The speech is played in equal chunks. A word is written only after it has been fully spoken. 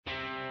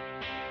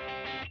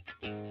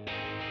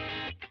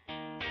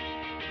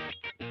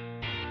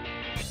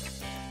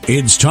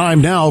It's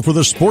time now for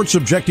the Sports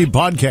Objective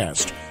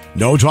Podcast.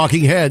 No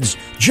talking heads,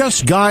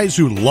 just guys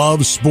who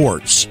love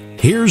sports.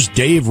 Here's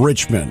Dave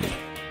Richmond.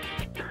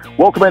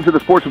 Welcome into the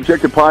Sports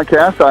Objective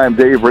Podcast. I am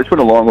Dave Richmond,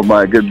 along with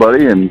my good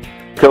buddy and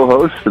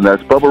co-host, and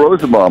that's Bubba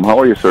Rosenbaum. How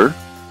are you, sir?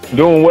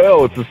 Doing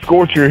well. It's a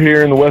scorcher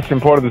here in the western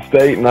part of the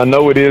state, and I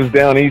know it is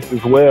down east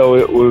as well.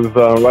 It was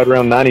right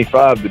around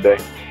 95 today.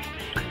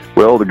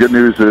 Well, the good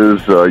news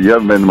is you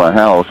haven't been to my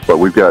house, but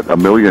we've got a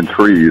million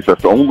trees.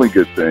 That's the only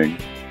good thing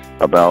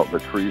about the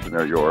trees in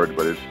our yard,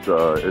 but it's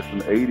in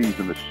the 80s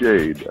in the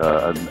shade.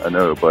 I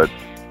know, but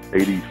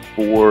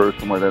 84,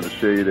 something like that in the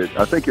shade.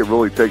 I think it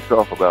really takes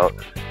off about,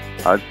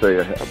 I'd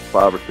say,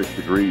 5 or 6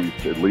 degrees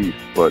at least,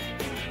 but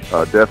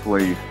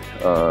definitely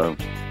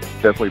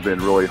been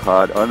really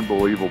hot.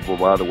 Unbelievable,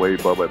 by the way,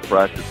 Bubba, at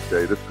practice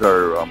today. This is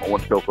our, I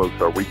want to tell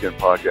folks, our weekend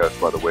podcast,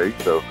 by the way,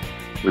 so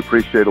we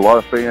appreciate a lot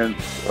of fans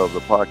of the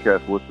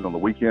podcast listening on the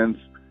weekends,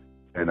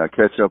 and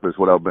catch up is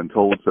what I've been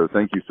told, so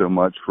thank you so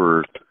much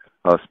for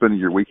spending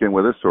your weekend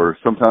with us, or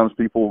sometimes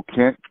people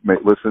can't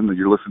listen, and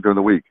you're listening during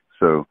the week.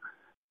 So,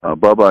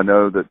 Bubba, I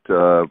know that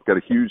we've got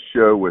a huge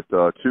show with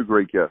 2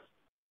 great guests.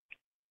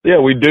 Yeah,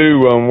 we do.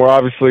 We're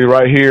obviously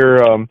right here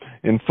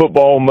in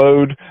football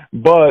mode,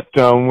 but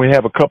we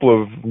have a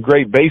couple of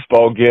great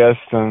baseball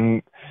guests.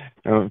 And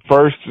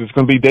first, it's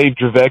going to be Dave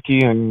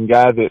Dravecky, a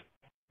guy that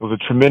was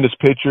a tremendous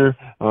pitcher.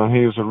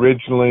 He was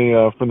originally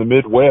from the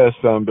Midwest,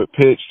 but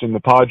pitched in the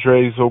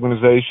Padres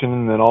organization,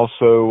 and then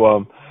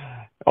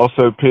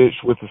also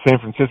pitched with the San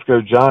Francisco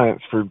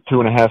Giants for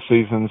 2.5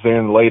 seasons there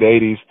in the late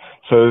 80s.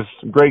 So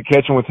it's great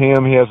catching with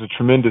him. He has a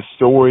tremendous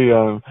story,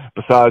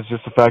 besides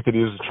just the fact that he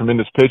was a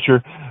tremendous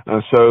pitcher.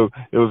 So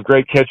it was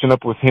great catching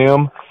up with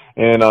him.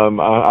 And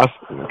I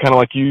kind of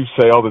like you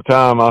say all the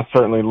time, I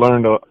certainly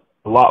learned a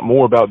lot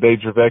more about Dave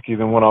Dravecky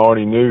than what I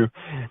already knew.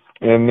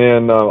 And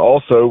then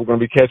also we're going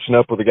to be catching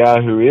up with a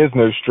guy who is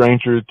no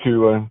stranger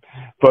to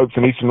folks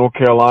in Eastern North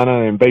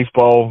Carolina and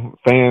baseball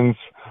fans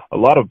a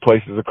lot of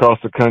places across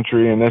the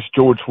country, and that's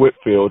George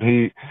Whitfield.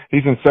 He's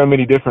in so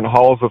many different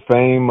halls of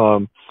fame.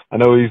 I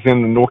know he's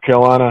in the North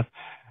Carolina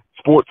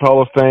Sports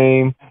Hall of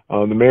Fame,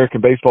 the American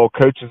Baseball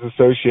Coaches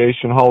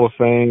Association Hall of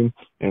Fame,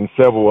 and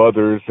several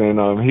others.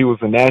 And he was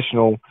the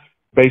National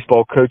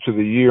Baseball Coach of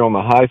the Year on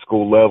the high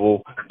school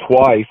level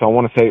twice. I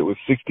want to say it was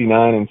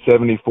 69 and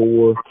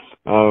 74.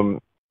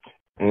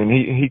 And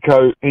he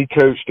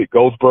coached at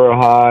Goldsboro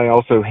High,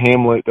 also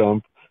Hamlet,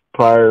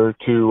 prior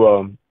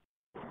to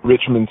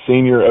Richmond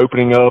Senior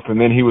opening up, and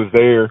then he was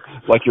there,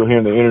 like you'll hear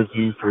in the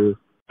interview, for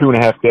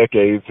 2.5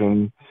 decades,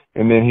 and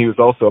then he was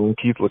also on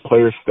Keith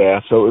LeClair's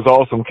staff. So it was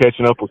awesome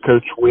catching up with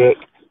Coach Whit.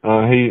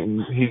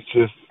 He's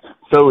just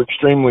so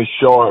extremely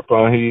sharp.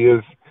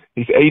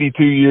 He's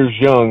 82 years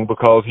young,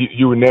 because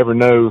you would never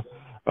know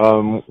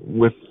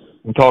with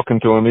talking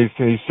to him.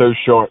 He's so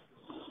sharp.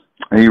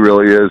 He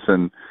really is,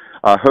 and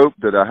I hope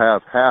that I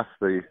have half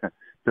the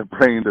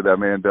brain that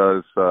man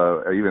does,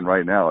 even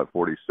right now at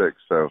 46.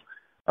 So.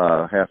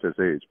 Half his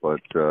age, but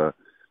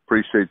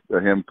appreciate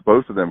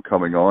both of them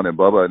coming on. And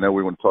Bubba, I know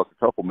we want to talk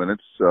a couple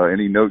minutes.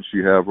 Any notes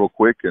you have real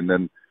quick, and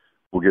then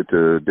we'll get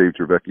to Dave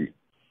Dravecky.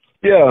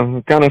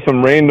 Yeah, kind of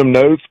some random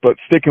notes, but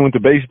sticking with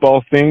the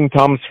baseball thing,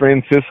 Thomas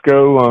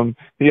Francisco,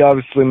 he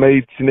obviously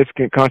made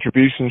significant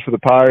contributions for the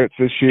Pirates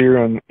this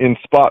year in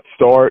spot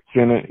starts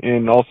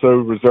and also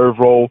reserve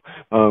role,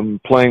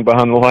 playing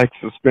behind the likes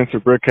of Spencer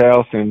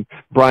Brickhouse and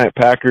Bryant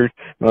Packard,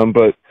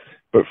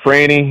 But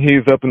Franny,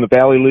 he's up in the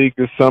Valley League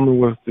this summer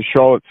with the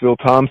Charlottesville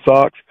Tom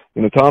Sox,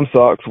 and the Tom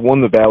Sox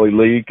won the Valley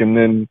League, and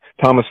then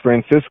Thomas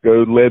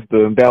Francisco led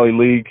the Valley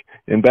League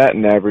in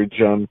batting average,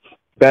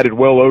 batted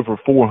well over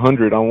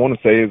 400. I want to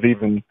say is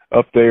even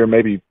up there,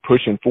 maybe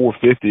pushing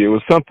 450. It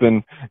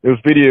was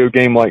video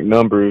game-like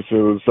numbers. It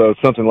was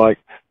something like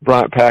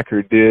Bryant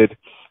Packard did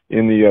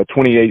in the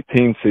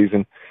 2018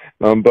 season.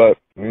 But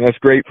that's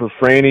great for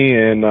Franny,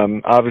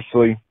 and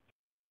obviously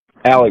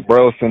Alec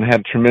Burleson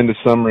had a tremendous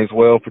summer as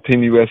well for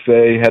Team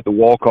USA, had the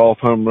walk-off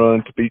home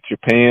run to beat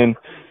Japan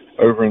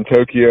over in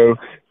Tokyo.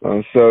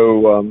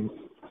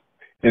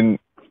 In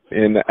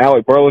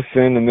Alec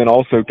Burleson and then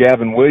also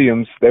Gavin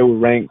Williams, they were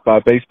ranked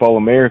by Baseball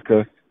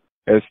America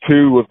as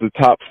 2 of the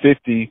top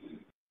 50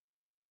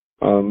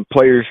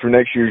 players for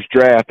next year's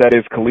draft. That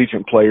is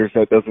collegiate players.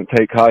 That doesn't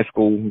take high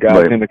school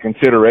guys into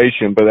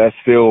consideration, but that's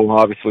still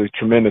obviously a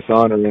tremendous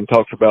honor, and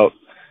talks about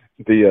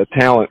the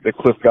talent that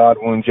Cliff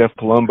Godwin, Jeff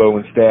Palumbo,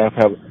 and staff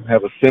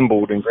have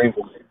assembled in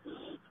Greenville.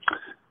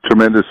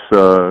 Tremendous.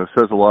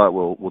 Says a lot.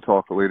 We'll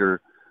talk later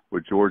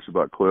with George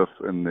about Cliff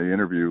in the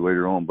interview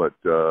later on. But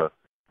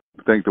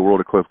thank the world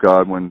of Cliff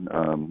Godwin.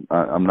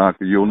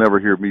 You'll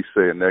never hear me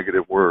say a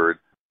negative word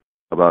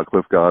about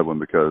Cliff Godwin,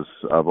 because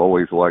I've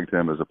always liked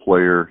him as a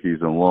player.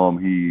 He's an alum.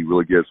 He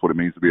really gets what it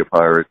means to be a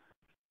Pirate,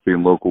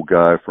 being a local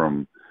guy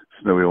from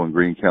Snow Hill and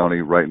Greene County,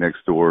 right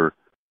next door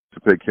to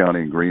Pitt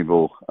County and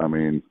Greenville. I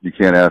mean, you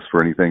can't ask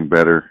for anything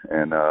better.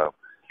 And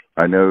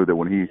I know that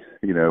when he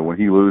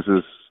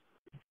loses,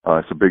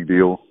 it's a big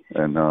deal.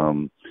 And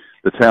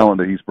the talent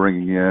that he's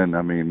bringing in,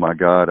 I mean, my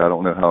God, I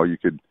don't know how you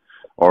could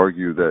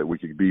argue that we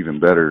could be even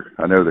better.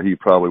 I know that he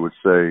probably would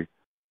say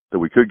that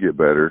we could get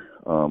better.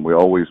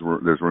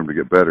 There's room to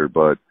get better,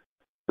 but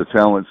the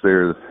talent's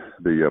there.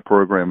 The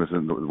program is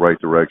in the right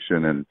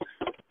direction, and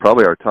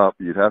probably our top.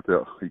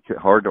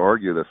 Hard to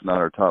argue that's not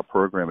our top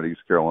program at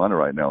East Carolina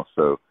right now.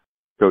 So,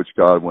 Coach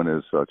Godwin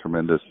is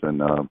tremendous,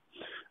 and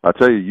I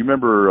tell you, you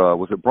remember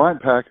was it Brian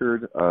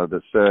Packard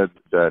that said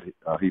that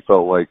he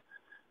felt like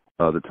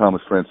that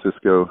Thomas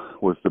Francisco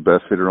was the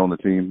best hitter on the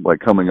team, like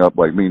coming up,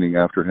 like meaning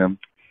after him.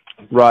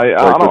 Right.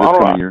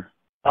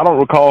 I don't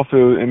recall if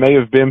it may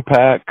have been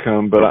Pack,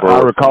 but I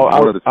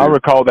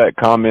recall that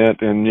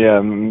comment, and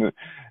yeah,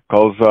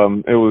 because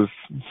it was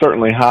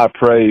certainly high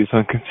praise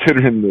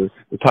considering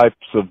the types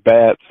of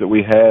bats that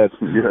we had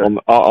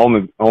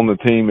on the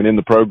team and in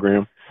the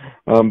program.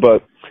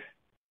 But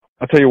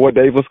I'll tell you what,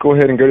 Dave, let's go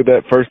ahead and go to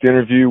that first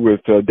interview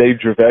with Dave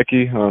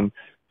Dravecky,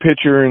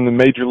 pitcher in the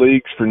major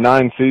leagues for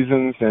 9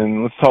 seasons,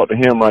 and let's talk to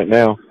him right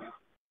now.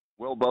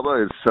 Well,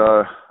 Bubba,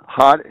 it's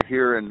hot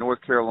here in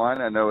North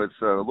Carolina. I know it's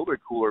a little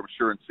bit cooler, I'm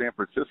sure, in San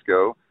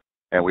Francisco,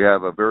 and we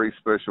have a very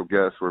special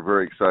guest we're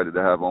very excited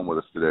to have on with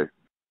us today.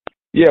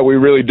 Yeah, we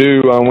really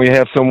do. We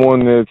have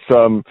someone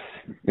that's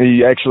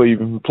he actually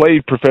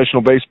played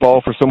professional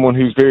baseball for someone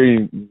who's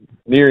very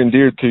near and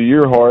dear to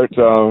your heart,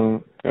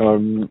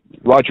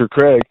 Roger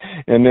Craig.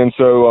 And then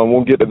so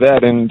we'll get to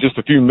that in just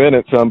a few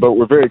minutes, but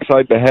we're very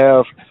excited to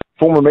have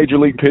former Major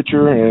League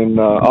pitcher and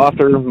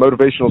author,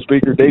 motivational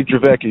speaker, Dave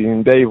Dravecky.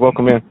 And Dave,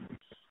 welcome in.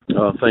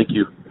 Thank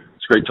you.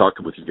 It's great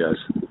talking with you guys.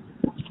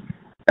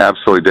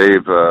 Absolutely,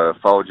 Dave.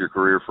 Followed your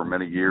career for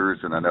many years,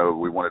 and I know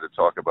we wanted to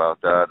talk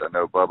about that. I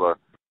know Bubba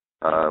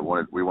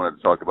we wanted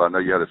to talk about. I know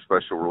you had a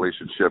special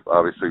relationship,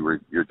 obviously,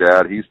 with your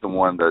dad. He's the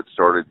one that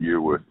started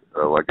you with,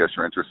 I guess,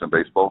 your interest in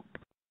baseball.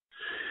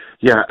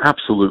 Yeah,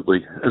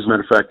 absolutely. As a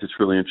matter of fact, it's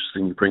really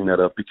interesting you bring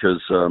that up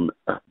because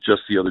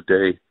just the other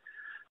day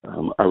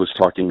I was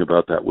talking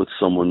about that with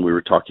someone. We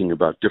were talking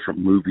about different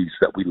movies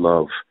that we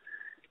love,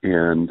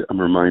 and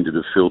I'm reminded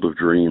of Field of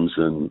Dreams,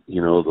 and,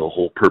 you know, the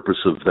whole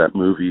purpose of that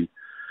movie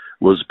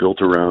was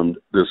built around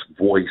this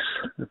voice,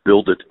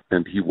 build it,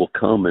 and he will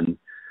come, and,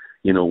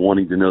 you know,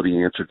 wanting to know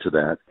the answer to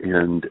that.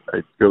 And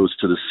it goes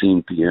to the scene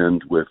at the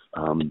end with,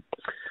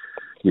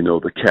 you know,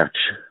 the catch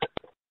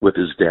with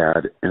his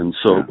dad. And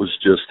so it was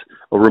just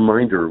a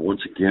reminder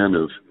once again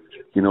of,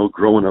 you know,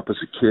 growing up as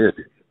a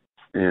kid.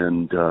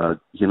 And,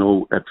 you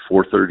know, at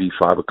 4:30,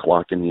 5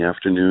 o'clock in the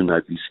afternoon,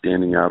 I'd be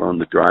standing out on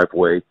the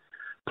driveway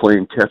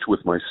playing catch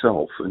with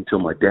myself until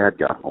my dad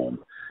got home.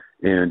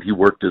 And he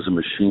worked as a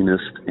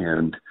machinist,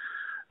 and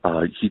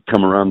he'd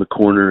come around the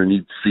corner and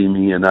he'd see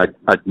me, and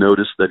I'd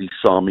notice that he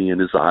saw me,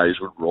 and his eyes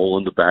would roll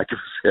in the back of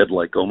his head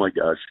like, oh my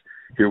gosh,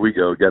 here we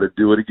go, got to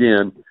do it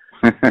again.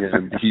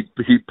 And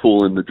he'd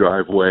pull in the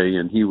driveway,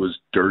 and he was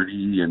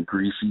dirty and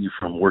greasy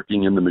from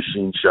working in the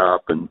machine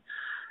shop, and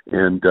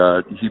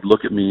he'd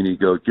look at me and he'd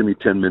go, give me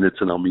 10 minutes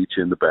and I'll meet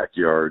you in the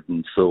backyard.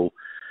 And so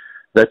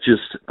that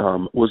just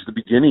was the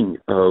beginning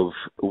of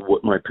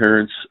what my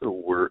parents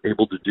were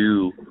able to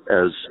do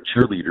as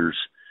cheerleaders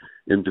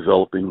in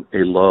developing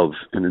a love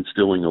and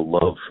instilling a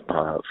love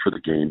for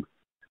the game.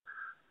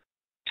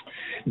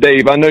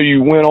 Dave, I know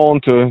you went on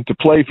to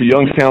play for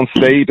Youngstown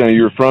State.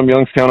 You're from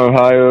Youngstown,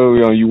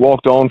 Ohio. You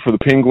walked on for the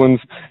Penguins,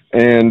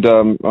 and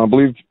I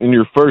believe in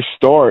your first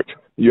start,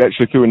 you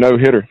actually threw a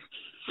no-hitter.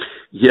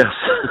 Yes.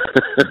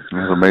 That's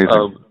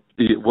amazing.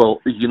 Well,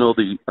 you know,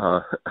 the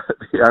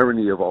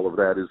irony of all of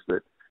that is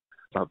that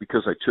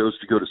because I chose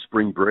to go to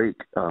spring break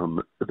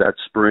that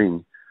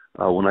spring,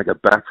 when I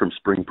got back from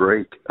spring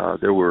break,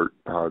 there were,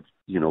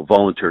 you know,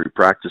 voluntary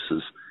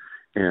practices,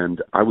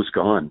 and I was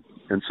gone.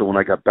 And so when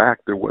I got back,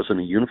 there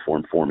wasn't a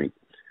uniform for me.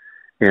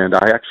 And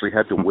I actually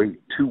had to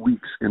wait 2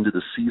 weeks into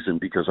the season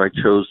because I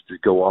chose to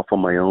go off on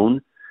my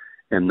own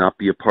and not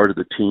be a part of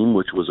the team,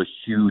 which was a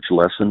huge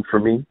lesson for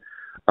me.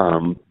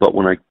 But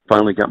when I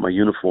finally got my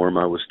uniform,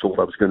 I was told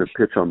I was going to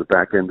pitch on the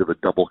back end of a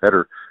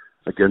doubleheader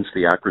against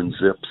the Akron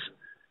Zips,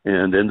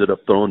 and ended up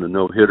throwing a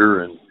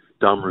no-hitter. And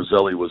Dom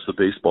Roselli was the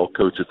baseball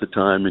coach at the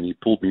time, and he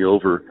pulled me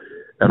over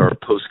at our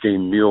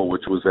post-game meal,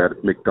 which was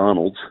at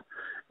McDonald's.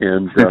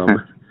 And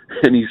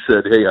and he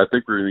said, hey, I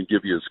think we're going to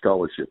give you a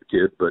scholarship,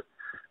 kid, but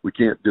we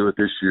can't do it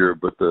this year.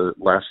 But the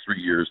last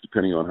 3 years,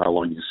 depending on how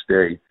long you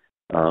stay,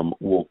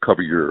 we'll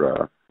cover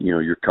your, you know,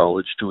 your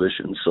college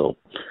tuition. So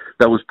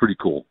that was pretty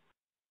cool.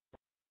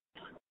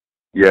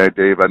 Yeah,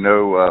 Dave, I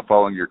know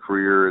following your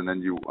career, and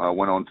then you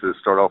went on to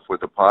start off with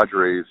the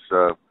Padres.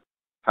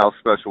 How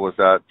special was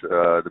that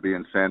to be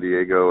in San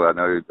Diego?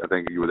 I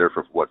think you were there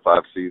for,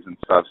 5 seasons,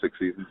 6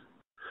 seasons?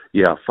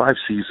 Yeah, 5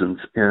 seasons,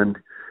 and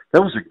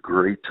that was a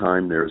great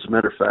time there. As a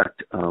matter of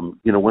fact,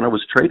 you know, when I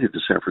was traded to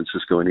San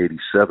Francisco in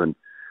 '87,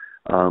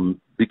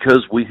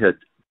 because we had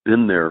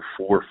been there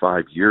 4 or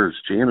 5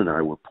 years, Jan and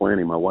I were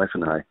planning, my wife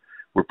and I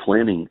were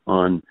planning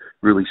on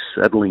really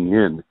settling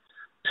in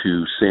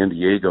to San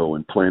Diego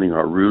and planning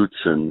our routes,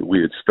 and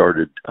we had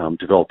started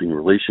developing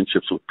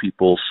relationships with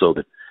people so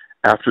that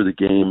after the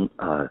game,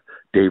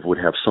 Dave would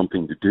have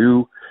something to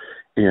do.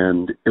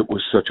 and it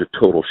was such a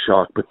total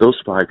shock. But those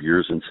 5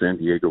 years in San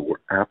Diego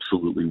were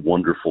absolutely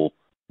wonderful.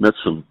 Met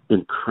some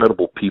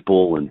incredible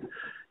people and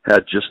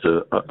had just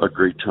a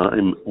great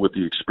time with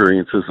the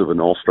experiences of an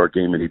All-Star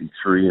game in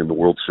 '83 and the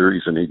World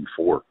Series in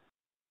 '84.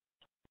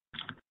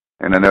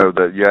 And I know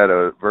that you had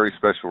a very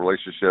special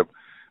relationship,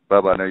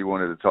 Bubba. I know you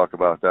wanted to talk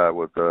about that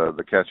with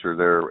the catcher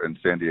there in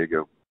San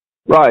Diego.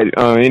 Right.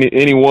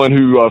 Anyone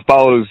who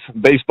follows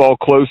baseball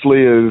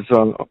closely is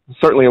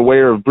certainly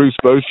aware of Bruce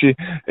Bochy,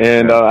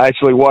 and I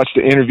actually watched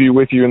an interview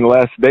with you in the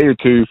last day or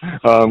two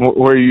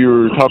where you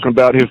were talking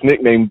about his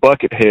nickname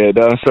Buckethead.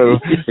 So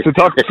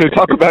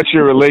talk about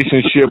your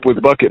relationship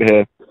with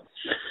Buckethead.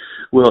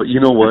 Well,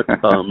 you know what,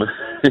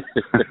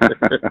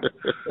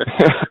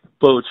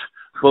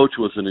 Boch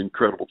was an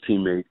incredible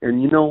teammate,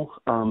 and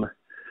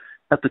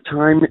at the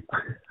time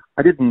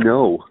I didn't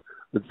know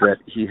that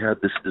he had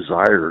this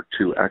desire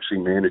to actually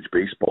manage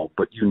baseball,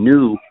 but you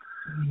knew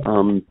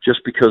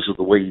just because of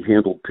the way he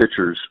handled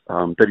pitchers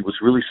that he was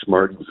really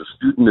smart. He was a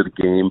student of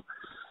the game,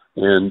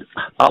 and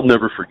I'll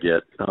never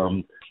forget.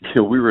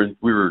 We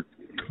were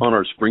on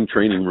our spring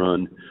training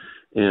run,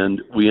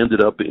 and we ended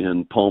up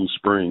in Palm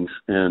Springs,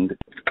 and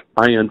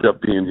I ended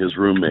up being his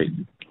roommate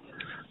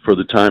for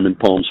the time in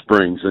Palm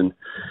Springs, and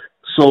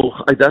so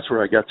that's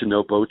where I got to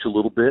know Boch a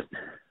little bit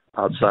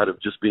outside of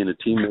just being a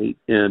teammate.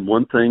 And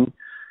one thing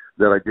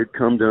that I did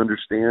come to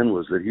understand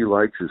was that he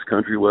likes his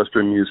country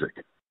western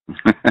music.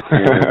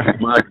 And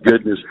my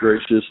goodness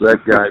gracious,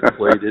 that guy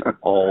played it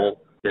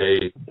all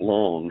day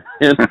long.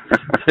 And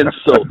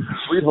so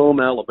Sweet Home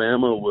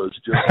Alabama was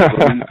just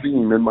a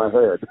theme in my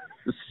head.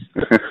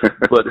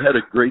 But had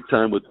a great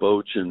time with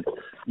Boch, and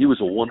he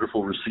was a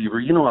wonderful receiver.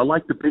 I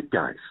like the big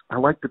guys. I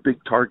like the big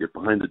target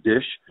behind the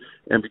dish.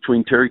 And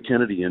between Terry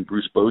Kennedy and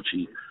Bruce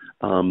Bochy,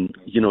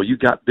 you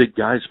got big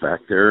guys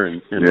back there,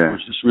 and it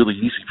was just really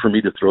easy for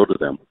me to throw to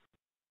them.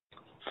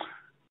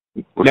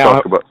 Go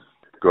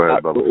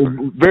ahead,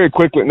 Bubba. Very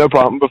quickly, no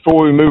problem.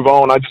 Before we move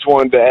on, I just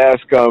wanted to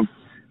ask,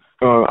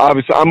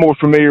 obviously I'm more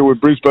familiar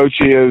with Bruce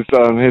Bochy as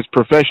his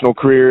professional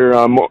career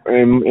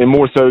and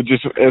more so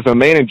just as a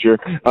manager.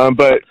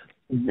 But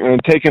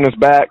taking us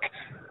back,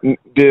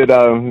 did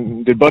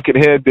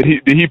Buckethead,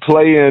 did he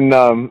play in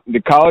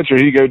the college, or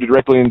did he go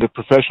directly into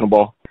professional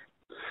ball?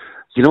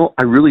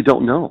 I really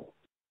don't know.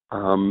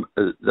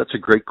 That's a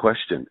great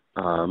question.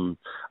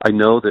 I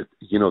know that,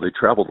 they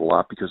traveled a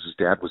lot because his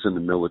dad was in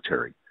the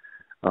military.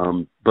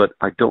 But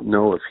I don't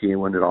know if he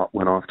went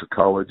off to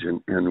college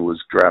and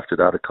was drafted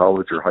out of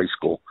college or high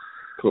school.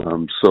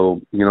 Cool.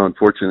 So,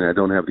 unfortunately, I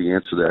don't have the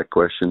answer to that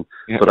question.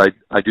 Yeah. But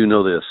I do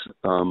know this.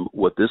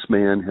 What this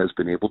man has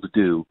been able to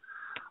do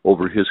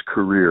over his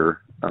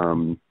career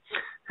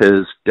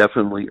has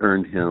definitely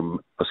earned him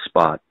a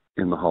spot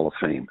in the Hall of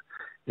Fame.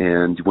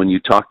 And when you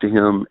talk to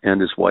him and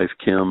his wife,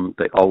 Kim,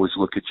 they always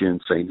look at you and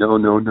say, no,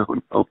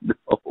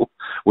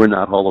 we're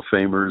not Hall of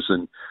Famers.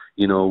 And,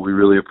 we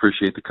really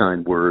appreciate the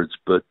kind words,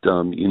 but,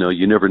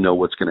 you never know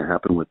what's going to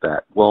happen with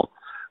that. Well,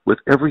 with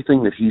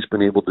everything that he's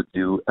been able to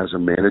do as a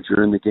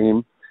manager in the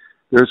game,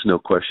 there's no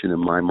question in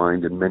my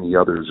mind and many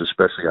others,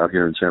 especially out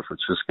here in San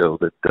Francisco,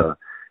 that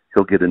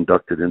he'll get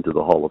inducted into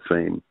the Hall of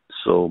Fame.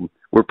 So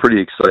we're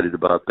pretty excited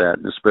about that,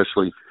 and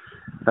especially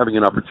having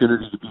an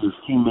opportunity to be his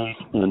teammate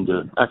and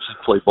to actually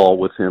play ball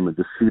with him and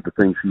to see the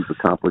things he's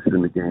accomplished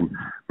in the game.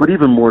 But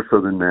even more so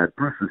than that,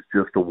 Bruce is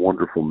just a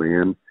wonderful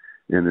man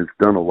and has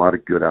done a lot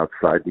of good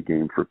outside the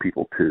game for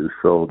people too.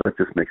 So that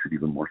just makes it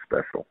even more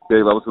special.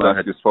 Dave, I was going to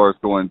ask you, as far as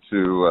going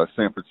to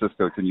San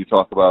Francisco, can you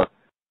talk about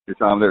your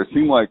time there? It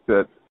seemed like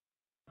that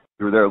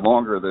you were there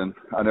longer than,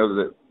 I know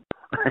that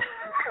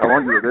how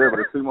long you were there, but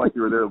it seemed like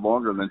you were there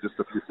longer than just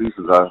a few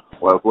seasons. I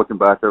was looking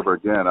back over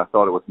again, I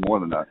thought it was more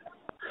than that.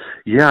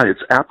 Yeah,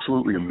 it's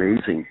absolutely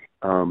amazing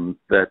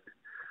that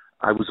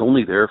I was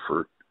only there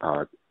for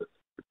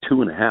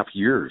 2.5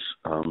 years,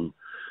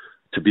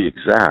 to be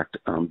exact.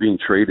 Being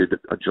traded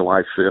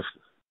July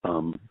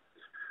 5th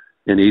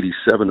in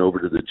 '87 over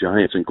to the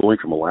Giants, and going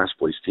from a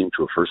last-place team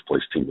to a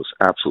first-place team was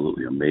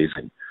absolutely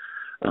amazing.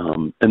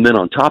 And then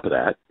on top of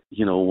that,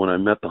 when I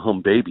met the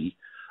Hum Baby,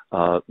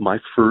 my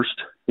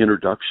first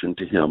introduction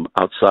to him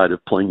outside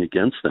of playing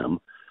against them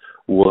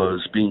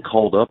was being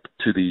called up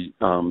to the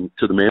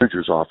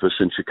manager's office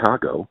in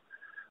Chicago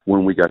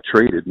when we got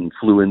traded and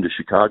flew into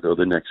Chicago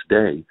the next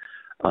day.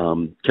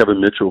 Kevin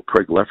Mitchell,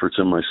 Craig Lefferts,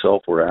 and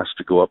myself were asked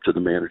to go up to the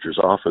manager's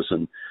office,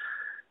 and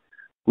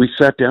we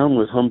sat down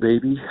with Hum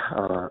Baby,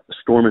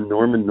 Storm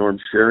Norm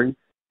Sherry,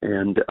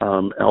 and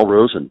Al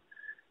Rosen.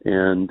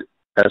 And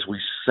as we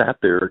sat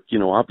there,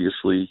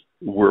 obviously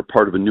we're a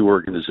part of a new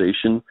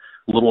organization,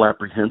 a little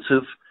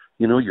apprehensive.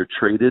 You're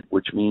traded,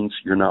 which means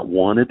you're not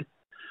wanted.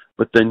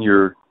 But then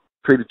you're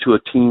traded to a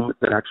team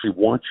that actually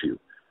wants you,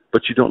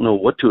 but you don't know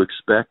what to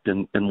expect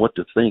and what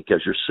to think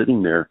as you're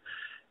sitting there.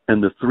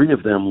 And the three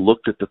of them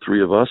looked at the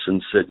three of us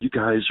and said, you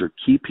guys are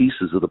key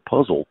pieces of the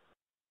puzzle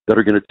that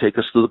are going to take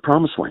us to the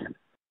promised land.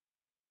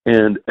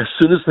 And as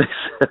soon as they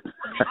said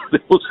that,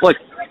 it was like,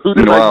 who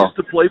did I used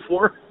to play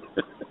for?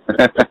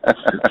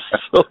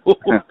 So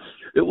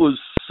it was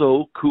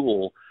so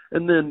cool.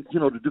 And then,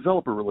 to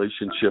develop a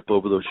relationship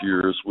over those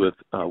years with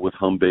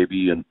Hum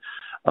Baby, and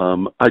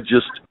I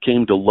just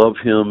came to love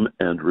him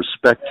and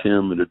respect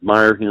him and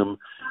admire him,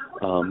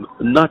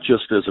 not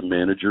just as a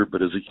manager,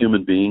 but as a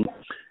human being.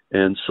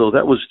 And so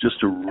that was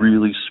just a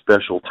really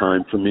special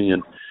time for me.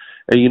 And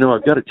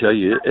I've got to tell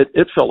you,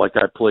 it felt like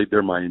I played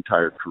there my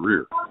entire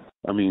career.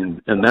 I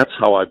mean, and that's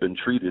how I've been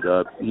treated.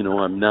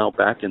 I'm now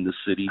back in the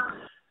city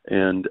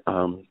and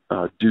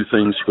do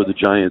things for the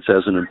Giants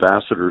as an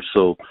ambassador.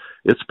 So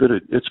it's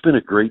been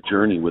a great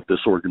journey with this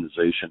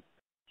organization.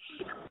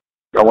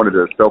 I wanted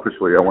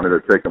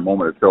to take a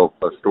moment to tell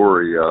a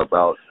story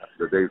about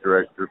the Dave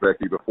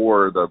Dravecky.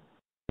 Before the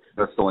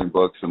best-selling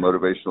books and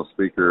motivational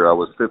speaker, I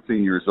was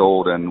 15 years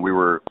old, and we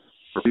were,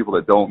 for people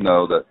that don't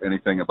know that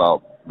anything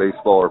about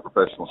baseball or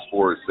professional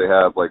sports, they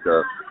have like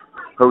a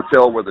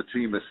hotel where the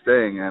team is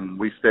staying, and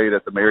we stayed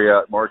at the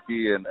Marriott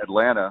Marquis in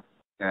Atlanta,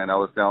 and I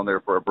was down there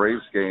for a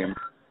Braves game,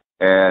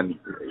 and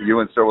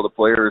you and several of the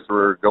players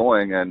were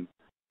going, and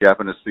you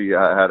happened to see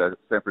I had a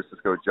San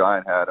Francisco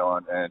Giant hat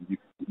on, and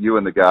you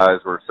and the guys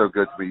were so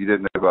good to me. You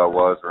didn't know who I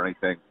was or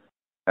anything,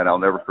 and I'll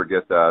never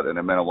forget that, and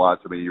it meant a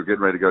lot to me. You were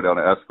getting ready to go down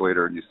an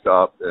escalator, and you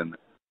stopped, and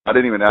I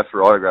didn't even ask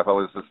for an autograph. I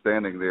was just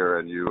standing there,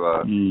 and you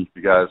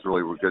guys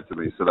really were good to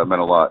me, so that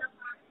meant a lot.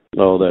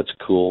 Oh, that's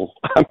cool.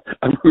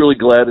 I'm really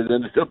glad it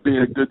ended up being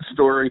a good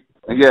story.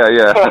 Yeah.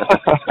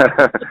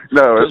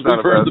 No, it's not.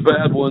 We've heard the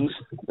bad ones.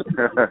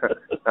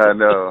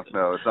 No,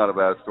 it's not a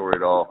bad story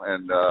at all,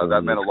 and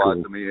that meant a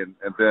lot to me. And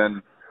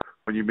then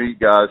when you meet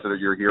guys that are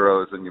your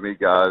heroes, and you meet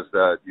guys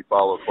that you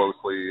follow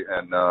closely,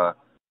 and I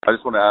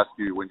just want to ask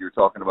you, when you're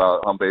talking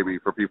about Hum Baby,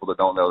 for people that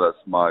don't know,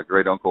 that's my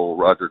great uncle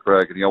Roger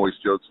Craig, and he always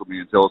jokes with me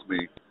and tells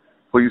me,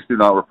 please do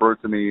not refer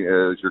to me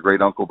as your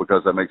great uncle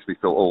because that makes me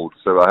feel old.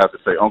 So I have to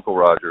say Uncle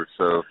Roger.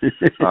 So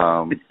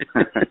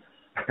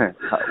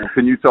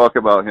can you talk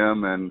about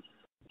him? And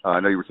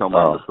I know you were talking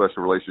about the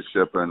special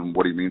relationship and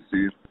what he means to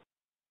you.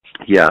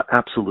 Yeah,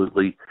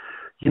 absolutely.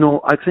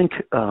 I think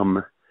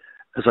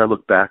as I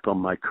look back on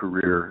my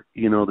career,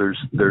 there's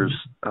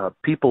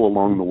people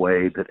along the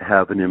way that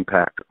have an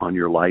impact on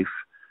your life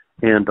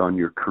and on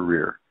your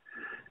career.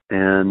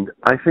 And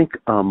I think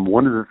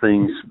one of the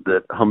things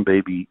that Hum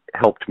Baby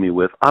helped me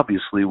with,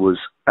 obviously, was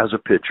as a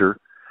pitcher,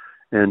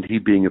 and he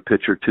being a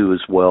pitcher too as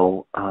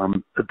well.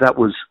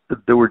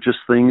 There were just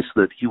things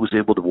that he was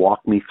able to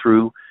walk me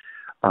through.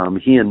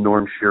 He and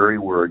Norm Sherry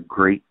were a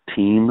great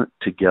team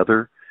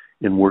together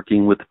in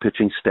working with the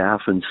pitching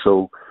staff, and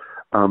so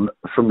from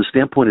the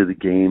standpoint of the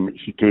game,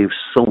 he gave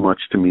so much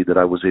to me that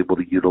I was able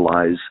to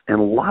utilize, and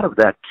a lot of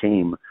that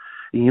came.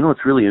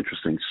 It's really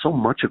interesting. So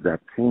much of that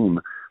came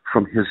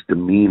from his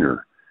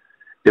demeanor.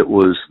 It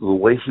was the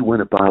way he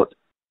went about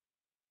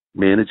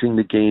managing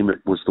the game. It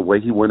was the way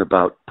he went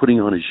about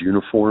putting on his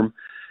uniform.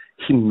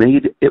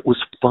 It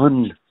was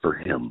fun for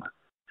him.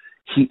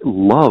 He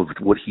loved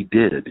what he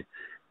did.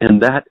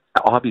 And that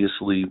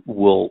obviously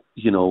will,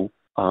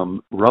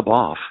 rub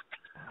off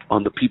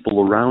on the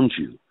people around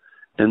you.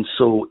 And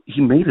so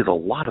he made it a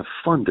lot of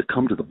fun to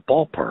come to the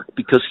ballpark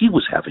because he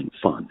was having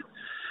fun.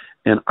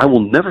 And I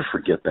will never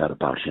forget that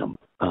about him.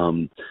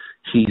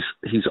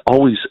 He's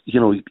always,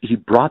 he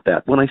brought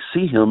that. When I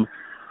see him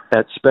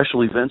at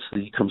special events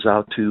that he comes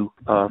out to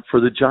for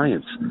the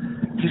Giants,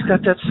 he's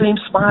got that same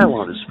smile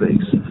on his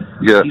face.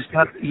 Yeah.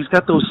 He's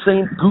got those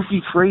same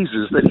goofy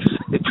phrases that he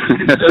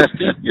says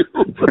to you.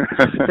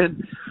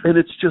 and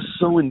it's just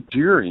so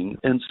endearing.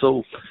 And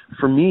so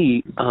for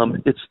me,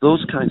 it's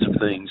those kinds of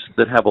things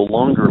that have a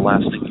longer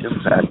lasting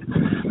impact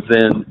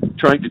than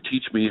trying to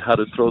teach me how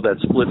to throw that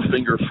split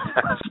finger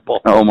fastball.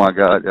 Oh my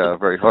God, yeah,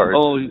 very hard.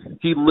 Oh,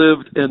 he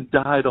lived and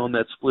died on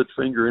that split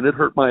finger, and it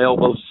hurt my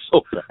elbow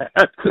so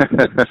bad.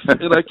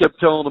 And I kept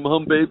telling him,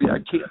 Hum Baby, I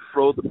can't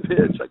throw the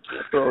pitch. I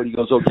can't throw it. He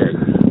goes, okay,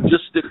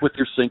 just stick with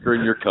your sinker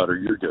and your cutter.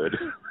 You're good.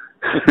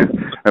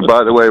 And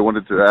by the way, I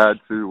wanted to add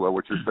to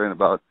what you're saying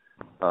about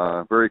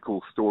very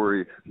cool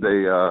story.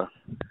 They,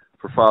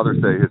 for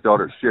Father's Day, his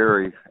daughter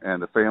Sherry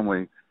and the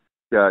family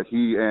got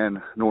he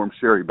and Norm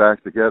Sherry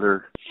back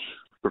together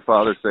for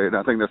Father's Day, and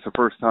I think that's the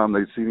first time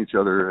they've seen each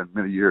other in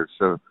many years.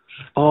 So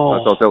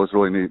I thought that was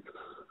really neat.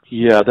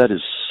 Yeah, that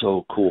is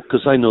so cool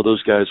because I know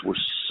those guys were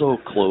so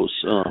close,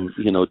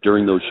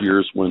 during those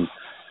years when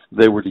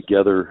they were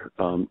together,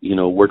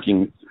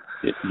 working,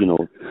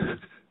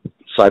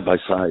 side by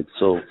side.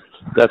 So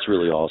that's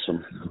really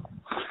awesome.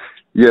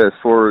 Yeah, as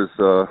far as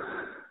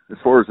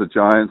the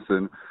Giants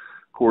and,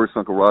 of course,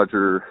 Uncle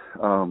Roger,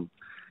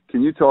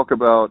 can you talk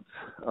about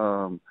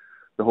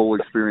the whole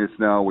experience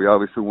now? We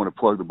obviously want to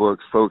plug the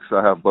books. Folks,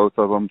 I have both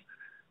of them.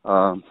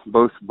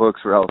 Both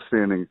books are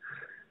outstanding.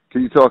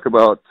 Can you talk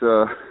about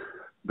the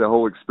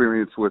whole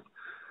experience with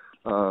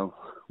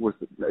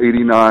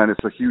 89?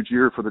 It's a huge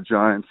year for the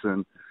Giants,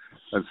 and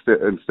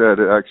instead,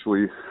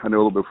 actually, I know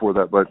a little bit before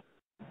that, but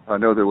I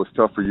know that it was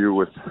tough for you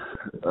with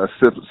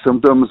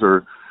symptoms,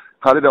 or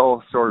how did it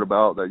all start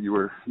about that you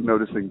were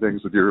noticing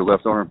things with your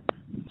left arm?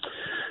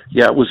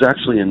 Yeah, it was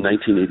actually in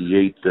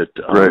 1988 that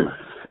right.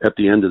 at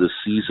the end of the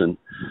season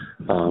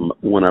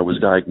when I was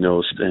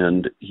diagnosed,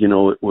 and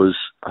it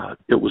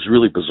was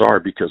really bizarre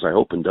because I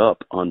opened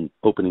up on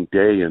opening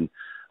day, and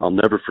I'll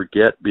never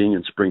forget being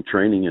in spring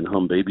training and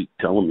Hum Baby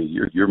telling me,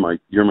 "You're my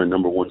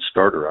number one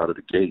starter out of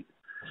the gate,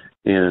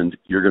 and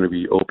you're going to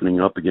be opening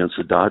up against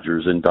the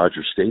Dodgers in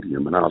Dodger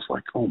Stadium." And I was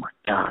like, "Oh my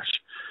gosh,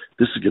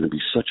 this is going to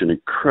be such an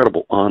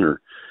incredible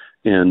honor."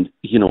 And,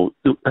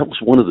 that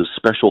was one of the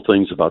special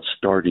things about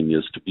starting,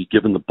 is to be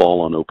given the ball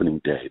on opening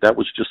day. That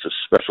was just a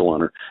special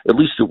honor. At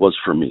least it was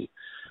for me.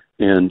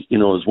 And, it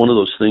was one of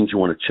those things you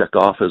want to check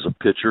off as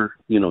a pitcher.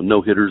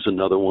 No hitter's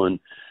another one,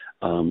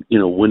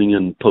 winning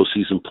in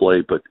postseason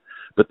play. But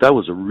that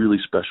was a really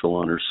special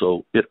honor.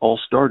 So it all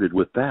started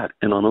with that.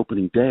 And on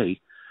opening day,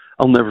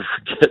 I'll never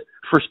forget,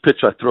 first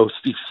pitch I throw,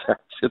 Steve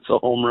Sachs hits a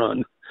home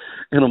run.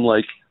 And I'm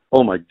like,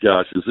 oh my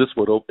gosh, is this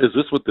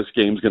what this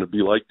game's going to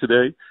be like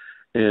today?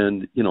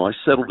 And, I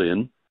settled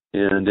in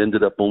and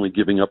ended up only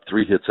giving up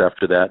 3 hits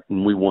after that,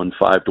 and we won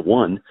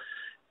 5-1.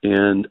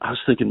 And I was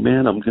thinking,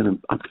 man, I'm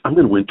going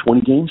to win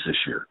 20 games this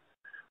year.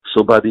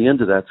 So by the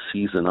end of that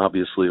season,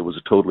 obviously it was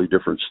a totally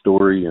different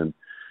story, and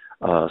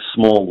a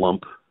small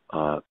lump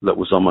that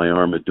was on my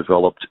arm had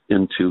developed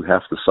into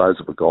half the size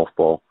of a golf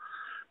ball,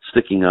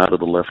 sticking out of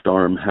the left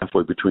arm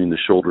halfway between the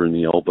shoulder and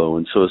the elbow.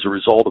 And so as a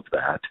result of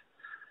that,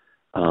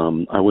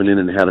 I went in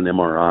and had an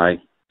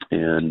MRI,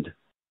 and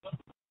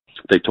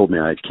they told me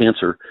I had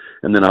cancer,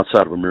 and then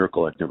outside of a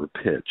miracle, I'd never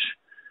pitch.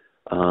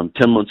 10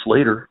 months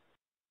later,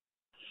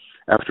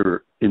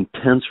 after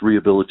intense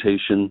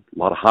rehabilitation, a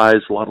lot of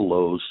highs, a lot of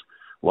lows,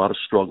 a lot of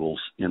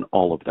struggles in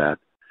all of that,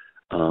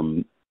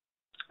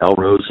 Al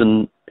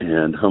Rosen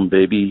and Hum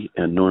Baby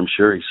and Norm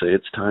Sherry say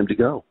it's time to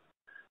go.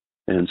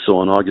 And so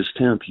on August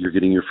 10th, you're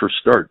getting your first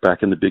start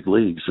back in the big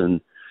leagues. And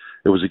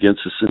it was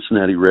against the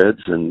Cincinnati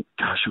Reds, and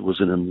gosh, it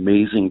was an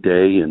amazing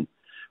day. And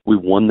we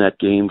won that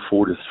game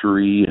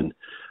 4-3, and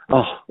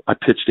I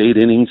pitched 8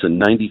 innings and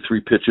 93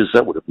 pitches.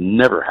 That would have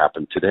never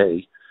happened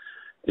today.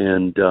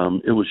 And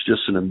it was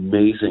just an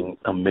amazing,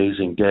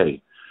 amazing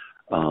day.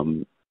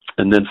 And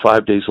then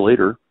 5 days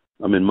later,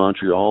 I'm in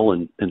Montreal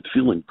and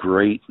feeling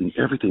great, and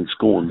everything's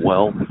going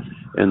well.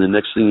 And the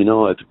next thing you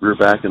know, I have to rear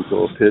back and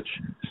throw a pitch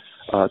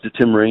to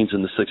Tim Raines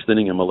in the 6th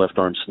inning, and my left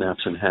arm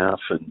snaps in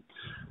half, and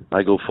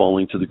I go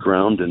falling to the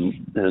ground.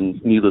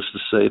 And needless to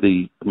say,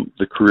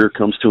 the career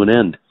comes to an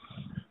end.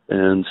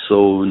 And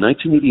so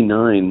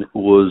 1989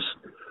 was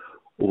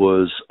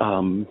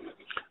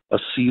a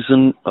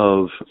season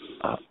of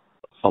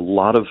a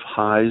lot of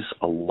highs,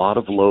 a lot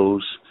of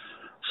lows,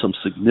 some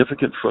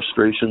significant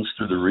frustrations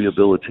through the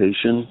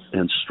rehabilitation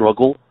and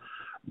struggle.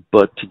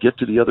 But to get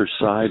to the other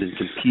side and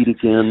compete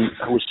again,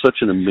 that was such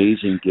an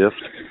amazing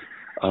gift.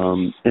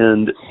 And,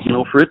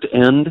 for it to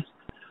end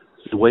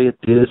the way it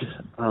did,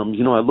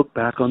 I look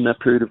back on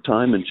that period of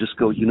time and just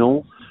go,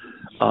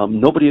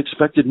 nobody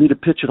expected me to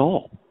pitch at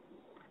all.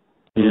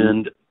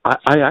 And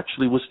I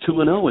actually was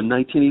 2-0 in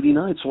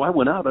 1989, so I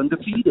went out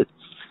undefeated.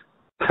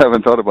 I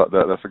haven't thought about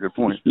that. That's a good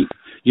point.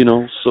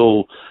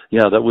 So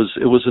yeah, it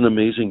was an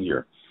amazing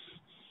year.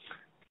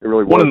 It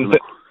really was.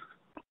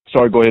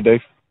 Sorry, go ahead,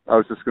 Dave. I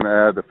was just going to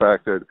add the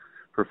fact that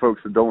for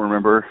folks that don't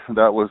remember,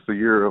 that was the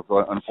year of,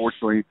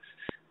 unfortunately,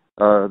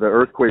 the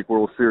Earthquake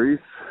World Series.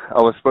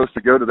 I was supposed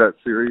to go to that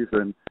series,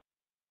 and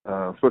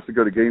supposed to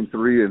go to Game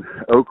 3 in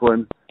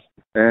Oakland.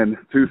 And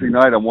Tuesday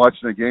night, I'm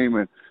watching the game,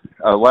 and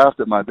I laughed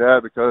at my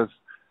dad because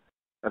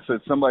I said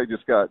somebody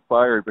just got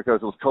fired because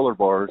it was color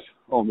bars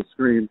on the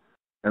screen,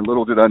 and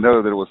little did I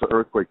know that it was an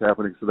earthquake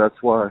happening. So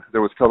that's why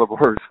there was color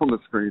bars on the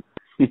screen.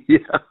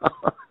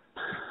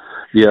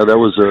 Yeah, that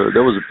was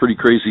a pretty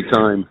crazy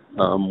time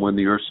when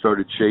the earth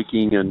started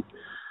shaking, and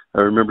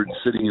I remember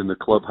sitting in the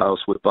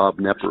clubhouse with Bob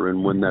Nepper,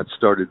 and when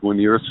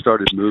the earth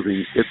started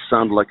moving, it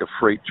sounded like a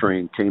freight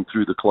train came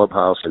through the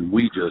clubhouse, and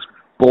we just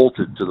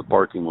bolted to the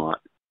parking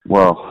lot.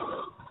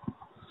 Wow.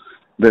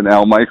 Then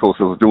Al Michaels,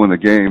 who was doing the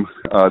game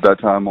at that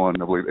time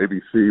on, I believe,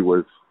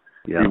 ABC,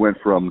 he went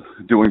from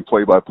doing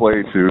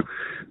play-by-play to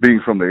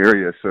being from the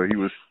area. So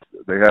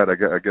they had,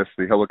 I guess,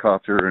 the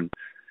helicopter and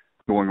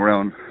going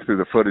around through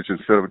the footage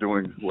instead of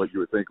doing what you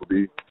would think would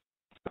be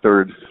the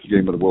third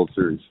game of the World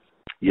Series.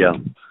 Yeah,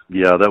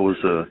 that was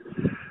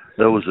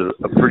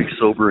a pretty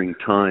sobering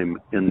time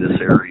in this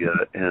area,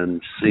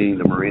 and seeing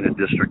the Marina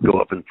District go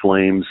up in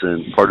flames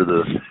and part of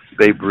the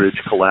Bay Bridge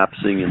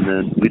collapsing, and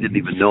then we didn't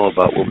even know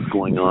about what was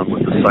going on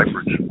with the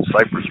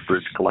Cypress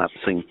Bridge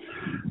collapsing,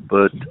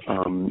 but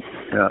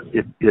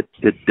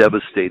it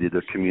devastated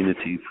a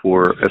community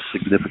for a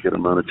significant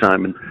amount of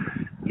time, and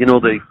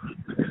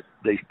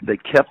they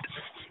kept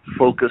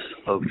focus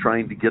of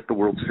trying to get the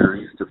World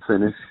Series to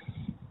finish.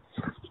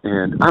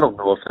 And I don't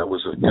know if that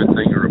was a good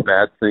thing or a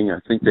bad thing. I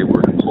think they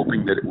were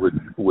hoping that it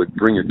would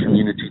bring a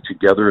community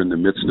together in the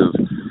midst of,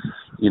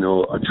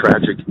 a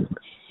tragic,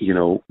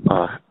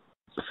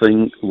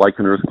 thing like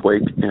an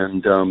earthquake.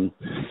 And,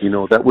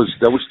 that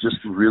was just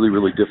really,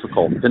 really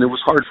difficult. And it was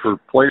hard for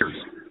players.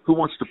 Who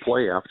wants to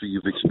play after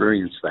you've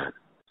experienced that?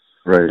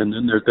 Right. And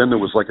then there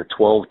was like a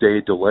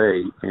 12-day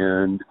delay.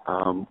 And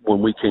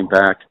when we came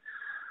back,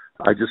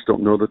 I just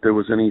don't know that there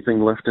was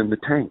anything left in the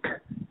tank.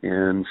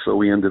 And so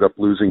we ended up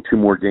losing 2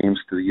 more games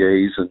to the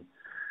A's, and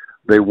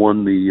they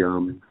won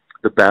the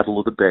Battle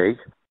of the Bay.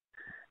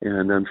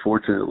 And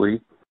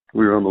unfortunately,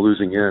 we were on the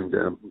losing end.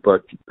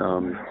 But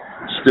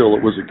still,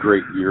 it was a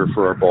great year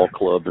for our ball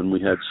club, and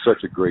we had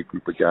such a great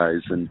group of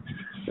guys. And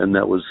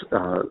that was,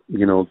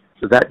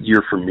 that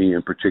year for me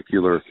in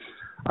particular,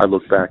 I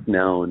look back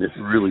now, and it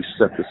really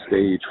set the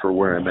stage for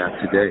where I'm at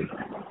today.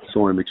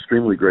 So I'm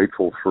extremely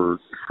grateful for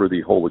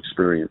the whole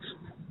experience.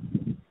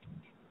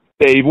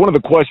 Dave, one of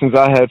the questions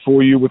I had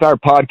for you, with our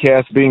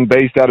podcast being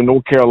based out of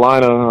North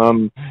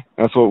Carolina,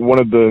 that's what one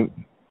of the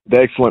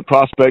excellent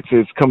prospects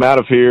has come out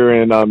of here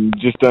and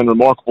just done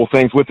remarkable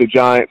things with the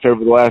Giants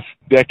over the last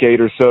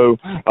decade or so,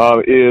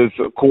 is,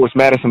 of course,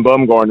 Madison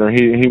Bumgarner.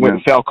 He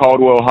went to South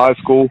Caldwell High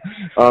School,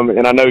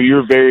 and I know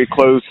you're very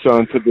close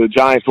to the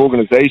Giants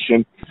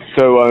organization.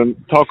 So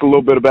talk a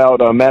little bit about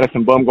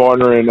Madison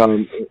Bumgarner and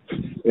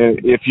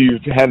if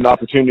you've had an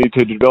opportunity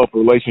to develop a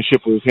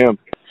relationship with him.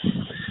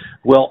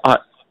 Well, I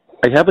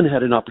haven't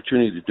had an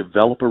opportunity to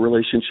develop a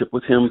relationship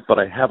with him, but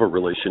I have a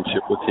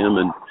relationship with him,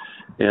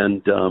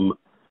 and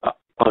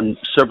on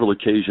several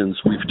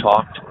occasions we've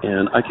talked,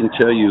 and I can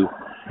tell you,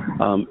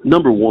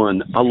 number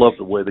one, I love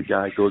the way the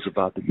guy goes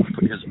about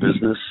his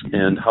business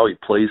and how he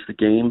plays the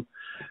game.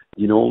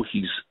 You know,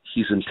 he's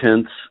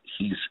intense,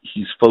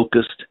 he's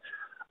focused.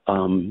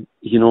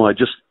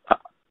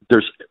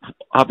 There's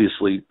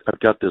obviously, I've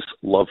got this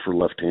love for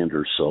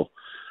left-handers, so,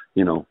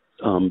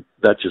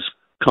 that just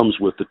comes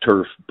with the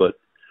turf, but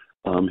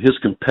his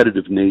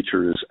competitive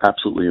nature is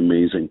absolutely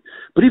amazing.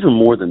 But even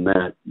more than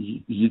that,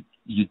 you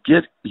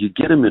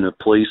get him in a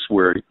place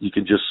where you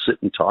can just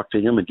sit and talk to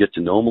him and get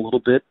to know him a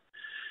little bit.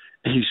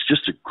 And he's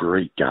just a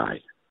great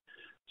guy.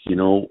 He's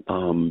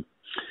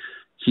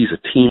a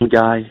team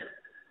guy.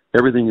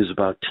 Everything is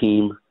about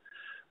team.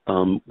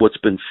 What's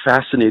been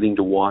fascinating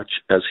to watch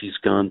as he's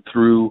gone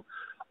through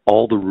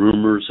all the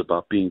rumors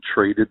about being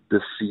traded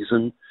this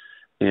season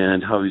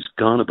and how he's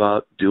gone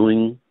about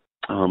doing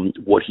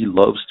what he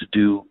loves to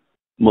do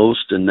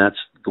most, and that's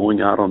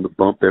going out on the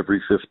bump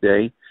every 5th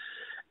day,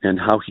 and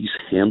how he's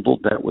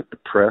handled that with the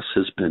press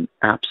has been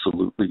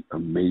absolutely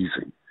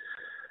amazing.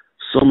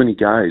 So many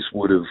guys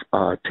would have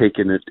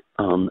taken it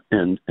and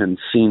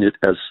seen it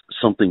as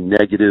something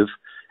negative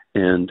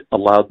and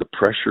allowed the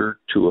pressure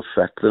to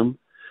affect them.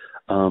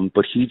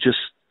 But he just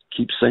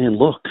keeps saying,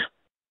 look,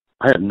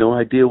 I have no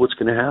idea what's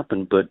going to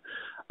happen, but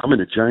I'm in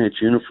a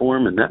Giants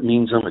uniform, and that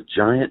means I'm a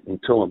Giant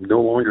until I'm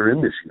no longer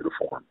in this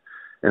uniform.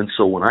 And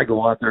so when I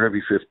go out there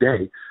every 5th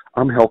day,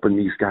 I'm helping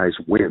these guys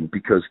win,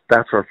 because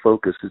that's our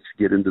focus, is to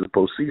get into the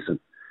postseason.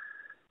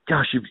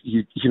 Gosh,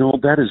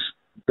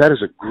 that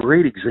is a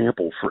great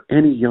example for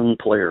any young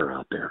player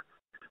out there,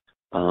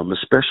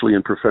 especially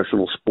in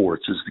professional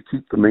sports, is to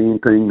keep the main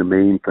thing the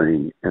main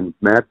thing. And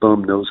Mad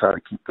Bum knows how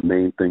to keep the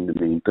main thing the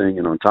main thing.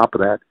 And on top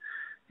of that,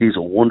 he's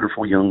a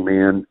wonderful young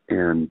man.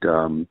 And,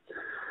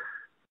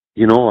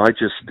 I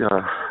just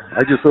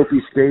hope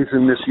he stays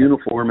in this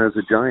uniform as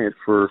a Giant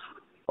for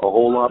a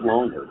whole lot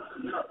longer.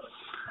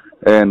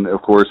 And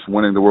of course,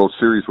 winning the World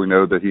Series, we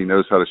know that he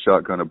knows how to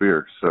shotgun a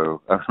beer.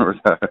 So I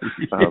remember that.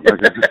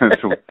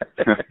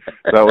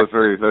 That was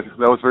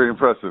very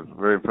impressive.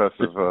 Very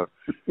impressive.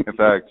 In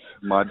fact,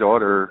 my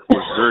daughter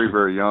was very,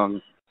 very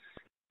young,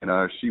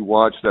 and she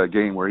watched that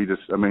game where I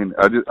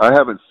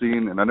haven't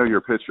seen, and I know you're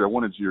a pitcher. I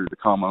wanted you to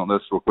comment on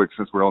this real quick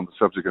since we're on the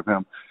subject of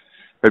him.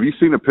 Have you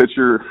seen a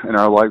pitcher in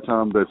our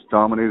lifetime that's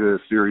dominated a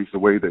series the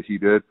way that he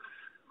did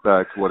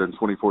back, in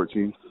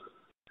 2014?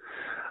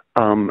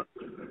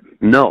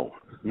 No,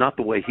 not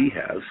the way he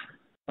has,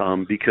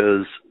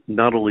 because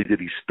not only did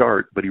he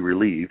start, but he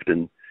relieved,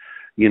 and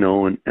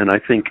I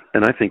think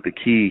the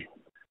key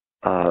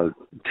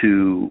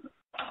to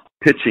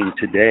pitching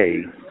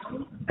today,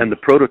 and the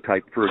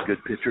prototype for a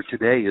good pitcher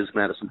today, is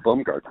Madison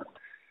Bumgarner.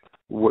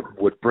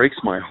 What breaks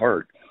my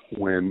heart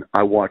when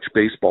I watch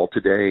baseball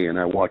today and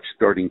I watch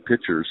starting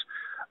pitchers,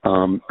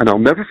 and I'll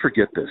never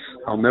forget this.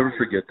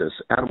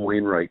 Adam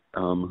Wainwright,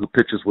 who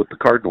pitches with the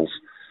Cardinals,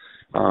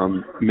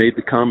 made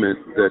the comment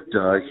that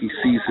he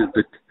sees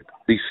that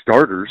these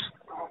starters,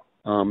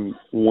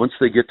 once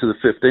they get to the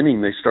 5th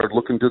inning, they start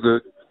looking to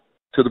the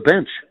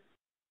bench.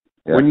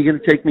 Yeah. When are you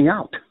going to take me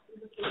out?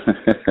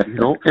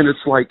 And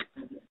it's like,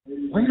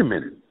 wait a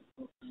minute.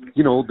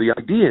 The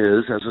idea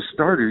is, as a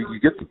starter, you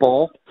get the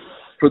ball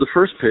for the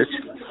first pitch,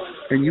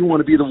 and you want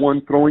to be the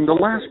one throwing the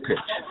last pitch.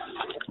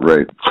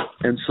 Right.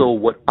 And so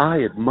what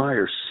I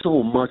admire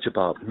so much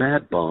about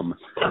Mad Bum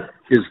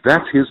is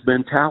that's his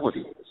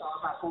mentality.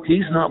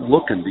 He's not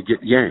looking to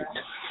get yanked.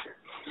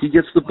 He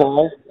gets the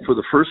ball for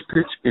the first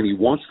pitch, and he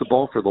wants the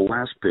ball for the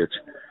last pitch.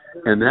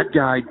 And that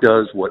guy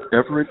does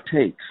whatever it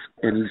takes,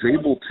 and he's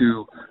able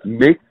to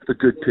make the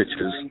good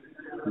pitches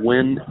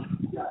when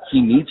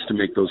he needs to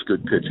make those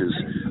good pitches.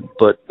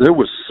 But there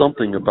was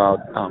something about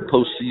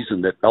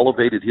postseason that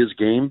elevated his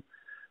game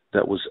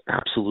that was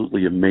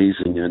absolutely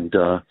amazing. And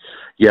I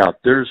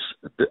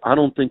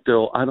don't think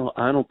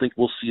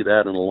we'll see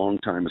that in a long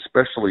time,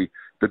 especially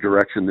the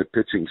direction that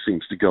pitching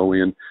seems to go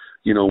in.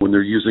 when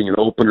they're using an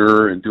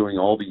opener and doing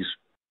all these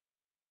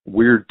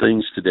weird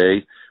things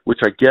today, which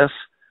I guess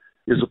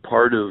is a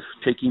part of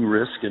taking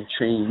risk and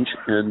change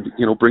and,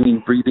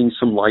 breathing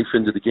some life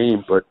into the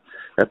game. But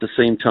at the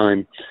same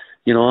time,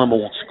 I'm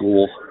old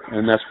school,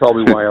 and that's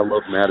probably why I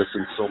love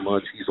Madison so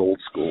much. He's old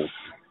school.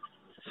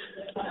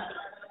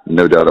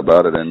 No doubt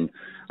about it. And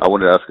I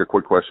wanted to ask a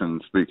quick question.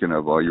 Speaking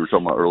of, you were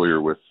talking about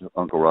earlier with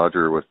Uncle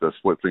Roger with the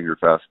split-finger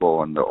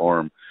fastball and the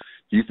arm.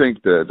 Do you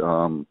think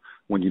that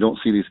when you don't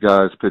see these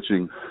guys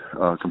pitching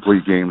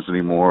complete games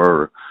anymore,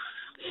 or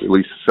at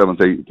least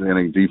seventh, eighth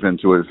inning deep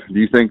into it, do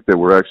you think that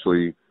we're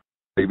actually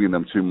saving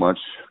them too much?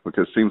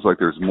 Because it seems like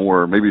there's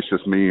more, maybe it's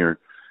just me, or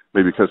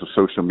maybe because of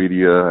social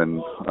media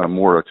and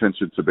more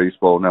attention to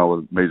baseball now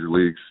with major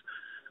leagues,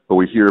 but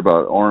we hear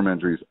about arm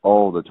injuries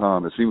all the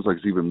time. It seems like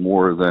it's even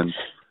more than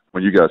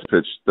when you guys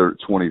pitched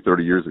 20,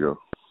 30 years ago.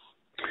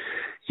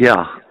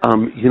 Yeah.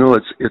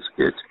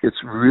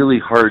 It's really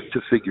hard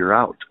to figure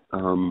out,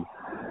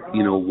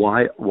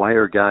 why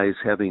are guys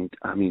having,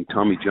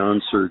 Tommy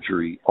John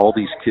surgery, all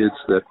these kids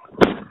that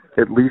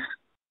at least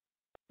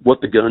what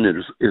the gun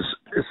is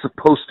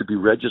supposed to be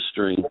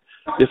registering,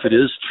 if it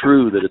is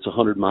true that it's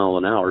 100 miles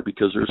an hour,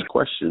 because there's a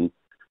question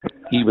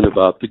even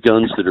about the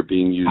guns that are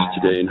being used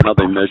today and how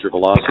they measure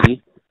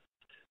velocity.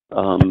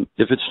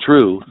 If it's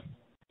true,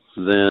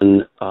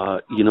 then,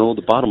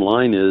 the bottom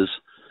line is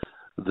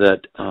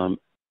that,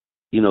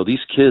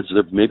 these kids,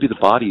 maybe the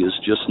body is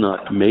just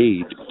not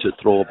made to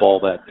throw a ball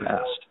that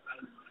fast.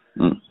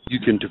 You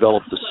can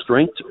develop the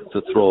strength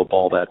to throw a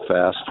ball that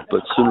fast,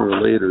 but sooner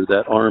or later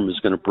that arm is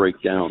going to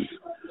break down.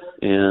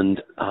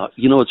 And,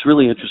 it's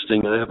really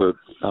interesting. I have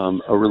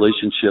a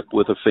relationship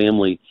with a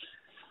family,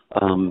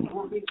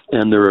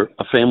 and they're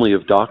a family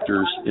of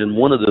doctors, and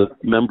one of the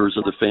members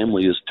of the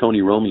family is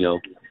Tony Romeo,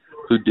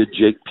 who did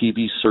Jake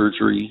Peavy's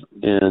surgery,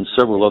 and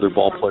several other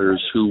ball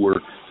players who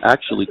were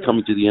actually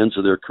coming to the ends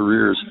of their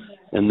careers,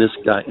 and this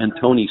guy and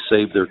Tony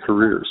saved their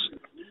careers.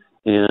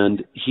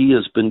 And he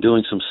has been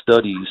doing some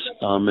studies,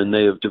 and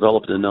they have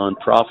developed a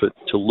nonprofit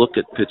to look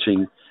at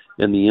pitching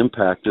and the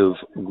impact of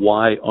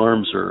why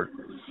arms are,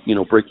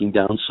 breaking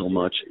down so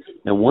much.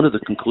 And one of the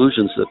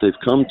conclusions that they've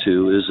come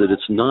to is that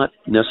it's not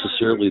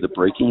necessarily the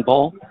breaking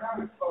ball,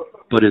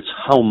 but it's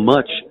how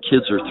much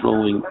kids are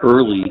throwing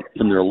early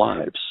in their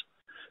lives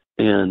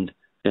and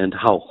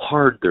how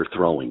hard they're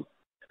throwing,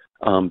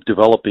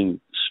 developing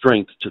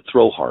strength to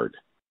throw hard.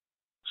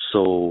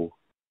 So,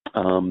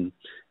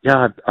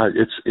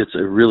 it's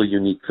a really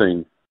unique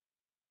thing,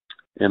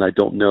 and I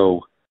don't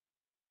know,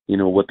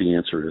 what the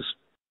answer is.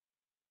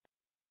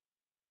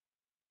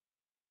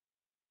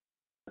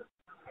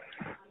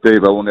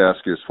 Dave, I want to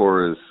ask you, as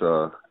far as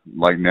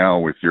like now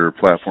with your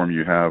platform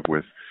you have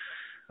with,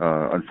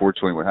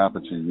 unfortunately, what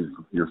happened to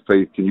you, your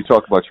faith. Can you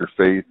talk about your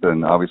faith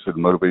and obviously the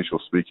motivational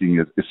speaking?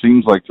 It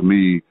seems like to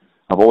me,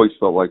 I've always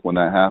felt like when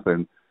that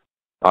happened,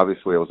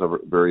 obviously I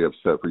was very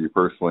upset for you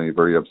personally,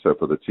 very upset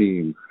for the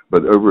team.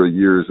 But over the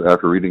years,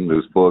 after reading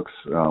those books,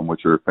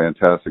 which are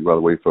fantastic, by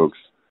the way, folks,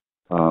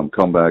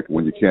 come back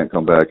when you can't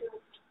come back.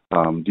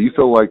 Do you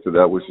feel like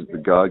that was just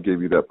that God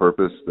gave you that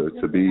purpose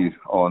to be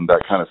on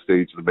that kind of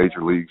stage of the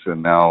major leagues,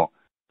 and now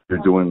you're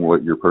doing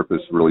what your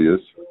purpose really is?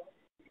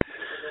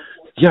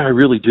 Yeah, I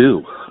really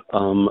do.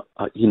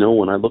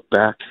 When I look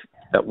back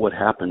at what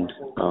happened,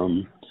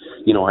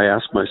 I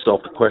asked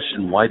myself the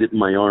question, why didn't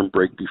my arm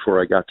break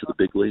before I got to the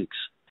big leagues?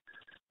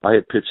 I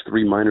had pitched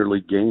 3 minor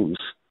league games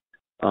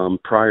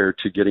prior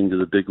to getting to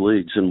the big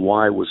leagues, and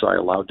why was I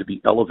allowed to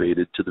be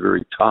elevated to the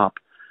very top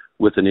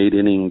with an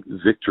 8-inning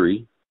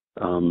victory,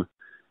 and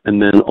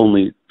then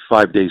only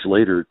 5 days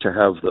later to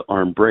have the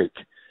arm break?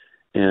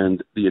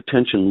 And the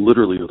attention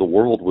literally of the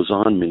world was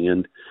on me.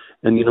 And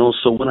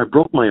so when I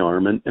broke my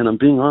arm, and I'm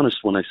being honest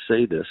when I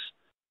say this,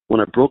 when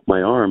I broke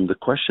my arm, the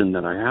question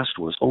that I asked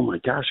was, oh my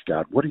gosh,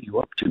 God, what are you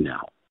up to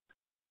now?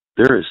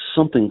 There is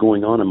something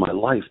going on in my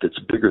life that's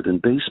bigger than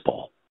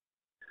baseball.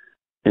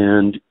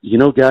 And,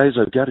 guys,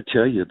 I've got to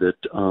tell you that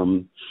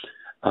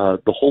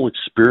the whole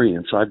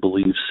experience, I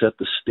believe, set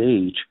the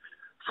stage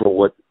for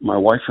what my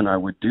wife and I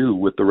would do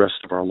with the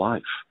rest of our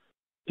life.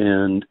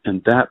 And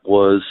that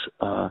was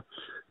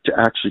to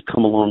actually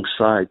come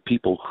alongside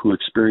people who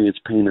experience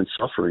pain and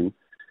suffering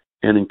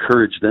and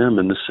encourage them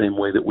in the same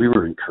way that we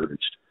were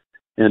encouraged,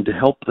 and to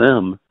help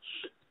them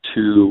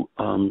to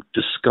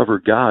discover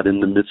God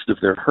in the midst of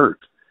their hurt.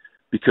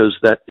 Because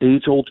that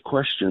age-old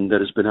question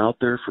that has been out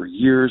there for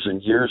years and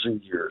years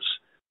and years,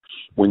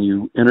 when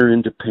you enter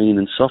into pain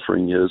and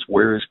suffering, is,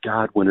 where is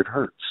God when it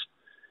hurts?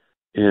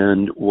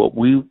 And what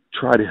we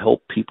try to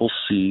help people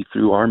see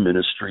through our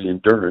ministry,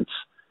 Endurance,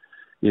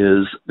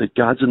 is that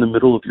God's in the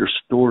middle of your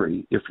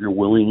story if you're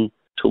willing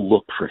to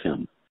look for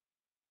him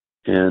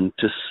and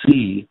to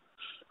see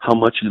how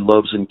much he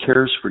loves and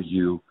cares for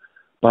you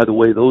by the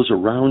way those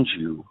around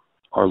you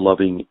are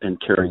loving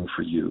and caring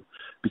for you.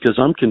 Because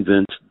I'm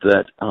convinced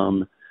that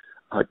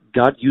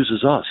God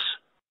uses us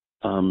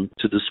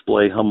to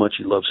display how much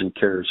he loves and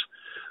cares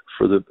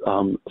for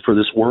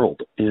this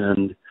world.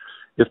 And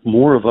if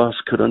more of us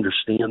could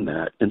understand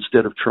that,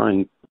 instead of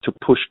trying to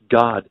push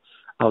God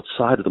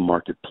outside of the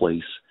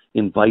marketplace,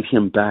 invite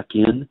him back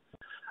in,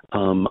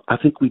 I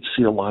think we'd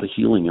see a lot of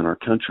healing in our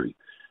country.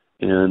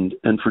 And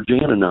for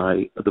Jan and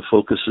I, the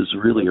focus is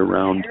really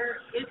around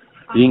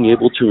being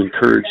able to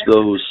encourage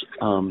those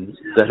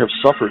that have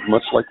suffered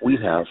much like we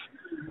have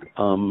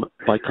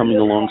by coming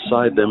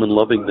alongside them and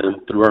loving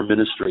them through our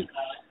ministry.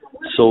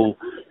 So,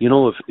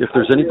 if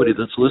there's anybody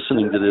that's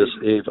listening to this,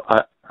 Dave,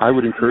 I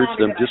would encourage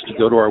them just to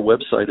go to our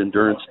website,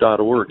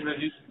 endurance.org.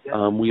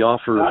 We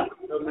offer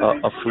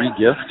a free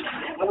gift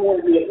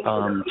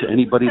to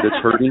anybody that's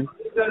hurting,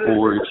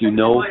 or if you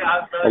know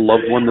a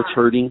loved one that's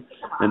hurting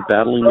and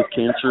battling with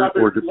cancer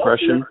or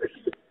depression,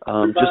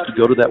 just to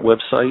go to that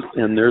website,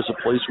 and there's a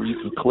place where you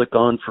can click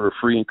on for a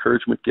free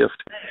encouragement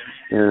gift,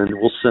 and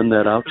we'll send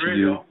that out to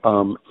you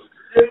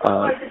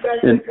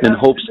in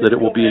hopes that it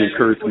will be an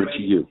encouragement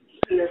to you.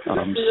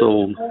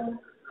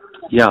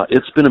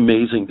 It's been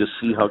amazing to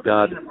see how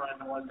God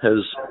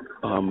has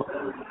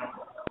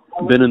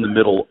been in the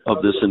middle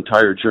of this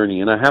entire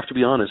journey. And I have to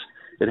be honest,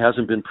 it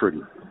hasn't been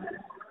pretty.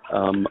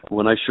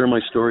 When I share my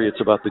story,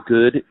 it's about the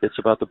good, it's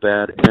about the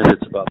bad, and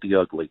it's about the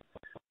ugly,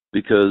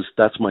 because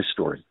that's my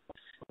story.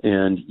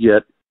 And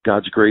yet,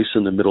 God's grace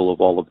in the middle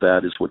of all of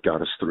that is what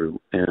got us through.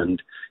 And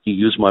he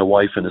used my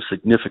wife in a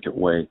significant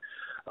way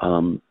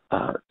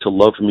to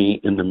love me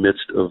in the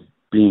midst of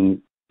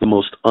being the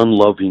most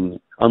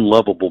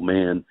unlovable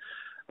man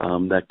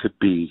that could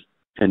be,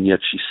 and yet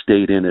she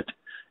stayed in it.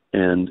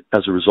 And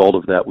as a result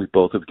of that, we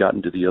both have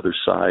gotten to the other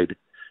side.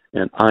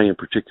 And I, in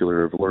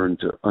particular, have learned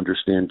to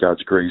understand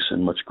God's grace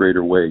in much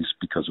greater ways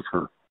because of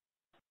her.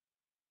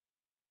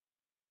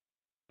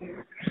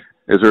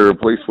 Is there a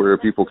place where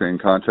people can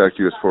contact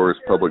you as far as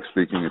public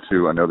speaking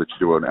too? I know that you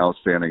do an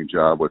outstanding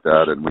job with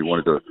that, and we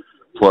wanted to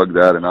plug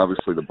that. And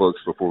obviously the books,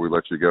 before we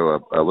let you go,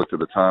 I looked at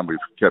the time. We've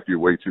kept you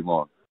way too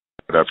long.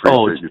 But I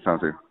appreciate your time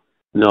too.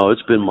 No,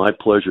 it's been my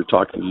pleasure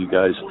talking to you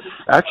guys.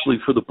 Actually,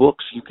 for the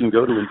books, you can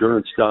go to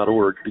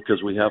endurance.org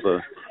because we have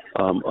a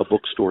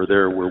bookstore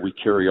there where we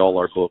carry all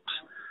our books.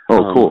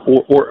 Oh, cool.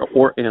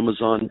 Or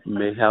Amazon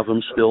may have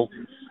them still.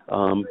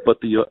 But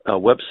the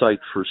website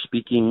for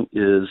speaking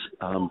is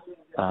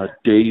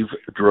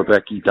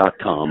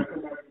DaveDravecky.com.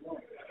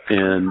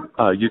 And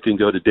you can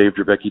go to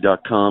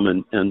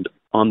DaveDravecky.com, and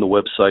on the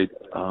website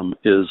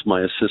is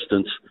my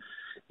assistant's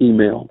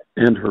email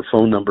and her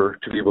phone number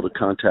to be able to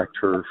contact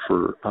her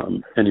for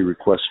any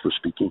requests for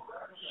speaking.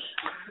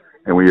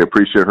 And we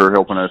appreciate her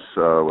helping us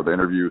with the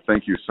interview.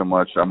 Thank you so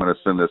much. I'm going to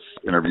send this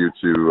interview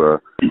to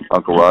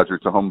Uncle Roger,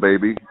 to home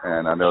baby,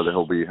 and I know that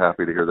he'll be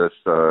happy to hear this,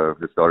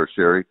 his daughter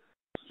Sherry,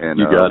 and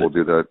we'll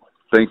do that.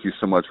 Thank you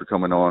so much for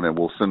coming on, and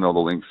we'll send all the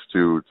links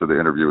to the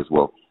interview as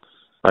well.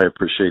 I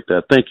appreciate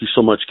that. Thank you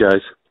so much,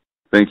 guys.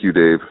 Thank you,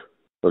 Dave.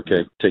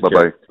 Okay, take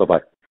Bye-bye. care.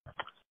 Bye-bye.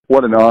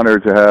 What an honor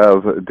to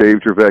have Dave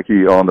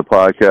Dravecky on the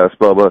podcast,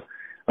 Bubba.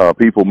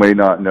 People may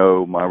not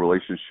know my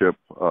relationship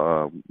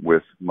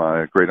with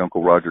my great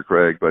uncle Roger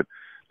Craig, but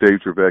Dave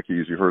Dravecky,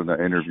 as you heard in that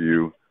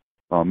interview,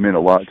 meant a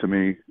lot to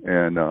me,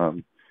 and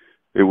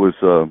it was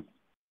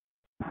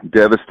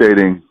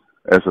devastating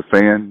as a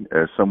fan,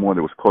 as someone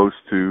that was close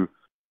to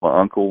my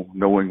uncle,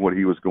 knowing what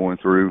he was going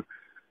through.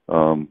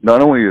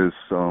 Not only as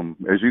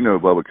you know,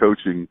 Bubba,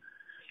 coaching,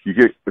 you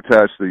get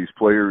attached to these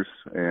players,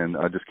 and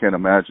I just can't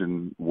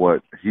imagine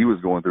what he was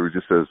going through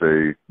just as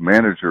a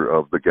manager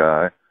of the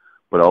guy,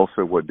 but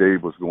also what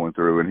Dave was going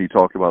through. And he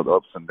talked about the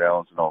ups and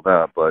downs and all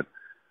that, but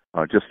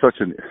just such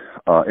an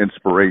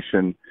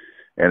inspiration.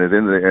 And at the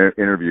end of the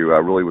interview, I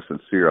really was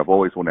sincere. I've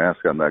always wanted to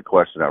ask him that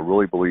question. I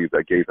really believe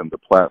that gave him the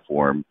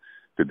platform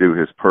to do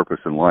his purpose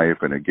in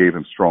life, and it gave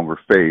him stronger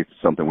faith,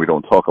 something we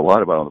don't talk a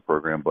lot about on the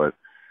program, but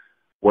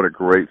what a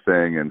great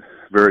thing, and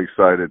very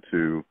excited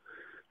to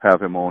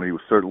have him on. He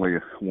was certainly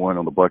one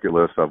on the bucket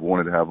list I've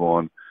wanted to have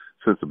on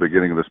since the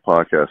beginning of this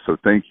podcast. So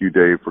thank you,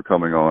 Dave, for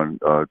coming on.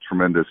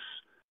 Tremendous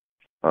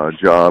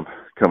job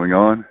coming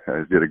on.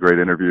 Did a great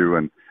interview.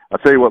 And I'll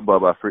tell you what,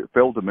 Bob, I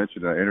failed to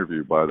mention that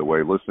interview, by the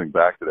way, listening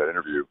back to that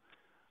interview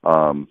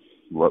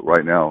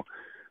right now,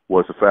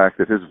 was the fact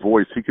that his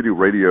voice, he could do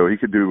radio, he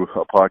could do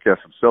a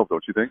podcast himself,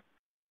 don't you think?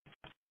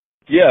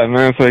 Yeah,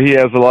 man, so he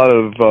has a lot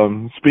of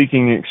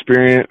speaking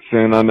experience,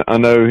 and I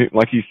know,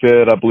 like he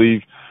said, I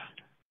believe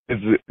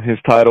his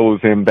title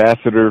is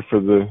ambassador for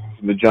the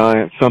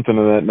Giants, something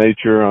of that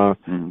nature,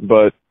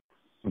 but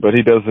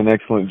he does an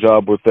excellent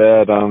job with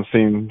that. I've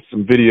seen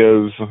some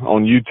videos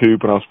on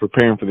YouTube when I was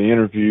preparing for the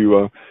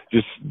interview,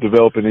 just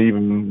developing an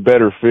even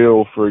better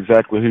feel for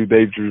exactly who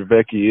Dave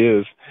Dravecky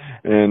is.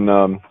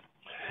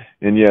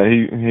 And yeah,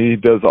 he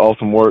does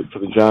awesome work for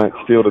the Giants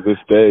still to this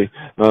day.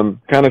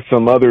 Kind of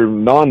some other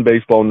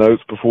non-baseball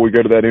notes before we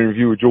go to that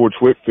interview with George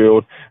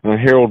Whitfield.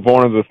 Harold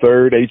Varner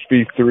III,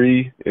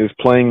 HV3, is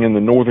playing in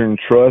the Northern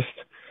Trust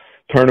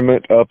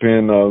tournament up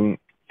in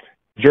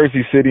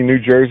Jersey City, New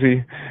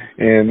Jersey,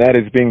 and that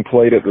is being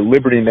played at the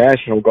Liberty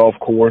National Golf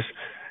Course.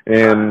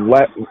 And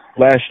last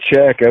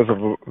check, as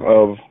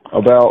of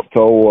about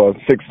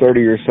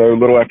 6:30 or so, a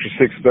little after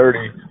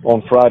 6:30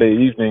 on Friday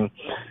evening,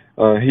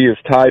 he is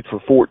tied for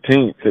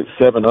 14th at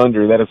 7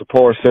 under. That is a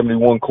par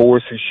 71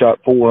 course. He shot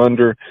 4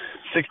 under,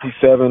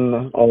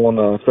 67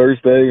 on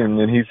Thursday, and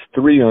then he's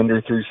 3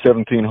 under through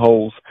 17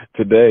 holes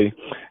today.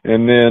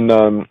 And then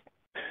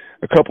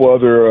a couple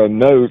other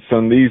notes,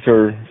 and these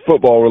are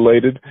football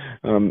related.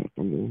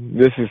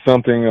 This is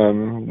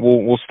something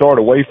we'll start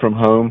away from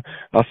home.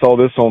 I saw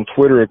this on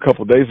Twitter a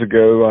couple days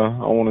ago.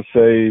 I want to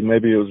say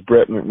maybe it was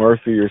Brett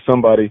McMurphy or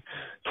somebody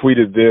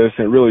tweeted this,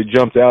 and it really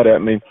jumped out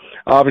at me.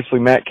 Obviously,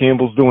 Matt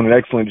Campbell's doing an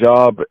excellent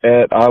job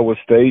at Iowa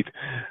State,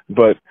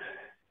 but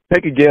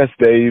take a guess,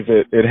 Dave,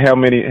 at how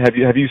many have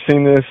you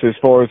seen this as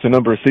far as the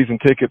number of season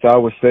tickets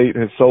Iowa State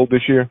has sold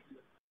this year?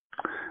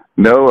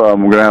 No,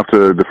 I'm going to have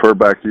to defer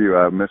back to you.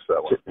 I missed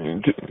that one.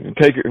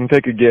 Take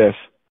a guess.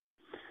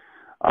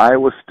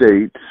 Iowa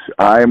State,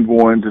 I'm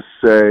going to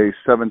say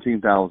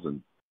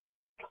 17,000.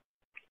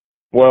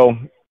 Well,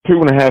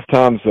 2.5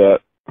 times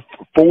that.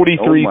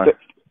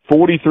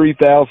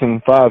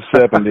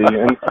 43,570,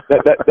 and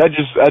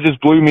that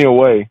just blew me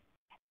away.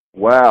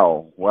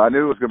 Wow. Well, I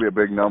knew it was going to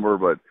be a big number,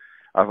 but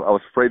I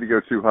was afraid to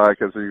go too high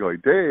because you're going,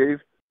 Dave.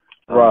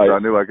 Right. So I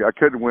knew I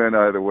couldn't win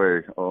either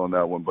way on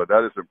that one, but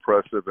that is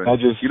impressive.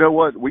 And you know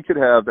what? We could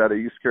have that at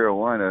East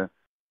Carolina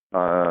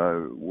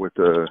with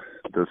the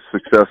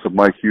success of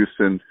Mike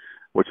Houston,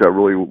 which I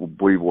really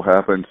believe will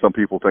happen. Some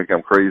people think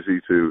I'm crazy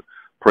to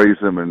praise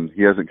him, and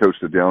he hasn't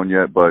coached it down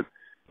yet. But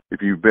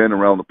if you've been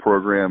around the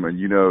program and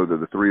you know that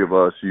the three of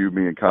us, you,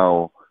 me, and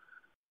Kyle,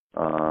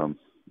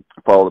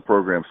 follow the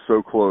program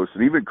so close,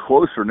 and even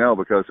closer now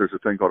because there's a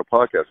thing called a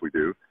podcast we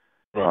do.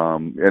 Right.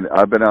 And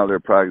I've been out there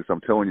practice.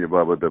 I'm telling you,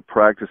 Bubba, the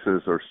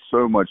practices are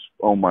so much.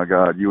 Oh my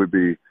God,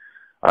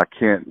 I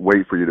can't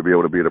wait for you to be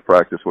able to be at a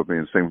practice with me.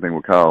 And same thing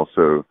with Kyle.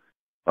 So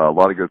a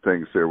lot of good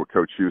things there with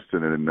Coach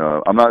Houston. And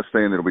I'm not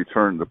saying that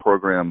the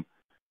program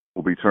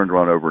will be turned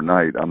around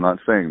overnight. I'm not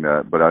saying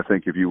that, but I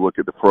think if you look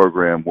at the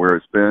program where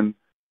it's been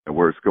and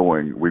where it's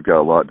going, we've got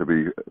a lot to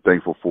be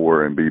thankful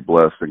for and be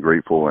blessed and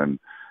grateful. And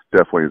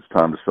definitely, it's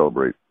time to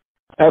celebrate.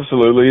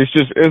 Absolutely,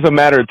 it's a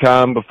matter of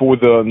time before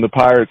the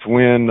Pirates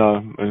win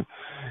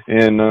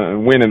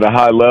and win at a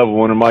high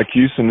level under Mike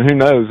Houston. Who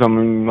knows? I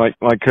mean, like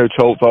Coach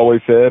Holtz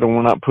always said, and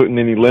we're not putting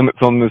any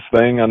limits on this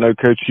thing. I know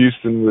Coach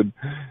Houston would,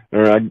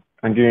 or I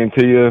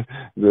guarantee you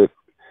that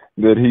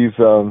he's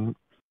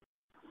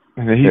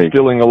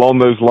feeling along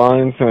those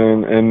lines.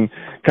 And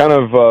kind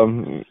of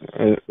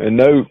a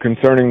note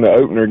concerning the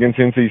opener against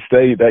NC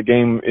State. That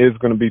game is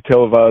going to be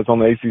televised on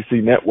the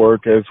ACC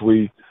network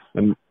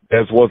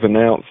as was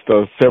announced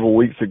several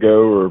weeks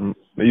ago or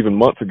even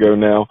months ago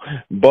now.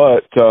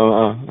 But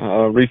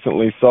I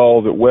recently saw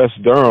that Wes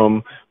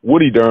Durham,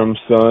 Woody Durham's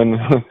son,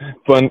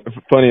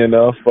 funny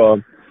enough,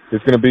 is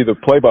going to be the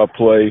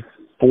play-by-play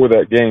for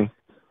that game.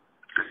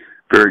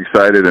 Very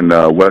excited, and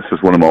Wes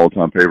is one of my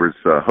all-time favorites.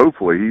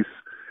 Hopefully he's,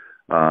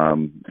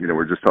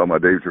 we're just talking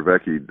about Dave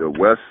Dravecky.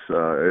 Wes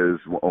is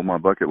on my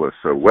bucket list.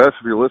 So, Wes,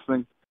 if you're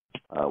listening,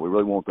 we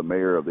really want the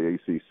mayor of the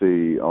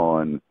ACC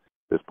on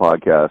this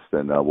podcast,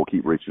 and we'll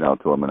keep reaching out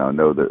to him, and I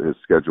know that his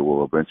schedule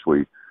will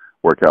eventually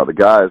work out. The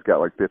guy's got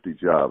like 50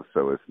 jobs,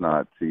 so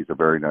he's a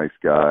very nice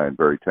guy and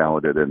very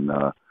talented, and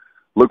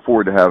look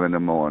forward to having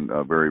him on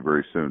very,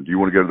 very soon. Do you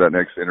want to go to that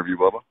next interview,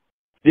 Bubba?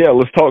 Yeah,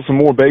 let's talk some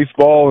more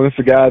baseball. And this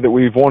is a guy that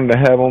we've wanted to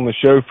have on the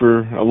show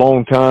for a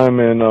long time,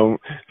 and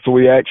so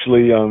we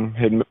actually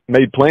had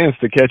made plans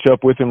to catch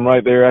up with him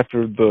right there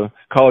after the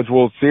College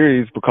World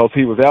Series because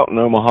he was out in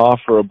Omaha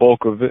for a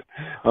bulk of it.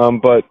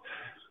 But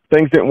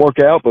things didn't work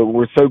out, but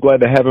we're so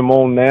glad to have him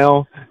on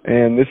now.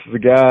 And this is a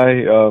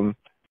guy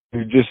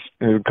who just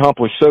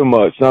accomplished so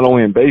much, not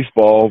only in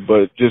baseball,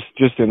 but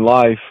just in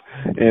life.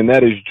 And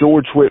that is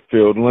George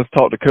Whitfield. And let's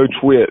talk to Coach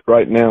Whit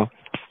right now.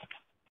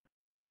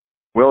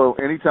 Well,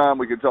 anytime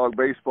we can talk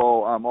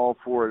baseball, I'm all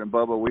for it. And,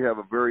 Bubba, we have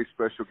a very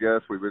special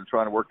guest. We've been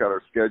trying to work out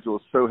our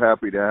schedule. So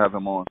happy to have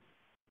him on.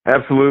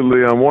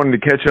 Absolutely. I wanted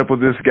to catch up with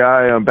this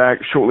guy back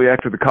shortly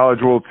after the College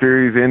World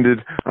Series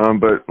ended.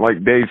 But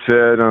like Dave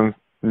said,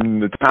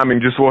 the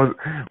timing just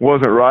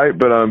wasn't right,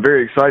 but I'm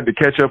very excited to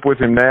catch up with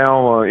him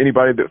now.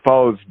 Anybody that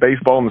follows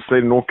baseball in the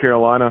state of North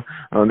Carolina,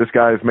 this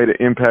guy has made an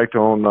impact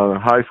on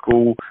high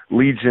school,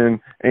 Legion,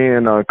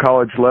 and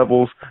college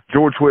levels.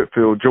 George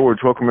Whitfield.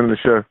 George, welcome into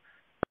the show.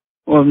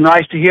 Well,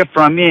 nice to hear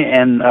from you,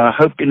 and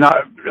hope you're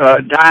not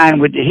dying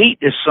with the heat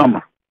this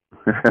summer.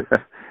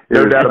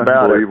 No doubt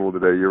about it. Unbelievable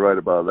today. You're right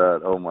about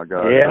that. Oh, my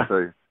God. Yeah.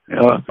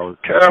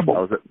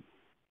 Terrible.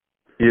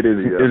 It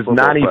is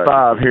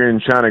 95 here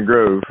in China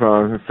Grove,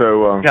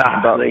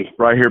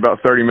 right here about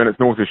 30 minutes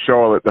north of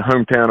Charlotte, the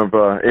hometown of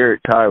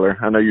Eric Tyler.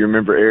 I know you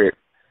remember Eric.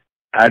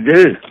 I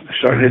do. I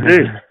certainly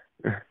do.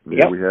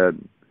 Yeah, we had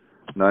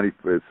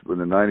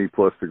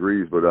 90-plus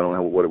degrees, but I don't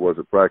know what it was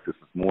at practice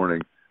this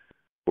morning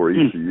for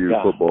ECU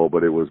football,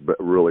 but it was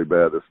really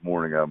bad this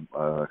morning.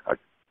 I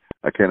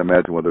can't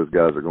imagine what those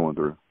guys are going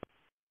through.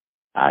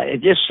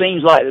 It just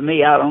seems like to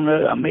me, I don't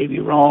know, I may be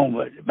wrong,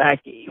 but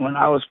back when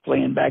I was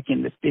playing back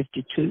in the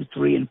 52,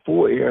 3, and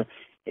 4 era,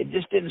 it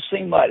just didn't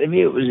seem like to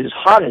me it was as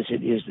hot as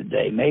it is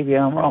today. Maybe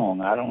I'm wrong.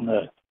 I don't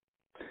know.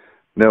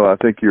 No, I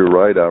think you're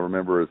right. I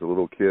remember as a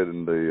little kid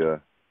in the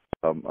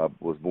I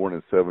was born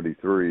in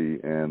 '73,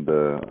 and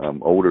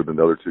I'm older than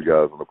the other two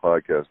guys on the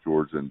podcast,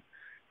 George. And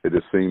it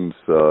just seems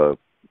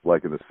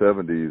like in the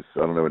 '70s, I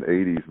don't know, in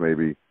 '80s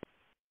maybe,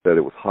 that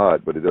it was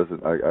hot, but it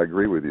doesn't. I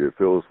agree with you. It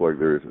feels like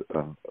there's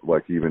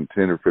like even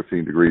 10 or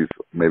 15 degrees,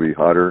 maybe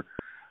hotter.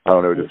 I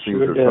don't know. It just seems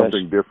sure there's does.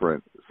 something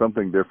different.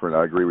 Something different.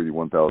 I agree with you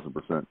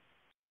 1,000%.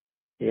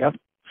 Yep,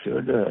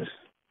 sure does.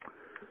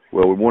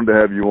 Well, we wanted to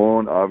have you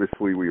on.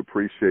 Obviously, we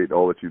appreciate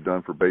all that you've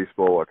done for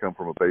baseball. I come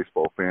from a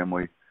baseball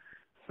family.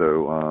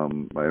 So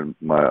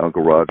my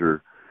Uncle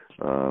Roger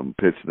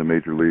pitched in the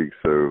major leagues.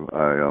 So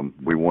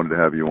we wanted to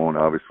have you on,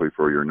 obviously,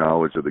 for your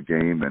knowledge of the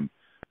game. And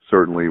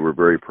certainly we're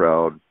very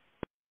proud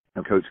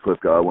of Coach Cliff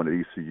Godwin at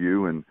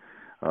ECU. And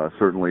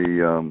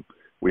certainly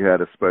we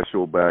had a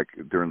special back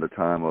during the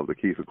time of the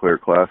Keith LeClaire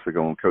Classic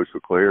on Coach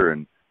LeClaire.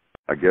 And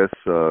I guess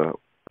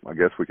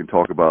we can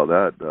talk about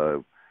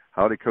that.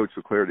 How did Coach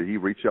LeClaire, did he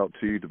reach out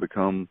to you to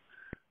become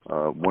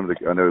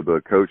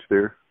the coach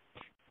there?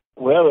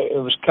 Well, it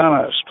was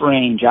kind of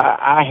strange.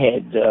 I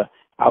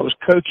was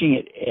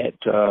coaching at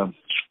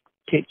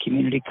Pitt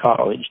Community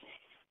College,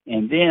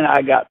 and then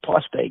I got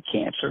prostate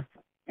cancer,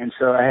 and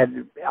so I had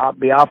to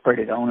be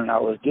operated on, and I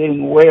was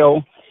getting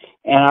well,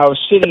 and I was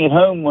sitting at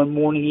home one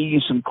morning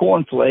eating some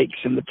cornflakes,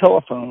 and the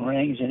telephone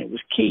rings, and it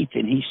was Keith,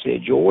 and he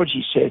said, George,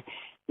 he said,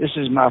 this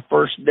is my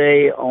first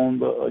day on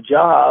the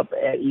job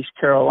at East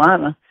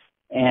Carolina,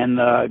 and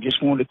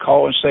just wanted to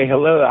call and say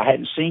hello. I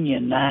hadn't seen you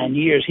in 9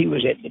 years. He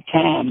was at the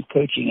time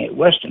coaching at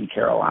Western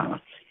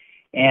Carolina.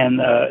 And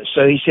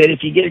so he said, if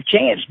you get a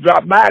chance,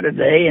 drop by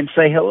today and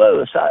say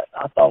hello. So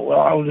I thought,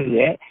 well, I'll do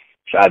that.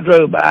 So I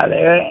drove by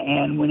there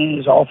and went in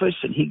his office,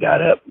 and he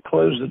got up and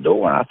closed the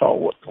door, and I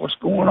thought, what's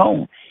going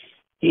on?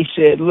 He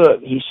said,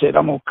 look,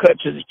 I'm going to cut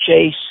to the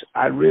chase.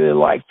 I'd really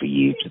like for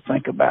you to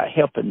think about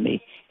helping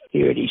me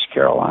here at East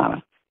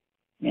Carolina.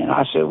 And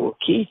I said, well,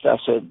 Keith, I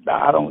said,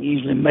 I don't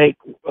usually make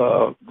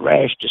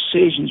rash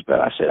decisions, but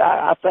I said,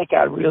 I think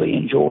I'd really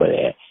enjoy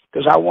that,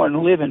 because I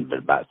wasn't living but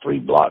about 3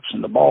 blocks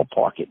from the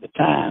ballpark at the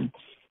time.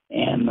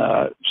 And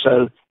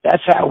so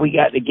that's how we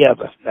got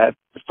together, that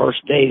the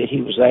first day that he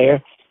was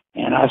there,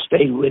 and I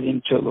stayed with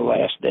him till the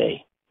last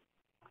day.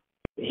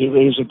 He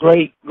was a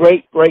great,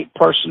 great, great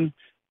person,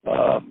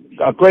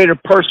 a greater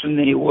person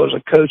than he was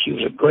a coach. He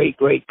was a great,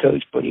 great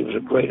coach, but he was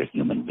a greater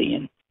human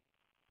being.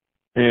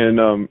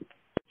 And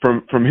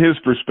from his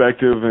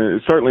perspective,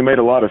 it certainly made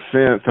a lot of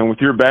sense. And with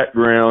your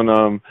background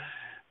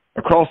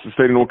across the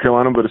state of North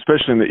Carolina, but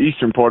especially in the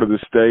eastern part of the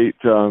state,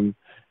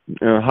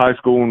 high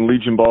school and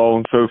Legion ball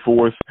and so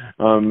forth,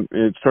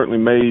 it certainly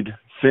made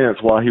sense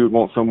why he would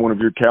want someone of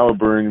your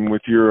caliber and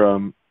with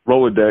your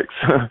Rolodex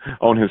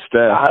on his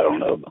staff. I don't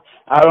know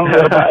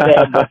about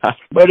that,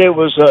 but it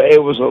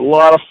was a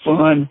lot of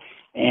fun,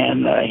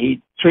 and he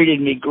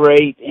treated me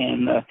great,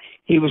 and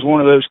he was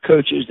one of those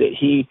coaches that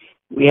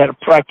we had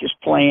a practice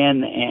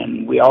plan,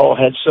 and we all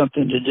had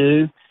something to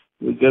do.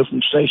 We'd go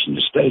from station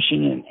to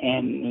station,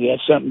 and we had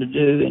something to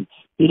do, and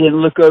he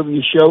didn't look over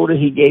your shoulder.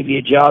 He gave you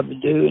a job to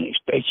do and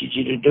expected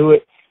you to do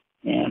it,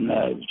 and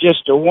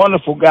just a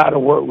wonderful guy to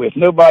work with.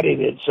 Nobody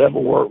that's ever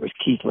worked with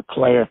Keith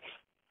LeClaire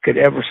could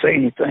ever say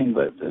anything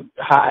but the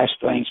highest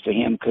things to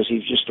him, because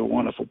he's just a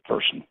wonderful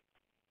person.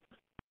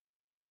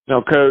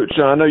 Now, Coach,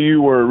 I know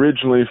you were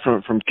originally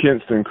from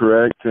Kinston,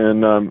 correct?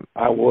 And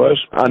I was.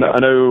 I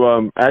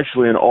know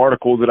actually an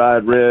article that I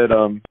had read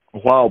a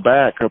while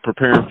back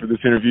preparing for this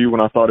interview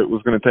when I thought it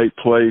was going to take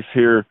place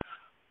here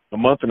a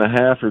month and a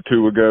half or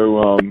two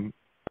ago.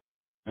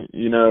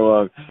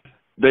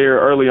 There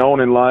early on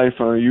in life,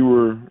 you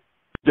were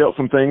dealt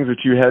some things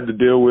that you had to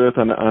deal with.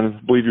 I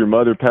believe your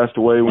mother passed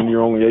away when you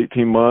were only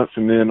 18 months,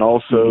 and then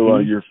also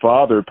your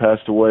father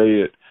passed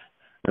away at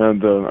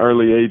the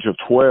early age of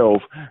 12.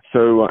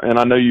 So, and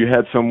I know you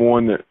had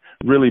someone that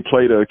really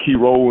played a key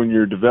role in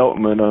your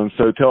development.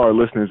 So tell our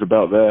listeners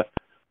about that.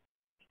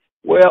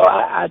 Well,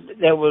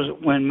 that was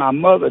when my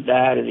mother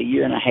died at 1.5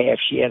 years.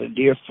 She had a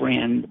dear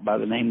friend by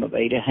the name of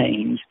Ada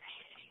Haynes,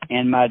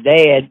 and my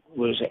dad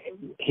was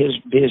his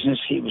business.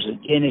 He was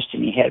a dentist,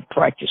 and he had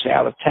practice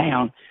out of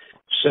town.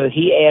 So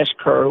he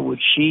asked her, would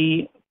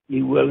she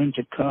be willing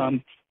to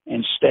come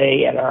and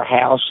stay at our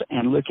house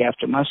and look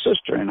after my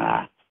sister and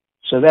I?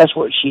 So that's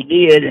what she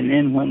did. And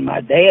then when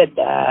my dad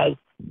died,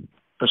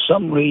 for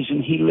some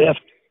reason, he left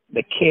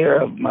the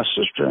care of my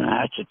sister and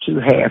I to 2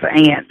 half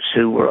aunts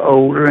who were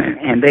older,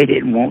 and they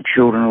didn't want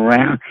children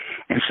around.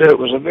 And so it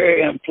was a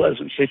very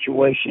unpleasant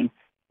situation,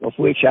 of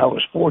which I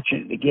was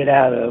fortunate to get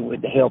out of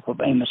with the help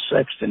of Amos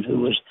Sexton, who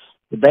was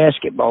the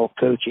basketball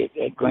coach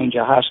at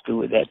Granger High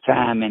School at that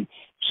time. And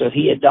so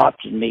he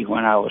adopted me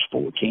when I was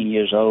 14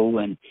 years old,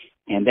 and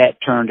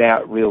that turned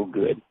out real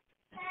good.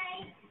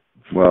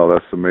 Well,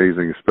 that's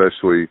amazing,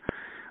 especially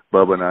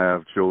Bubba and I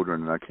have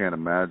children, and I can't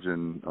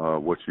imagine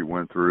what you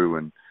went through.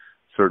 And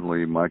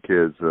certainly my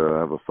kids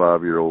have a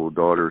 5-year-old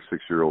daughter,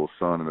 6-year-old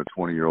son, and a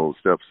 20-year-old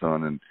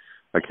stepson, and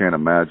I can't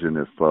imagine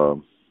if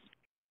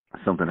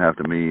something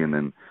happened to me. And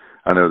then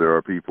I know there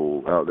are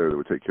people out there that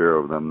would take care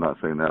of them. I'm not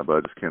saying that, but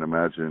I just can't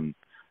imagine,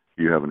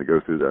 you having to go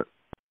through that?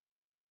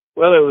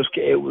 Well,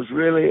 it was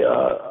really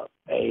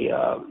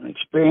an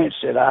experience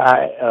that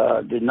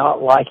I did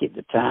not like at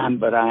the time,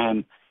 but I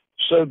am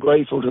so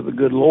grateful to the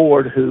good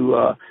Lord who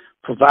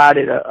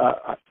provided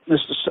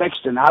Mr.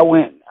 Sexton.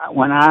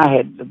 When I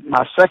had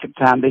my second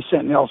time, they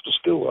sent me off to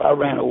school. I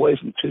ran away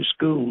from 2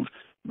 schools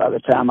by the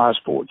time I was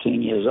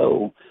 14 years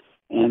old.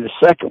 And the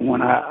second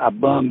one, I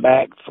bummed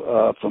back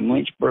from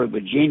Lynchburg,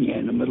 Virginia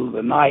in the middle of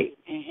the night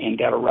and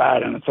got a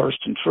ride in a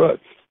Thurston truck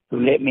who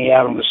let me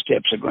out on the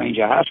steps of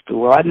Granger High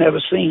School. Well, I'd never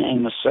seen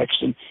Amos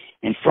Sexton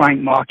and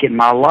Frank Mock in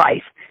my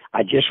life.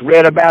 I just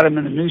read about him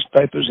in the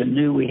newspapers and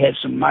knew we had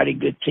some mighty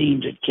good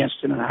teams at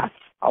Kinston, and I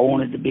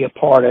wanted to be a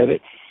part of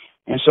it.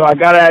 And so I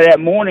got out that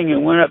morning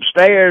and went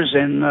upstairs,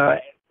 and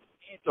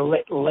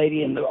the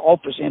lady in the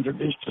office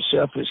introduced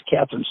herself as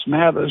Catherine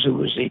Smathers, who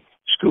was the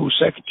school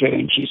secretary,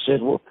 and she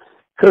said, well,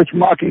 Coach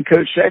Mock and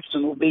Coach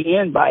Sexton will be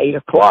in by 8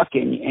 o'clock,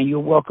 and you're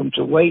welcome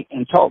to wait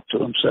and talk to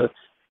them. So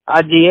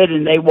I did,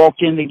 and they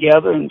walked in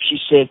together, and she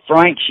said,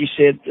 Frank, she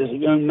said, there's a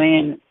young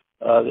man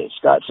that's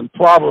got some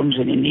problems,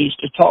 and he needs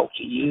to talk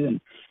to you. And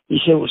he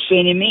said, well,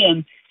 send him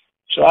in.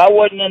 So I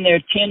wasn't in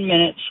there 10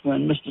 minutes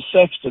when Mr.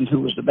 Sexton,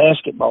 who was the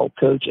basketball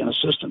coach and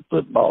assistant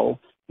football,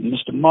 and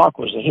Mr. Mock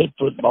was the head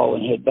football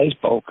and head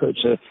baseball coach.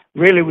 So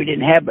really we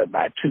didn't have but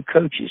about 2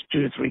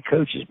 to 3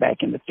 coaches back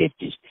in the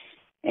 50s.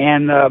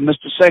 And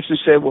Mr. Sexton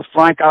said, well,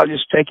 Frank, I'll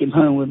just take him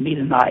home with me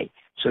tonight.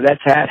 So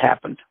that's how it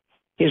happened.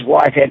 His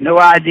wife had no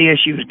idea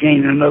she was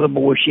gaining another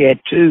boy. She had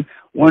 2,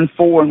 1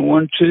 4 and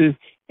 1 2,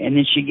 and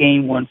then she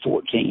gained 1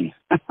 14.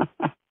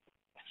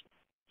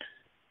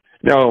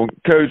 Now,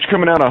 Coach,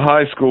 coming out of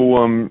high school,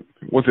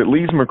 was it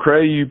Lees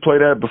McRae you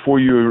played at before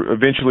you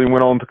eventually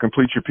went on to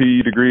complete your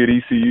PE degree at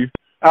ECU?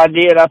 I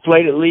did. I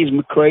played at Lees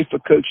McRae for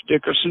Coach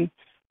Dickerson.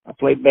 I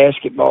played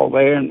basketball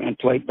there and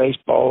played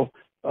baseball.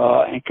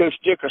 And Coach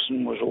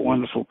Dickerson was a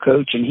wonderful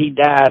coach, and he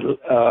died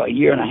a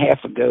year and a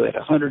half ago at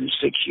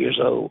 106 years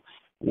old.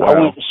 Wow. I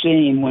went to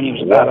see him when he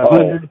was about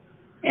 100,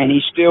 and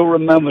he still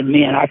remembered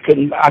me, and I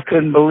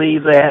couldn't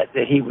believe that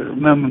he would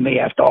remember me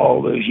after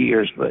all those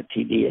years, but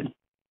he did.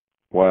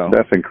 Wow,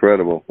 that's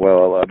incredible.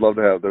 Well, I'd love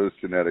to have those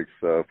genetics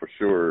for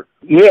sure.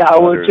 Yeah, I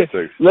would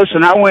too.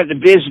 Listen, I went to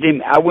visit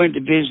him at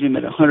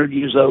 100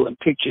 years old, and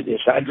picture this.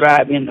 I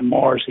drive into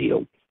Mars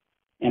Hill,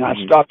 and I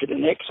stopped at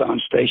an Exxon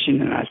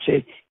station, and I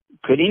said,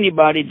 could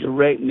anybody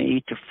direct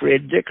me to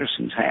Fred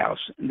Dickerson's house?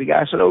 And the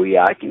guy said, oh,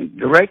 yeah, I can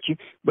direct you,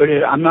 but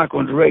I'm not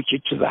going to direct you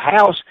to the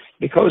house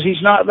because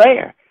he's not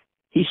there.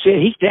 He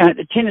said he's down at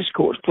the tennis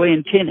courts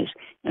playing tennis.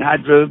 And I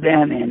drove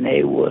down there, and there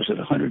he was at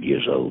 100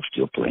 years old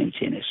still playing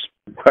tennis.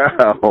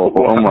 Wow.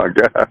 Oh, my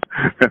God.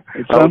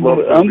 It's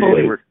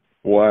unbelievable.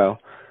 Wow.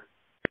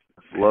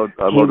 I'd love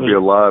to be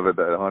alive at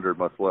that 100,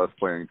 much less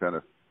playing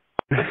tennis.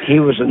 He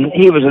was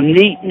a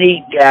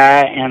neat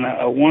guy and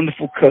a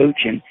wonderful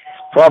coach, and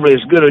probably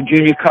as good a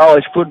junior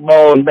college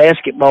football and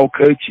basketball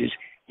coach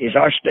as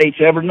our state's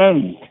ever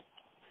known.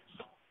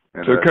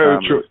 And so,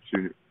 Coach,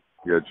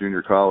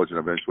 junior college, and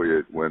eventually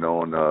it went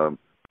on.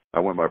 I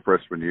went my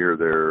freshman year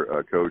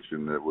there, Coach,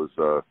 and it was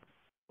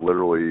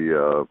literally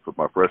for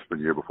my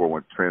freshman year before I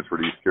went transferred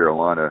to East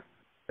Carolina.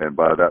 And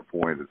by that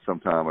point, at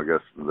sometime, I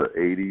guess, in the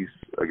 80s,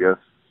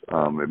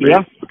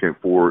 it became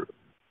 4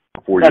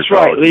 years. That's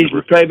right. Lees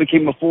McRae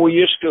became a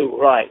 4-year school.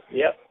 Right.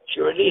 Yep.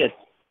 Sure did.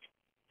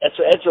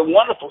 It's a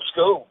wonderful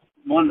school.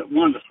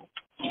 Wonderful.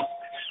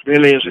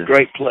 Really is a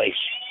great place.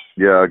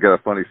 Yeah, I got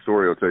a funny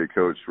story I'll tell you,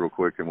 Coach, real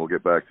quick, and we'll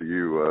get back to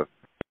you.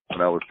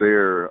 When I was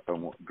there,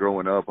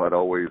 growing up,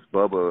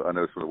 Bubba, I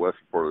know it's from the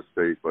western part of the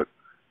state, but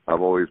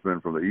I've always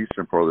been from the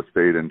eastern part of the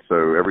state, and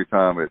so every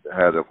time it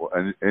had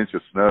an inch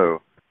of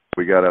snow,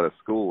 we got out of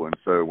school. And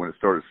so when it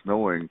started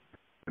snowing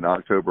in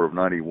October of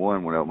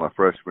 91, when I was my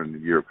freshman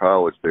year of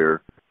college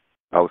there,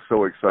 I was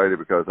so excited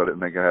because I didn't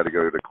think I had to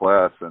go to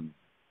class. And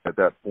at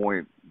that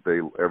point,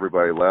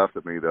 everybody laughed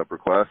at me, the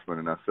upperclassmen,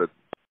 and I said,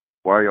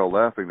 why are y'all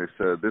laughing? They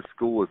said, this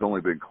school has only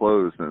been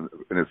closed in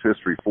its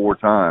history 4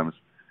 times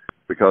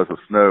because of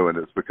snow, and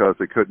it's because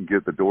they couldn't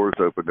get the doors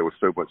open. There was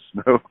so much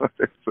snow.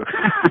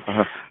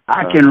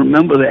 I can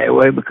remember that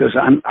way because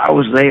I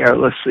was there.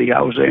 Let's see,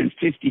 I was there in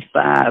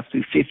 55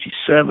 through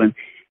 57,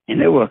 and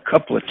there were a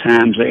couple of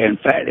times there. In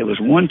fact, there was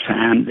one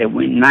time that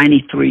went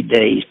 93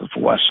 days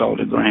before I saw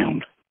the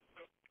ground.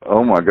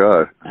 Oh, my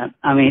God.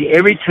 I mean,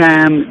 every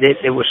time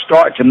that it would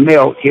start to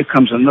melt, here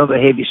comes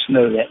another heavy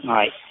snow that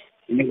night.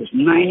 And it was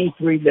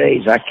 93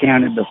 days I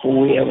counted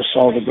before we ever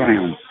saw the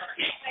ground.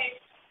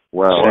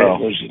 Wow.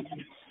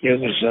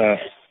 So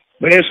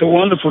but it's a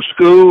wonderful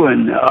school,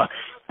 and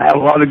I have a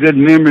lot of good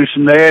memories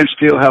from there, and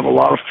still have a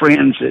lot of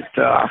friends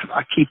that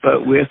I keep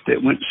up with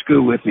that went to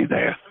school with me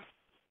there.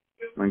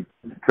 And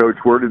Coach,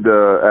 where did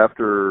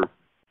after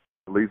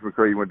Lees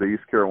McRae, you went to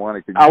East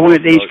Carolina? I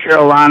went to East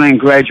Carolina and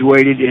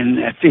graduated in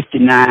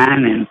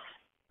 '59, and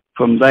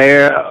from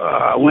there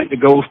I went to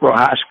Goldsboro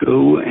High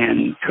School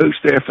and coached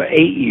there for 8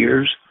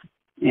 years.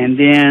 And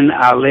then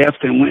I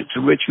left and went to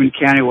Richmond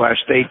County, where I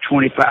stayed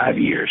 25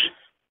 years.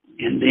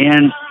 And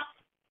then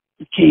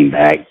came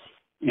back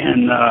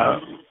and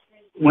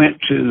went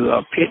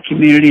to Pitt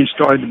Community and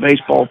started the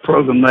baseball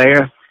program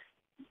there.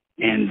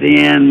 And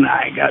then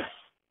I got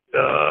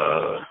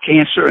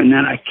cancer, and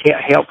then I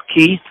helped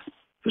Keith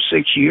for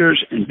 6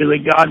 years and Billy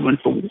Godwin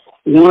for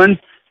 1.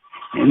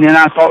 And then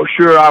I thought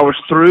sure I was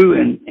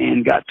through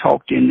and got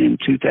talked in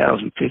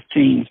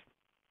 2015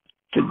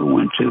 to go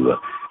into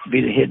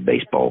be the head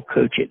baseball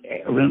coach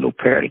at Orlando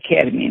Parrott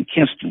Academy in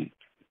Kinston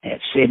at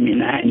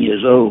 79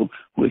 years old,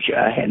 which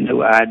I had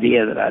no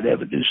idea that I'd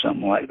ever do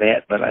something like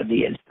that, but I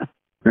did.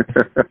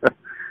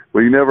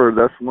 Well,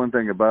 that's one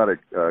thing about it,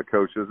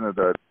 Coach, isn't it,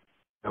 that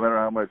no matter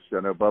how much, I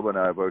know Bubba and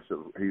I both,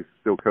 he's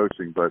still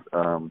coaching, but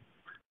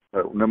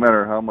no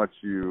matter how much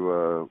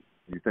you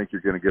think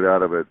you're going to get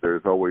out of it,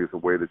 there's always a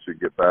way that you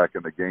get back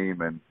in the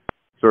game. And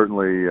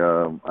certainly,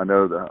 I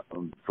know that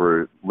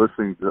for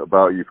listening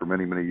about you for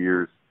many, many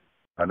years,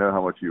 I know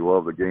how much you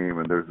love the game,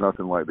 and there's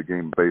nothing like the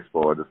game of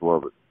baseball. I just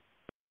love it.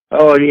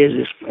 Oh, it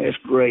is. It's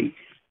great.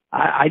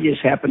 I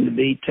just happened to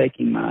be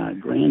taking my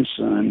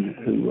grandson,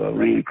 who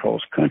ran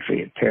cross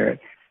country at Parrott,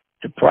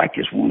 to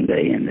practice one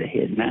day, and the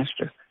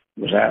headmaster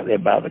was out there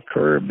by the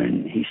curb,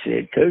 and he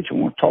said, "Coach, I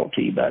want to talk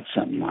to you about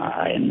something."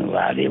 I had no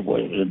idea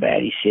what it was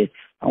about. He said,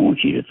 "I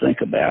want you to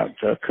think about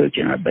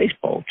coaching our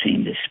baseball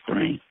team this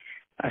spring."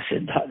 I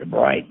said, "Dr.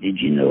 Bright, did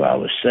you know I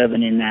was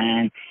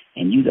 79?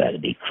 And you got to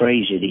be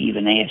crazy to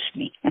even ask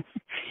me."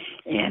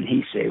 And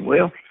he said,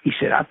 "Well," he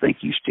said, "I think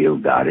you still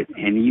got it,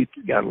 and you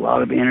got a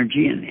lot of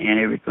energy and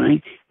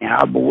everything, and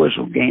our boys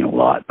will gain a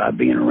lot by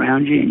being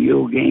around you, and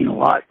you'll gain a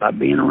lot by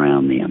being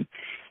around them."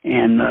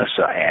 And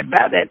so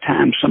about that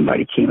time,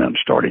 somebody came up and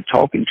started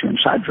talking to him,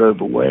 so I drove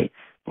away.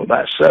 Well,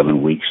 about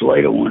 7 weeks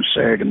later, one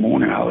Saturday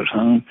morning, I was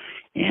home,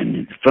 and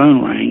the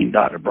phone rang, and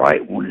Dr.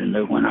 Bright wanted to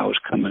know when I was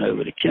coming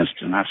over to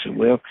Kinston. I said,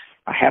 "Well,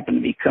 I happen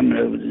to be coming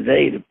over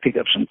today to pick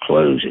up some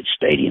clothes at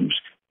Stadium's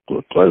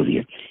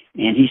Clothier."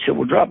 And he said,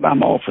 "Well, drop by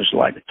my office. I'd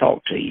like to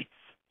talk to you."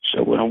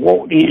 So when I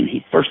walked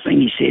in, first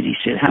thing he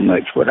said, "How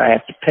much would I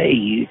have to pay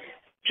you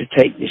to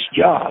take this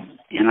job?"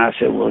 And I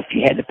said, "Well, if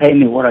you had to pay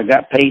me what I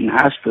got paid in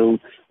high school,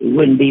 it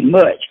wouldn't be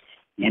much."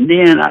 And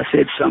then I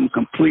said something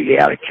completely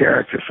out of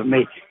character for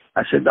me.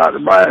 I said, "Dr.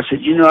 Bright," I said,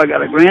 I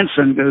got a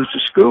grandson who goes to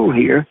school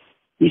here."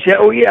 He said,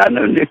 "Oh, yeah, I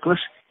know Nicholas."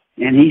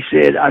 And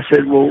I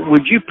said, "Well,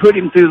 would you put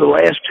him through the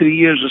last 2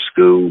 years of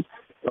school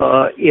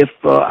if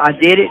I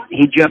did it?"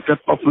 He jumped up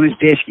off of his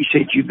desk. He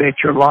said, "You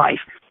bet your life."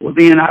 Well,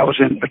 then I was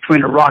in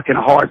between a rock and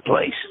a hard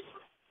place.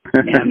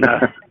 And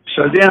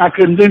so then I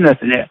couldn't do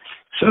nothing else.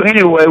 So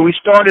anyway, we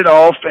started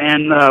off,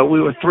 and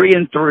we were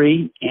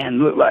 3-3 and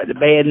looked like the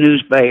Bad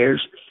News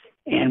Bears.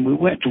 And we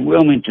went to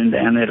Wilmington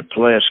down there to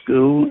play a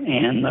school.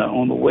 And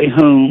on the way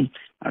home,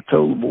 I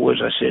told the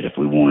boys, I said, if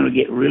we wanted to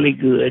get really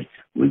good,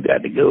 we've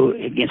got to go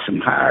against some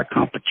higher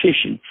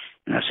competition.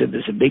 And I said,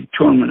 there's a big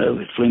tournament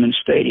over at Fleming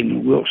Stadium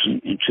in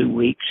Wilson in 2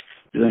 weeks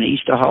during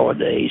Easter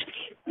holidays.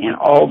 And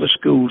all the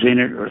schools in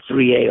it are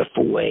 3A or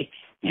 4A.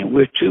 And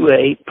we're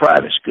 2A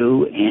private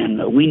school,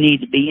 and we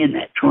need to be in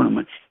that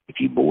tournament. If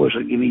you boys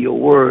will give me your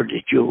word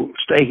that you'll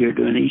stay here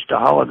during the Easter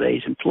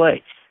holidays and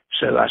play.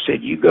 So I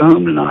said, you go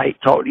home tonight,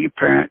 talk to your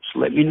parents,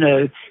 let me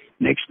know.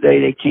 Next day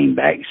they came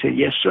back and said,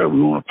 yes, sir,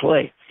 we want to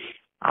play.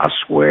 I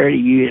swear to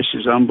you, this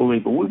is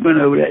unbelievable. We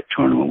went over that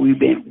tournament.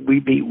 We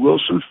beat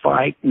Wilson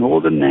Fike,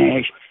 Northern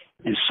Nash,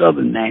 and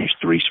Southern Nash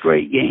 3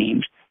 straight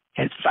games.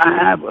 Had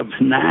 5 of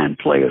the 9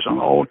 players on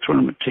the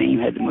all-tournament team,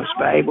 had the most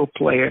valuable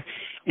player,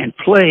 and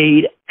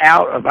played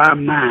out of our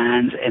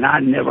minds, and I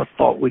never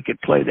thought we could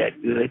play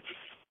that good.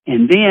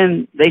 And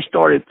then they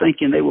started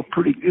thinking they were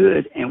pretty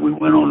good, and we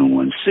went on and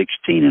won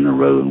 16 in a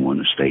row and won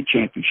the state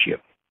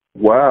championship.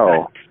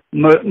 Wow.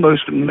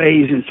 Most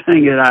amazing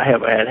thing that I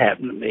ever had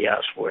happen to me,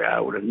 I swear I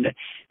would have.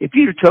 If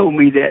you'd have told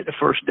me that the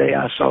first day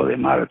I saw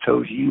them, I'd have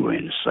told you were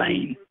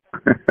insane.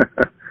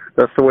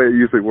 That's the way it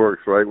usually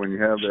works, right? When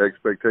you have the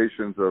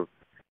expectations of,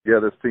 yeah,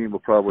 this team will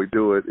probably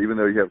do it, even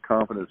though you have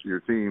confidence in your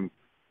team,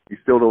 you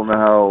still don't know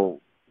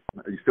how,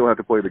 you still have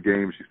to play the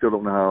games, you still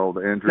don't know how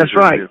the injuries That's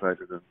right.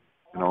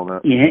 And all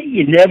that. Yeah,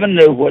 you never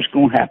know what's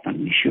going to happen.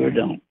 You sure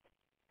don't.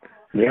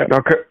 Yeah.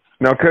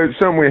 Now, Coach,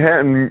 something we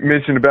hadn't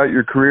mentioned about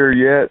your career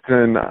yet,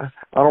 and I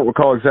don't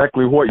recall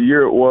exactly what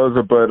year it was,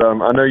 but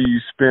I know you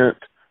spent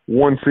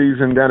one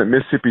season down at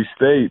Mississippi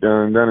State,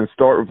 down in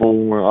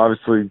Starkville.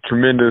 Obviously,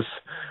 tremendous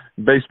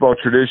baseball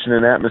tradition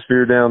and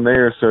atmosphere down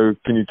there. So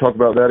can you talk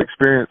about that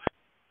experience?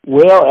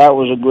 Well, that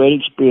was a great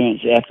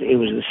experience. It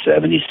was the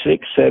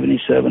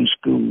 76-77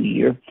 school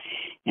year,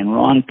 and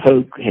Ron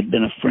Polk had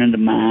been a friend of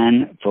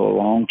mine for a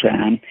long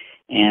time.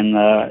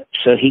 And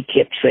so he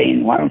kept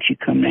saying, why don't you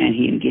come down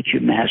here and get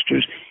your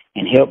master's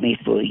and help me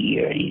for a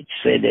year? And he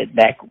said that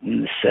back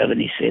in the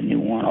 70,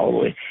 71, all the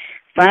way.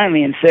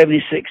 Finally, in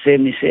 76,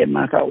 77,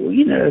 I thought, well,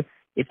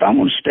 if I'm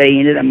going to stay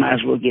in it, I might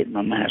as well get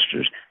my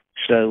master's.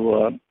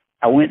 So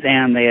I went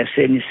down there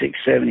 76,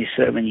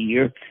 77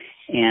 year,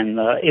 and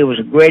it was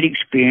a great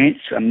experience.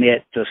 I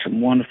met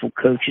some wonderful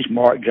coaches,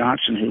 Mark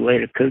Johnson, who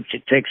later coached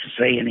at Texas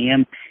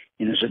A&M,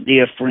 and is a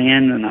dear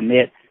friend, and I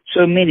met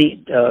so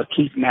many,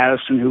 Keith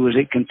Madison, who was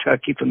at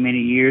Kentucky for many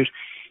years,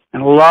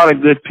 and a lot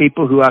of good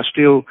people who I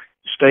still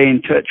stay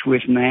in touch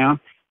with now.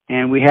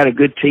 And we had a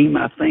good team.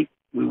 I think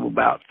we were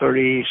about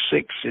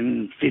 36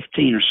 and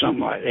 15 or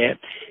something like that.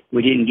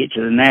 We didn't get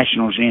to the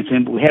Nationals or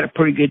anything, but we had a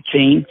pretty good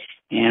team.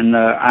 And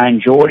I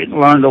enjoyed it and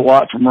learned a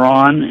lot from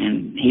Ron.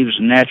 And he was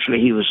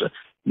the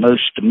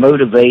most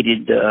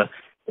motivated,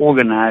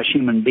 organized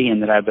human being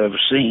that I've ever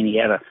seen. He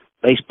had a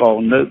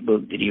baseball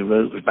notebook that he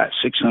wrote with about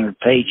 600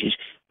 pages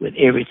with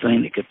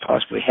everything that could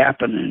possibly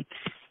happen, and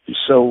he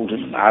sold,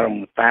 I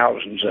don't know,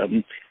 thousands of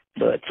them.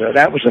 But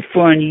that was a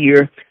fun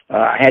year.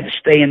 I had to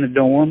stay in the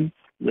dorm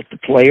with the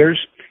players,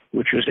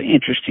 which was an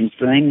interesting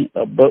thing.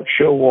 Buck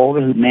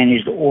Showalter, who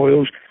managed the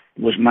Orioles,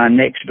 was my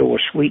next door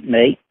suite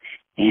mate,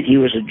 and he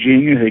was a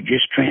junior who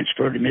just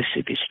transferred to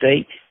Mississippi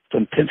State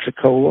from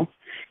Pensacola.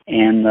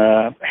 And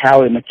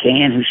Howie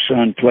McCann, whose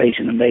son plays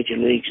in the major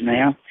leagues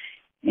now,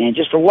 and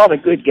just a lot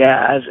of good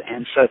guys.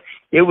 And so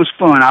it was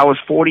fun. I was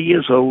 40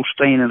 years old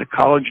staying in a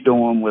college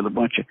dorm with a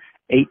bunch of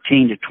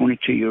 18 to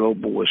 22-year-old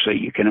boys, so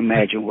you can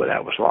imagine what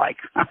that was like.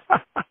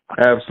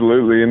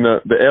 Absolutely. And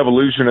the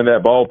evolution of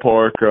that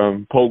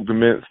ballpark, Polk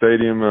Dement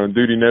Stadium,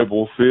 Dudy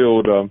Noble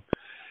Field,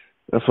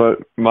 that's what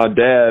my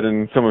dad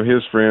and some of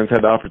his friends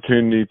had the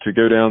opportunity to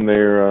go down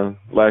there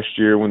last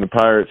year when the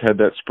Pirates had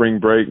that spring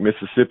break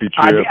Mississippi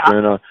trip.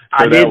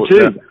 I did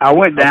too. I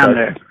went down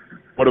there.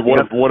 What a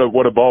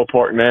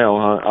ballpark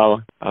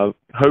now. I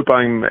hope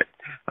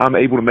I'm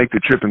able to make the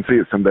trip and see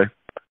it someday.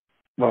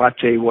 Well, I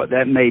tell you what,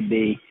 that may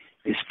be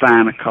as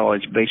fine a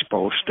college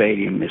baseball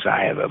stadium as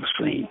I have ever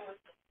seen.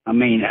 I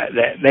mean,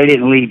 they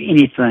didn't leave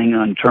anything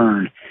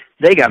unturned.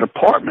 They got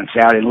apartments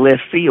out in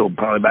left field,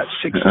 probably about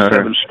 6 or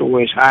 7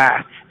 stories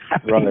high.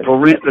 People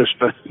rent those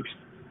things.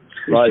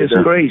 It's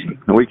just crazy.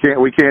 We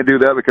can't do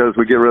that because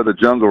we get rid of the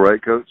jungle,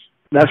 right, Coach?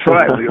 That's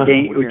right. We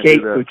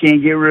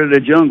can't get rid of the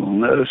jungle.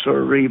 No,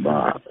 sir,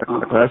 Bob.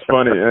 That's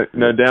funny.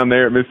 Down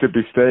there at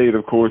Mississippi State,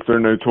 of course, they're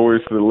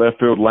notorious for the left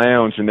field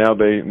lounge, and now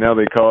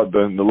they call it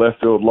the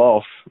left field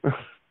loft.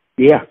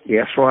 Yeah,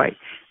 that's right.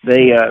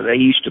 They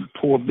used to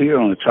pour beer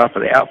on the top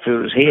of the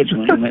outfielders' heads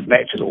when they went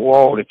back to the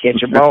wall to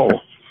catch a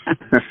ball.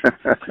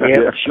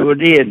 Yeah, sure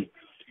did.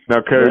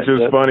 Now, Coach, it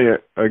was funny.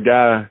 A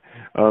guy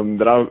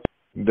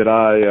that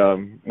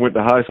I went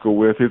to high school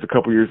with, he's a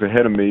couple years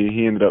ahead of me.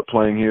 He ended up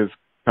playing his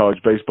college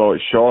baseball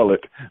at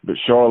Charlotte, but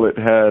Charlotte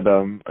had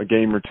a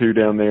game or two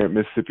down there at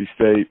Mississippi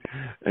State,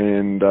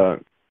 and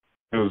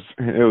it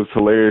was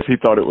hilarious. He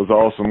thought it was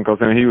awesome because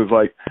he was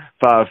like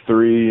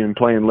 5'3" and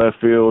playing left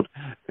field,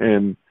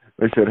 and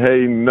they said,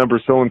 "Hey, number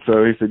so and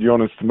so." He said, "You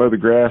want us to mow the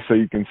grass so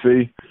you can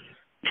see?"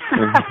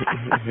 And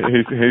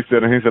he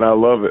said, "I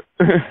love it."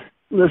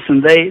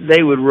 Listen,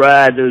 they would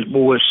ride those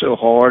boys so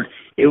hard.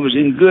 It was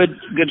in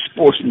good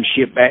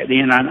sportsmanship back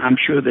then. I'm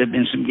sure there had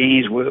been some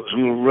games where it was a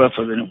little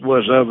rougher than it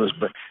was others,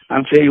 but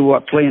I'll tell you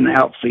what, playing the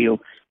outfield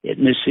at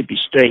Mississippi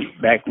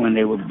State back when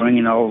they were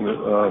bringing all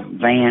the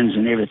vans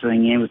and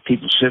everything in with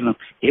people sitting on,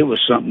 it was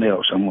something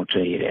else. I'm going to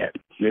tell you that.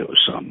 It was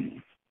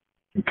something.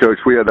 Coach,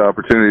 we had the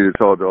opportunity to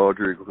talk to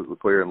Audrey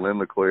LeClaire and Lynn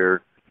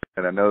LeClaire,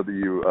 and I know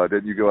that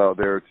didn't you go out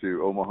there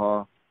to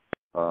Omaha?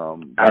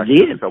 I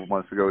did. A couple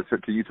months ago. So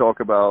can you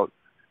talk about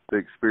the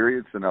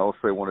experience, and I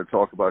also want to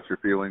talk about your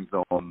feelings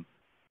on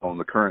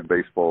the current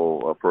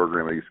baseball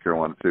program at East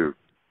Carolina too?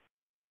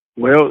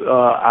 Well,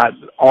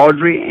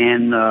 Audrey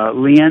and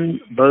Lynn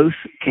both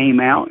came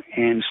out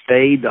and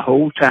stayed the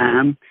whole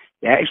time.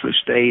 They actually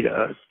stayed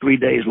 3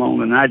 days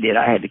longer than I did.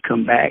 I had to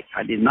come back.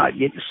 I did not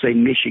get to see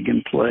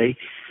Michigan play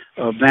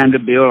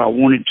Vanderbilt. I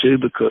wanted to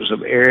because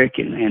of Eric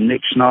and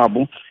Nick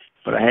Snobble,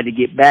 but I had to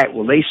get back.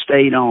 Well, they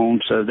stayed on,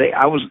 so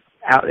I was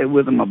out there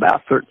with them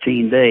about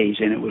 13 days,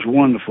 and it was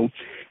wonderful.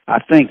 I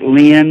think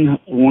Lynn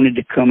wanted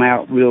to come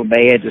out real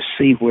bad to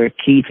see where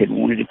Keith had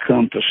wanted to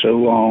come for so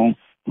long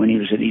when he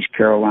was at East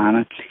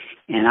Carolina.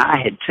 And I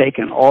had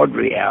taken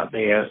Audrey out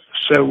there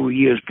several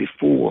years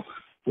before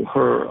for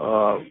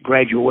her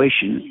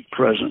graduation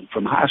present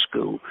from high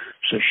school.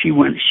 So she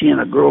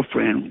and a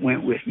girlfriend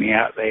went with me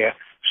out there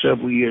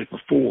several years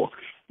before.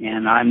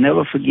 And I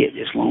never forget,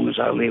 as long as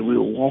I live, we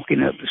were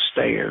walking up the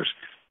stairs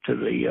to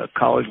the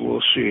College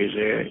World Series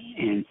there,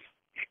 and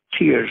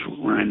tears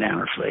were running down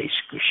her face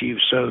because she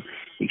was so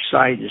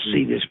excited to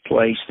see this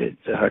place that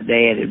her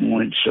dad had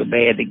wanted so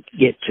bad to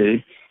get to.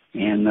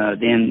 And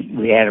then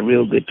we had a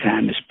real good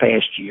time this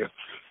past year,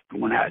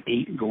 going out to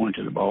eat and going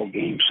to the ball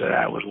game. So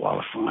that was a lot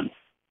of fun.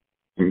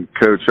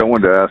 Coach, I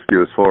wanted to ask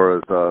you as far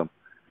as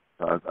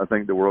I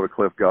think the world of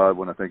Cliff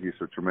Godwin. I think he's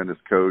a tremendous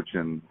coach,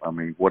 and I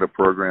mean, what a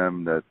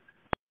program that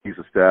he's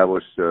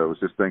established. I was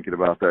just thinking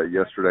about that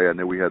yesterday. I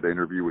knew we had the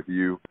interview with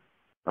you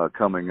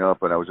coming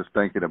up, and I was just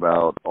thinking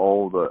about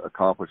all the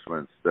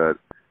accomplishments that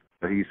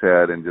he's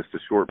had in just a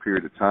short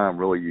period of time.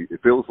 Really, it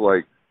feels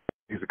like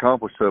he's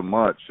accomplished so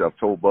much. I've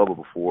told Bubba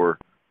before,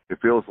 it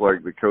feels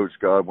like the Coach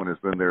Godwin has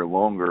been there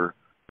longer,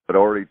 but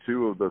already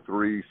 2 of the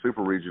 3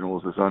 super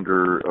regionals is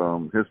under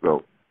his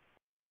belt.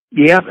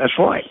 Yeah, that's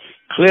right.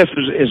 Cliff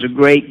is a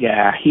great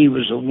guy. He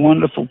was a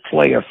wonderful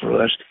player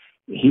for us.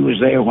 He was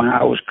there when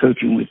I was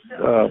coaching with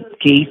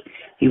Keith.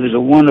 He was a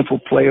wonderful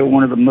player,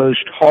 one of the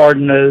most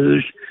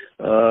hard-nosed,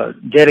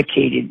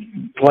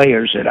 dedicated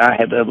players that I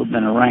have ever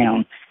been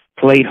around.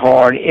 Played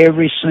hard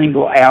every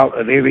single out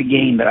of every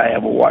game that I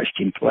ever watched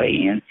him play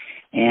in,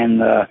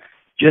 and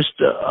just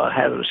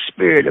have a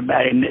spirit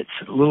about him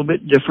that's a little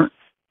bit different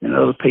than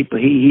other people.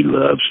 He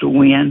loves to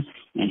win,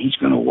 and he's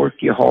going to work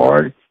you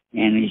hard,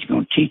 and he's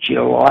going to teach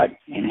you a lot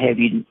and have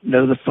you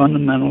know the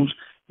fundamentals,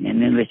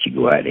 and then let you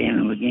go out there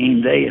on the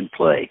game day and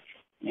play.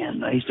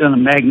 And he's done a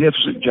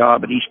magnificent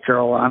job at East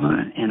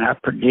Carolina, and I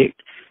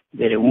predict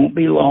that it won't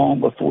be long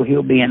before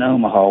he'll be in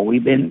Omaha.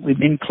 We've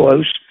been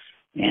close,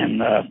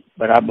 and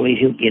but I believe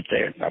he'll get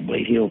there. I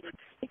believe he'll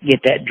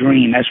get that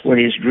dream. That's what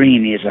his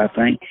dream is, I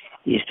think,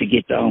 is to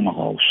get to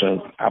Omaha.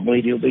 So I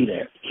believe he'll be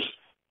there.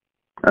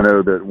 I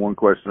know that one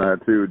question I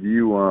had too. Do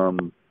you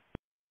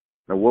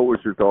now what was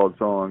your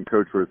thoughts on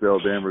Coach Roselle,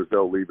 Dan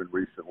Roselle, leaving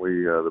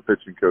recently, the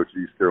pitching coach at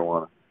East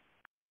Carolina?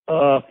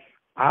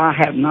 I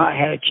have not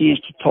had a chance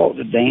to talk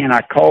to Dan.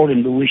 I called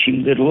him to wish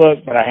him good luck,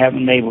 but I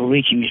haven't been able to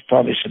reach him. He's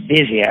probably so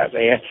busy out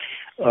there.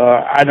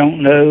 I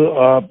don't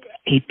know.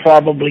 He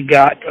probably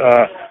got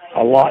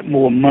a lot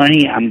more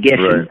money, I'm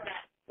guessing. Right.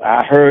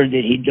 I heard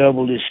that he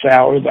doubled his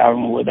salary, but I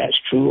don't know whether that's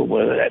true or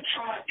whether that's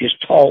just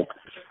talk.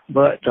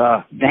 But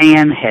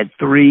Dan had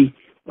 3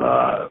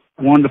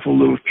 wonderful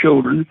little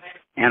children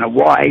and a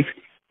wife,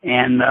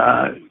 and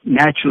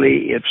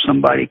naturally, if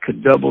somebody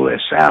could double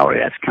their salary,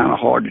 that's kind of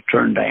hard to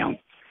turn down.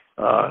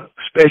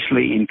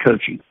 Especially in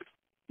coaching.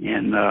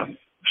 And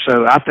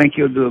so I think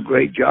he'll do a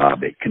great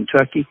job at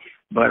Kentucky,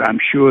 but I'm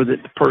sure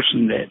that the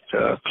person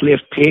that Cliff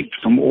picked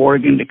from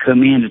Oregon to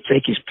come in to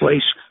take his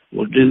place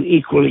will do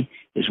equally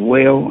as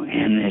well,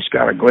 and has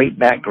got a great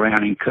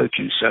background in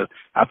coaching. So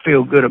I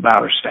feel good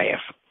about our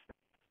staff.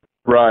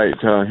 Right.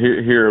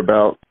 Here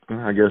about,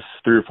 I guess,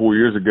 3 or 4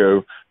 years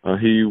ago,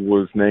 he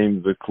was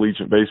named the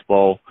Collegiate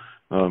Baseball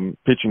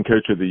Pitching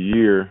Coach of the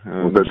Year.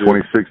 Was that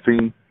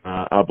 2016?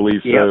 I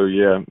believe so,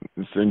 yeah.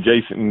 And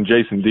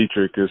Jason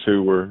Dietrich is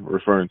who we're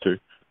referring to.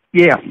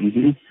 Yeah,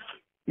 and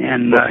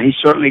he's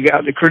certainly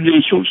got the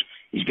credentials.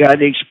 He's got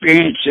the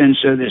experience, and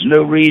so there's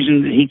no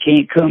reason that he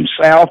can't come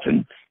south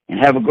and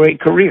have a great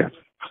career.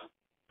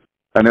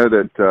 I know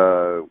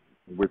that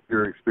with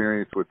your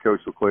experience with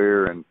Coach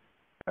LeClaire and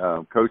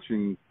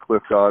coaching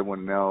Cliff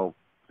Godwin, now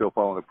still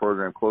following the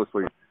program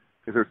closely,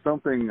 is there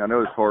something, I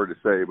know it's hard to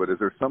say, but is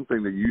there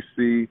something that you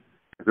see?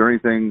 Is there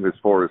anything as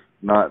far as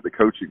not the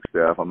coaching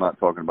staff, I'm not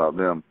talking about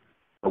them,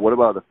 but what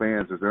about the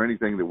fans? Is there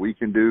anything that we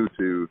can do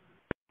to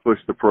push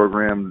the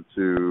program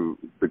to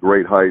the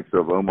great heights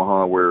of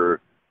Omaha, where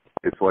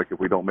it's like if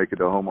we don't make it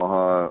to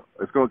Omaha,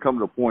 it's going to come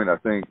to a point, I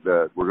think,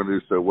 that we're going to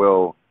do so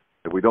well.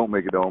 If we don't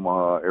make it to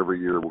Omaha every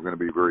year, we're going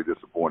to be very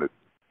disappointed.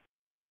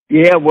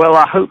 Yeah, well,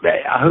 I hope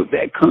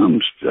that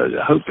comes.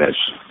 I hope that's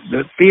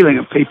the feeling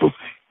of people.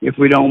 If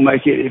we don't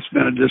make it, it's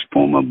been a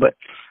disappointment. But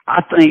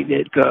I think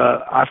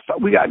that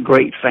we got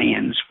great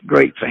fans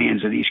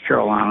at East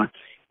Carolina.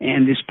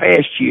 And this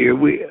past year,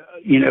 we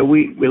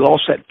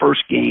lost that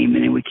first game,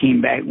 and then we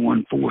came back and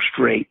won 4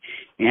 straight,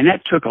 and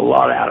that took a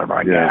lot out of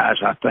our guys.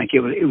 I think it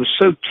was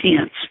so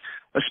tense,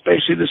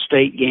 especially the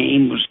state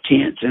game was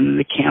tense, and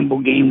the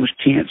Campbell game was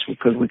tense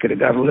because we could have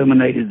got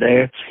eliminated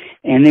there.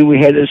 And then we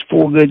had those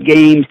 4 good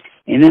games,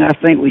 and then I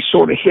think we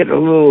sort of hit a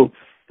little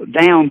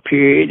down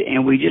period,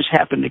 and we just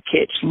happened to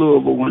catch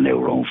Louisville when they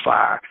were on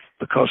fire.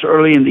 Because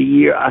early in the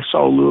year, I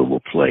saw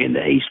Louisville play in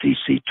the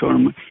ACC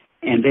tournament,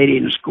 and they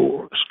didn't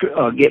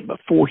get but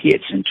 4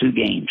 hits in 2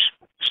 games.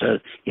 So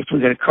if we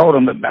could have caught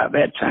them about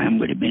that time,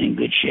 we'd have been in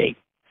good shape.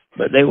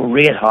 But they were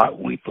red hot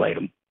when we played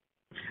them.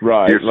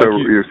 Right.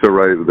 You're so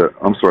right.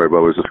 I'm sorry, but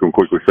I was just going to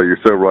quickly say you're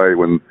so right.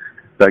 When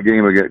that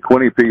game against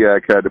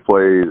Quinnipiac had to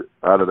play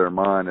out of their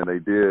mind, and they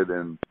did,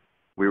 and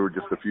we were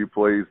just a few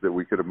plays that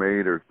we could have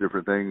made or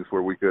different things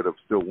where we could have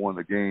still won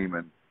the game,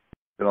 and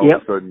then all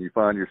of a sudden you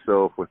find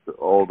yourself with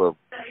all the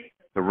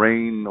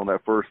rain on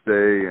that first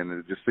day, and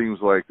it just seems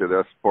like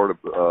that's part of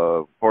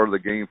the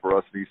game for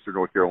us in Eastern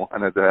North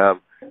Carolina to have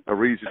a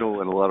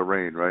regional and a lot of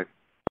rain, right?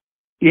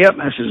 Yep,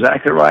 that's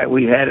exactly right.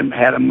 We had them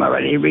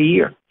right every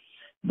year,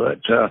 but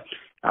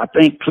I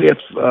think Cliff,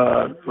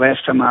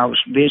 last time I was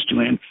visiting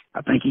him,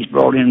 I think he's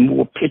brought in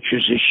more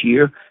pitchers this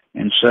year,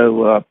 and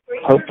so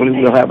hopefully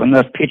we'll have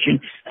enough pitching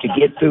to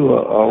get through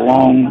a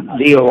long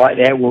deal like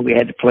that where we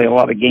had to play a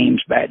lot of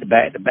games back to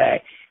back to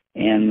back.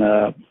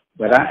 And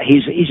but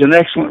he's an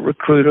excellent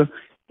recruiter,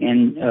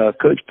 and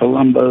Coach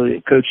Palumbo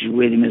that coaches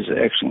with him is an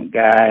excellent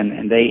guy,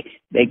 and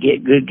they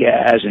get good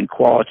guys and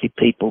quality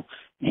people,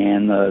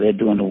 and they're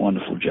doing a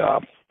wonderful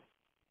job.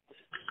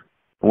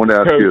 I want to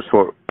ask you as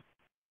far.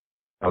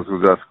 I was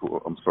going to ask.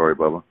 I'm sorry,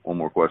 Bubba. One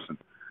more question.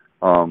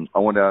 I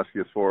wanted to ask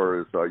you as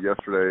far as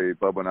yesterday,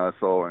 Bubba and I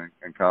saw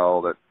and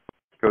Kyle that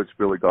Coach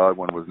Billy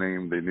Godwin was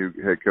named the new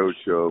head coach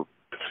of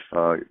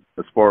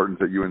the Spartans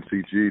at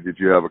UNCG. Did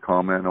you have a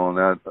comment on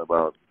that? I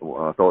thought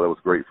that was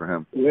great for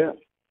him. Yeah,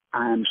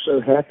 I'm so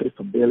happy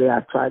for Billy.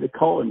 I tried to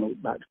call him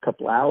about a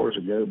couple of hours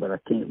ago, but I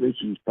can't reach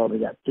him. He's probably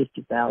got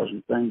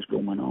 50,000 things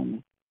going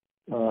on.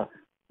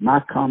 My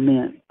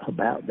comment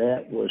about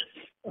that was,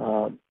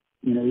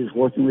 he was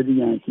working with the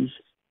Yankees,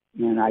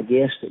 And I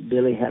guess that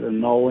Billy had a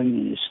gnawing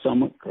in his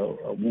stomach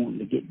wanting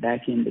to get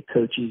back into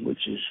coaching,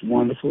 which is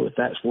wonderful if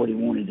that's what he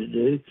wanted to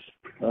do.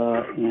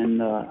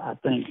 And I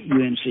think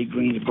UNC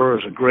Greensboro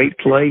is a great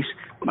place.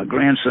 My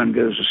grandson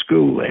goes to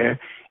school there.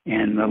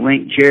 And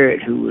Link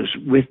Jarrett, who was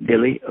with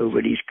Billy over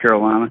at East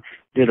Carolina,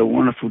 did a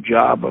wonderful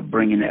job of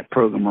bringing that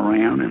program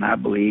around. And I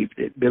believe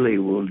that Billy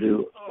will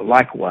do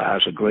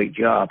likewise a great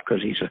job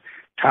because he's a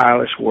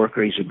tireless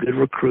worker. He's a good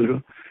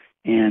recruiter.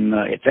 And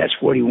if that's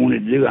what he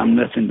wanted to do, I'm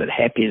nothing but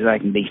happy as I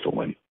can be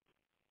for him.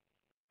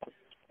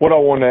 What I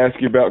wanted to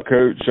ask you about,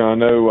 Coach, I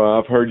know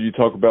I've heard you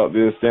talk about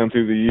this down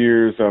through the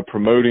years,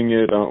 promoting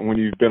it when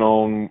you've been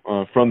on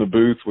From the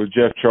Booth with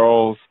Jeff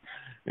Charles,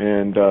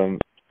 and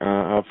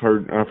I've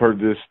heard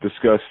this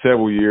discussed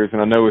several years,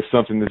 and I know it's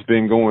something that's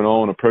been going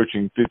on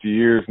approaching 50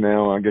 years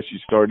now. I guess you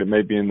started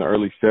maybe in the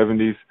early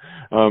 70s,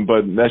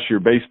 but that's your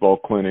baseball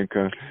clinic,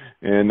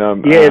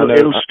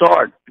 it'll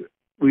start.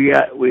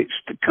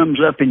 It comes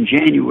up in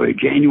January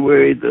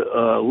the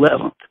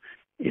 11th.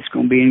 It's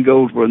going to be in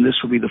Goldsboro, and this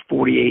will be the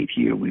 48th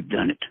year we've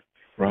done it.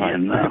 Right.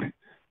 And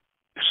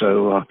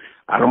so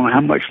I don't know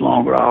how much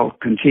longer I'll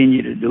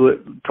continue to do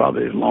it,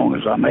 probably as long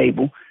as I'm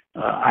able.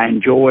 I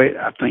enjoy it.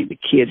 I think the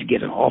kids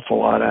get an awful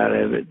lot out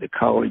of it. The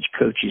college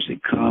coaches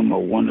that come are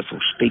wonderful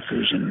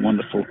speakers and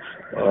wonderful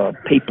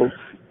people,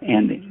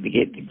 and they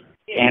get to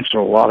answer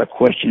a lot of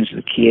questions to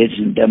the kids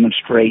and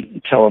demonstrate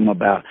and tell them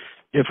about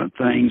different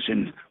things.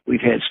 And we've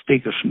had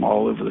speakers from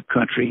all over the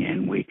country,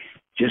 and we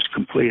just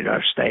completed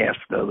our staff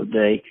the other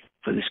day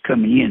for this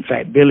coming year. In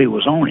fact, Billy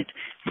was on it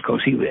because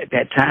at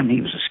that time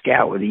he was a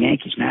scout with the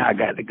Yankees. Now I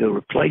got to go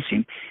replace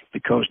him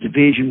because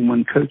Division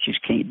I coaches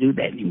can't do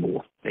that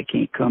anymore. They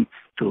can't come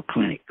to a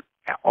clinic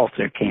off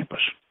their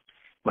campus.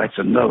 That's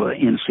another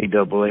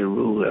NCAA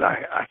rule that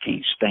I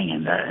can't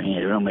stand.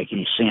 It don't make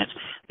any sense.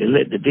 They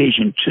let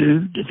Division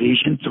II,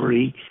 Division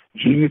III,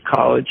 junior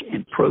college,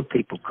 and pro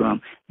people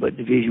come, but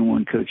Division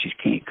I coaches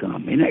can't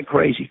come. Isn't that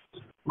crazy?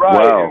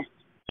 Right. Wow.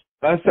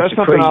 That's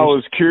something I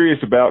was curious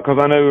about because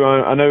I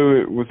know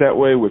it was that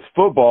way with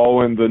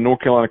football and the North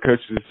Carolina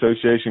Coaches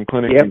Association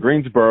clinic in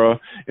Greensboro,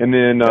 and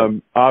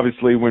then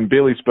obviously when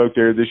Billy spoke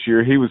there this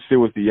year, he was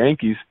still with the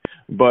Yankees.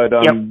 But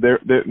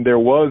there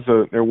was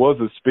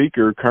a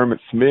speaker, Kermit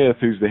Smith,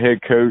 who's the head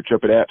coach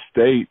up at App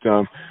State.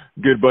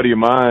 Good buddy of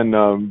mine,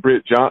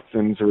 Britt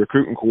Johnson's a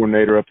recruiting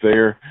coordinator up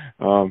there,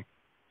 and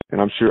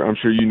I'm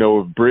sure you know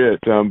of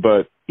Britt.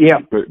 But yeah,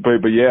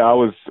 I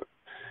was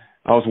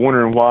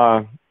wondering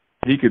why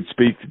he could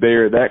speak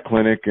there at that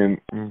clinic,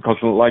 and because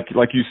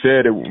like you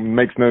said, it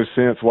makes no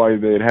sense why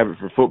they'd have it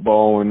for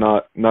football and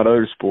not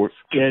other sports.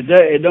 Yeah,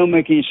 it don't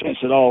make any sense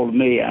at all to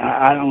me.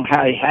 I don't know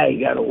how he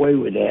got away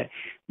with that,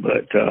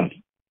 but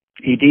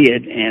he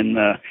did. And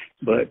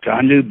but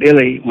I knew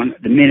Billy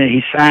the minute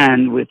he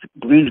signed with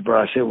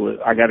Greensboro. I said, well,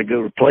 I got to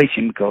go replace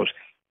him because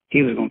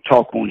he was going to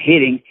talk on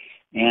hitting.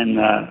 And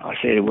I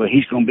said, well,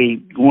 he's going to be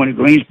going to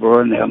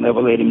Greensboro, and they'll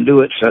never let him do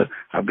it. So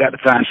I've got to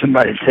find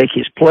somebody to take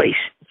his place.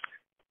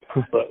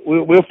 But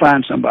we'll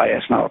find somebody.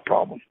 That's not a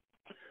problem.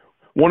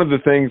 One of the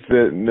things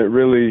that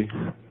really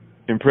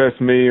impressed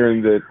me or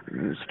that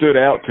stood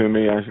out to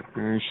me, I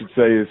should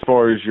say, as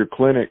far as your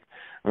clinic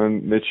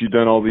that you've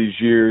done all these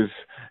years,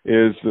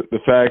 is the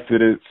fact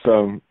that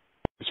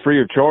it's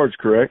free of charge,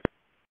 correct?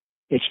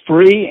 It's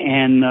free,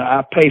 and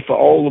I pay for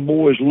all the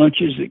boys'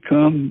 lunches that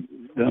come.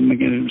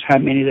 How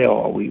many there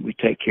are, we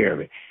take care of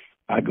it.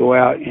 I go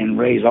out and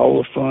raise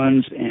all the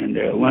funds, and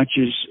their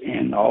lunches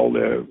and all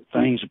their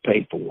things are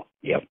paid for.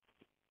 Yep.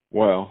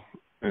 Wow.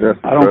 That's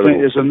I don't think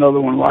there's another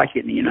one like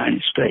it in the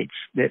United States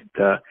that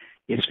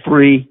it's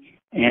free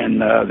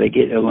and they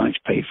get their lunch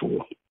paid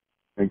for.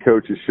 And,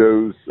 Coach, it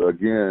shows,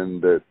 again,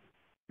 that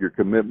your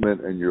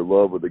commitment and your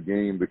love of the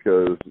game,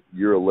 because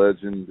you're a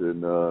legend,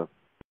 and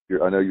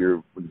I know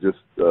you're just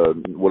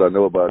what I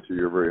know about you,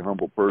 you're a very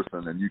humble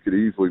person, and you could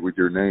easily, with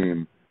your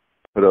name,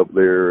 put up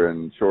there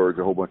and charge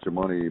a whole bunch of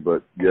money,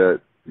 but yet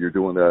you're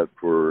doing that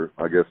for,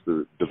 I guess,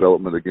 the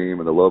development of the game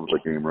and the love of the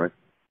game, right?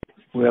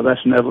 Well, that's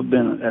never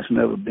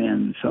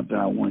been something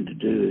I wanted to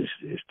do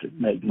is to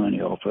make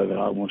money off of it.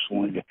 I just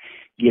wanted to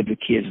give the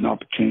kids an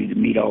opportunity to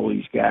meet all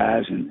these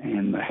guys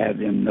and have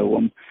them know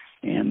them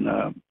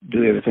and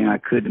do everything I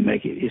could to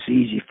make it as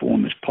easy for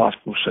them as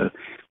possible. So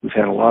we've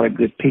had a lot of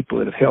good people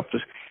that have helped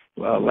us.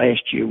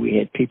 Last year we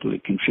had people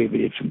that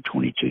contributed from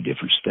 22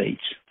 different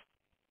states.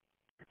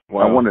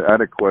 Well, I wanted to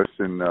add a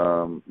question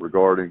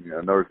regarding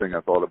another thing I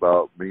thought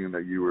about, being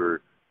that you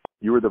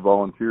were the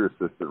volunteer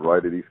assistant,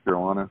 right, at East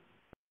Carolina?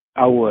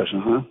 I was,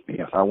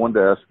 yeah. I wanted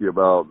to ask you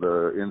about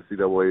the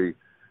NCAA,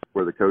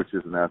 where the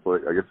coaches and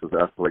athletic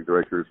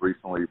directors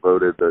recently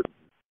voted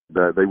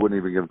that they wouldn't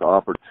even give the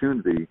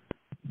opportunity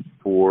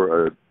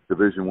for a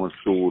Division I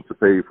school to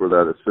pay for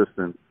that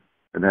assistant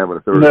and having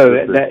a third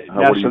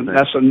assistant.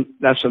 No,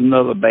 that's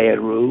another bad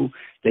rule.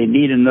 They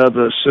need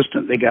another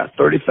assistant. They got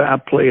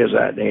 35 players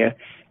out there,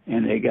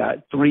 and they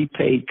got 3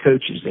 paid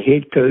coaches, the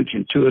head coach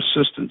and 2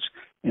 assistants,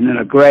 and then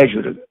a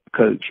graduate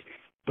coach.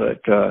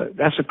 But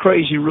that's a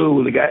crazy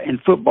rule. They got in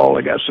football.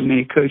 They got so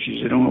many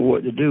coaches that don't know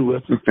what to do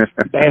with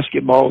it.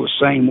 Basketball the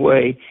same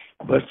way,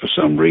 but for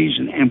some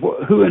reason, and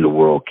who in the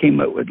world came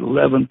up with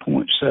 11.7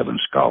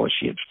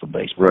 scholarships for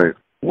baseball? Right.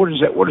 Where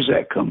does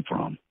that come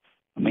from?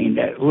 I mean,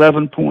 that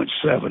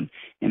 11.7,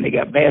 and they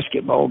got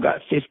basketball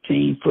got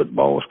 15,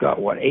 football's got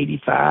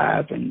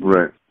 85, and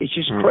right. It's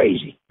just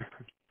crazy.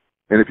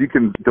 And if you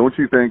can, don't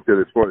you think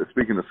that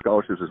speaking of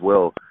scholarships as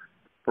well?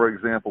 For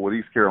example, with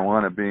East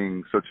Carolina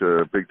being such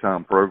a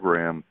big-time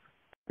program,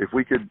 if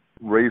we could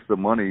raise the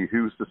money,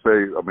 who's to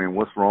say, I mean,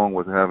 what's wrong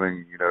with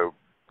having,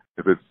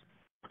 if it's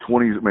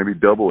 20, maybe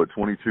double it,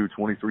 22,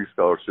 23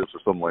 scholarships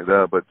or something like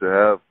that, but to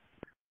have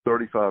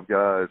 35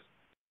 guys,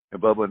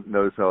 and Bubba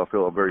knows how I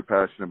feel, I'm very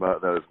passionate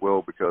about that as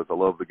well because I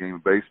love the game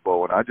of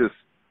baseball, and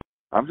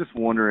I'm just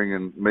wondering,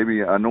 and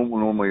maybe I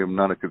normally am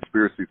not a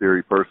conspiracy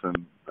theory person,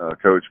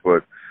 Coach,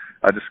 but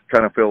I just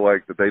kind of feel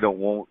like that they don't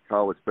want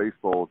college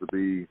baseball to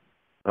be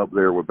up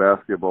there with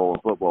basketball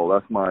and football.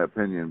 That's my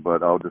opinion,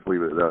 but I'll just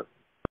leave it at that.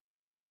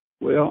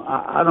 Well,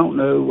 I don't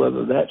know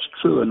whether that's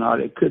true or not.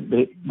 It could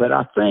be, but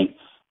I think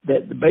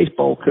that the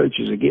baseball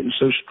coaches are getting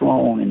so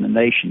strong in the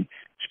nation,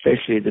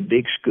 especially the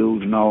big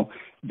schools and all,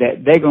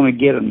 that they're going to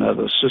get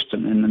another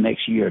assistant in the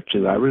next year or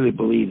two. I really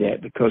believe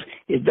that because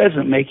it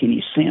doesn't make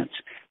any sense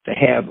to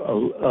have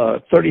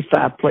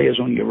 35 players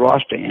on your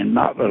roster and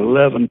not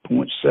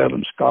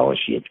 11.7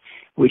 scholarships,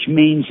 which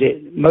means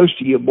that most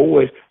of your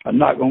boys are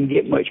not going to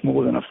get much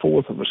more than a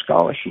fourth of a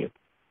scholarship.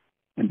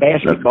 And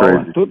basketball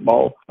and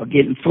football are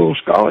getting full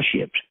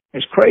scholarships.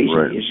 It's crazy.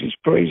 Right. It's as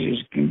crazy as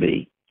it can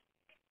be.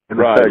 And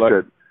the fact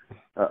that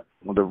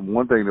the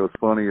one thing that was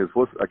funny is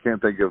I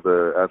can't think of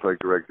the athletic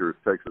director of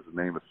Texas. His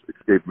name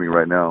escaped me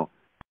right now.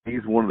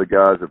 He's one of the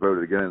guys that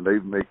voted again. They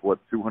make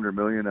 $200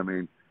 million. I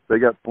mean, they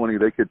got plenty.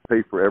 They could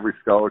pay for every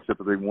scholarship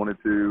if they wanted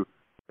to.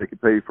 They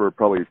could pay for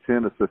probably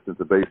 10 assistants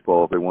of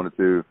baseball if they wanted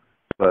to.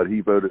 But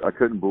he voted. I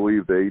couldn't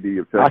believe the AD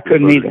of Texas. I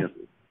couldn't either.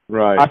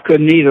 Right. I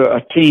couldn't either.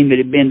 A team that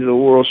had been to the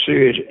World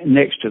Series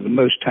next to the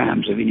most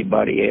times of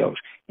anybody else,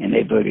 and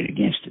they voted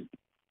against it.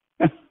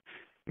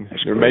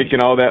 They're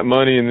making all that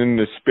money and then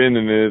they're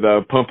spending it,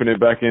 pumping it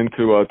back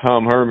into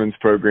Tom Herman's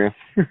program.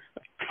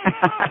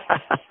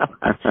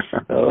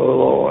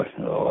 Oh,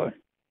 Lord.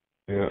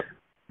 Yeah.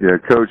 Yeah,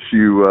 Coach,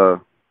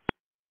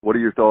 what are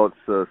your thoughts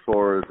as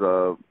far as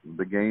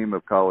the game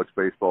of college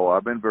baseball?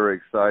 I've been very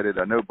excited.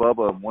 I know,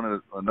 Bubba,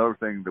 another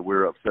thing that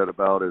we're upset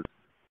about is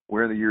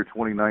we're in the year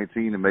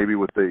 2019 and maybe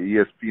with the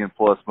ESPN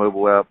Plus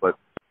mobile app, but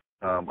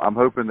I'm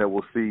hoping that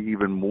we'll see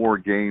even more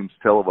games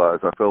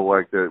televised. I feel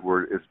like that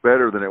it's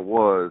better than it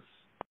was,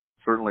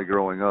 certainly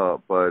growing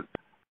up, but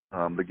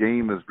the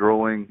game is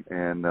growing,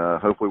 and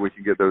hopefully we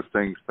can get those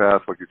things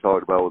passed like you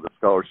talked about with the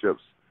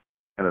scholarships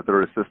and a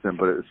third assistant.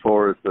 But as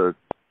far as the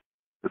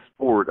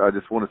sport, I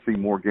just want to see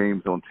more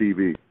games on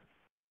TV.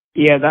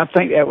 Yeah, I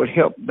think that would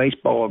help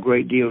baseball a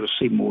great deal to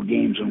see more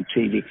games on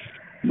TV.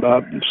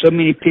 So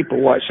many people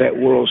watch that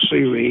World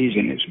Series,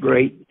 and it's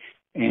great.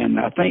 And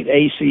I think the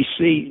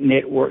ACC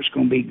network's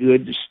going to be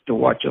good to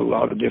watch a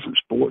lot of different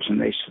sports, and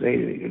they say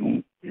they're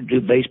going to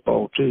do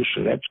baseball too,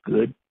 so that's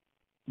good.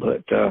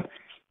 But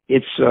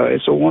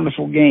it's a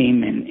wonderful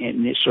game,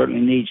 and it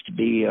certainly needs to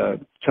be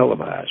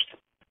televised.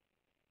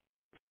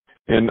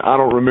 And I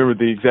don't remember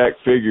the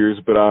exact figures,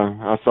 but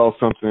I saw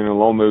something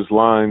along those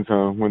lines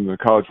when the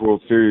College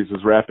World Series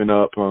was wrapping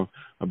up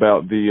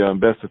about the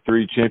best of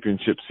three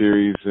championship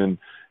series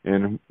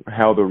and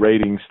how the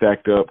ratings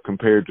stacked up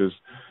compared to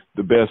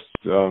the best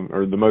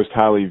or the most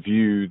highly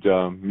viewed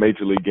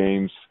major league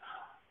games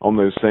on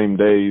those same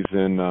days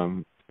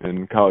in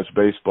college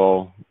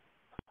baseball.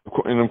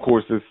 And of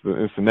course, it's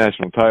the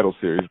national title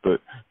series,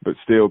 but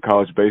still,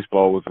 college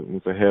baseball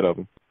was ahead of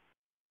them.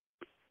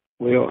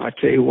 Well, I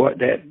tell you what,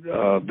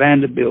 that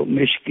Vanderbilt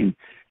Michigan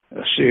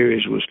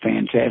series was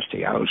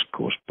fantastic. I was, of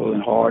course,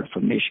 pulling hard for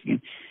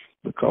Michigan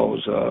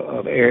because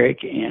of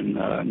Eric and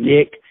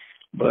Nick,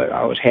 but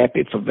I was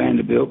happy for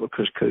Vanderbilt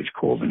because Coach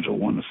Corbin's a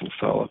wonderful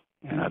fellow,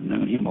 and I've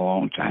known him a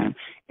long time.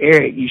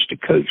 Eric used to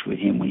coach with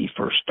him when he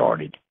first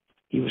started.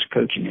 He was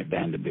coaching at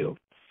Vanderbilt.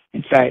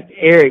 In fact,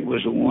 Eric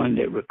was the one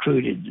that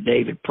recruited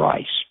David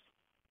Price.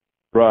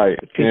 Right.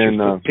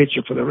 The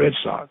pitcher for the Red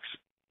Sox.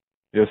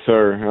 Yes,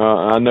 sir.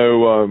 I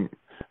know.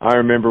 I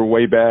remember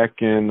way back,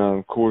 and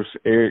of course,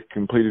 Eric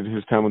completed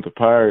his time with the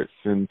Pirates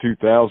in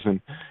 2000,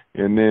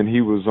 and then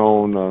he was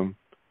on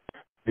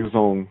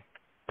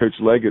Coach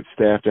Leggett's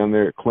staff down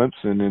there at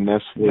Clemson, and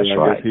that's where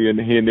I guess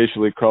he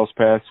initially crossed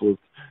paths with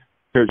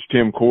Coach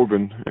Tim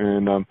Corbin,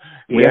 and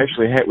we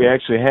actually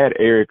had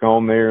Eric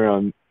on there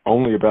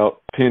only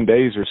about 10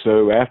 days or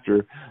so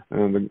after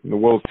the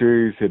World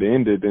Series had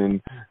ended,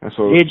 and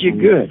so did you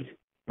good.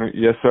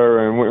 Yes,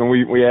 sir. And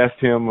we asked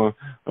him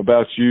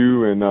about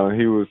you, and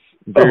he was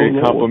very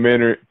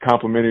complimentary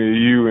to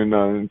you,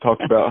 and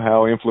talked about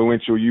how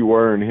influential you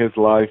were in his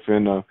life,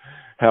 and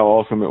how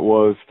awesome it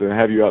was to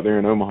have you out there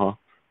in Omaha.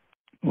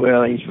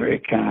 Well, he's very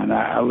kind.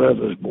 I love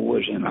those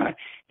boys, and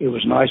it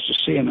was nice to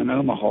see him in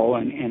Omaha,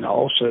 and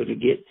also to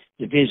get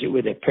to visit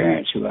with their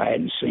parents who I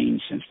hadn't seen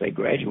since they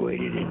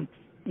graduated. And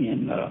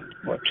in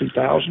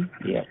 2000?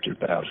 Yeah,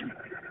 2000.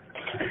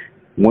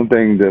 One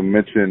thing to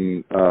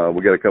mention,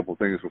 we got a couple of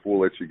things before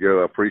we let you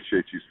go. I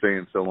appreciate you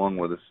staying so long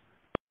with us.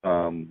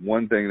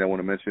 One thing that I want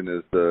to mention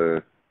is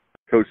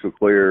Coach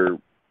LeClaire,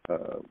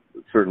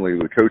 certainly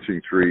the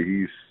coaching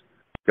tree. He's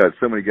got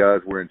so many guys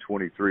wearing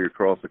 23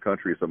 across the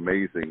country. It's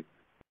amazing.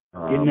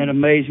 Isn't that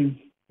amazing?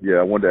 Yeah,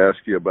 I wanted to ask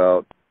you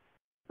about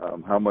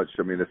how much,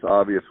 I mean, it's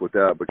obvious with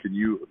that, but can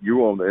you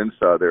on the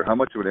inside there, how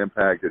much of an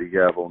impact did he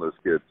have on those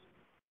kids?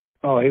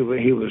 Oh, he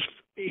was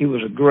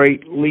a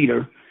great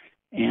leader,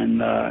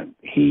 and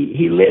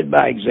he led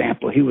by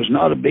example. He was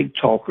not a big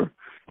talker,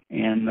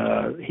 and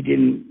he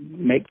didn't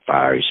make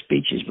fiery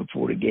speeches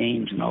before the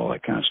games and all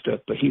that kind of stuff.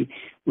 But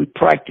we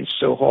practiced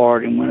so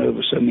hard and went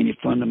over so many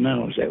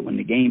fundamentals that when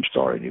the game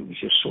started, it was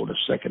just sort of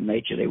second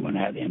nature. They went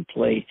out there and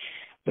played.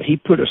 But he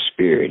put a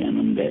spirit in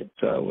them that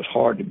was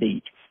hard to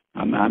beat.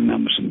 I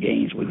remember some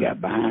games we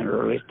got behind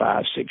early,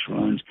 5-6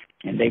 runs,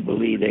 and they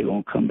believed they were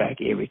going to come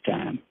back every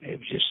time. It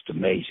was just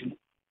amazing.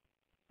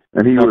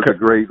 And he was a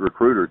great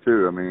recruiter,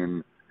 too. I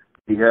mean,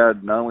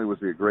 not only was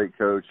he a great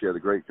coach, he had a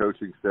great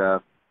coaching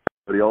staff,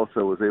 but he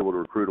also was able to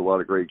recruit a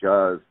lot of great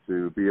guys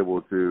to be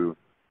able to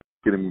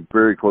get him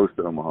very close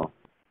to Omaha.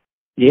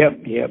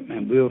 Yep.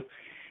 And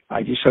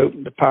I just hope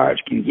the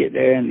Pirates can get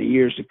there in the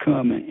years to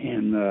come,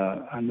 and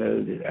I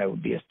know that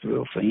would be a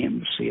thrill for him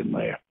to see him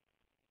there.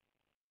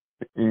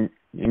 And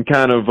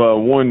kind of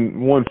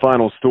one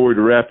final story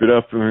to wrap it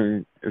up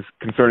is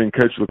concerning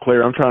Coach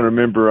LeClaire. I'm trying to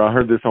remember, I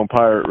heard this on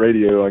Pirate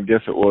Radio, I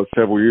guess it was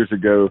several years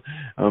ago,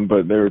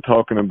 but they were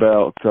talking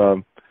about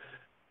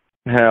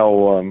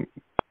how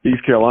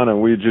East Carolina,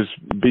 we had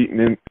just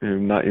beaten,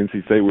 not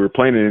NC State, we were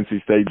playing at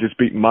NC State, just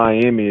beat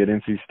Miami at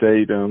NC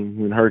State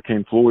when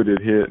Hurricane Floyd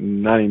had hit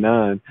in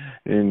 99,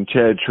 and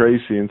Chad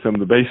Tracy and some of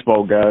the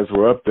baseball guys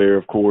were up there,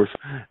 of course,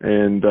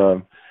 and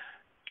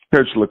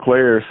Coach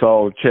LeClaire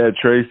saw Chad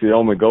Tracy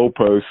on the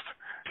goalpost,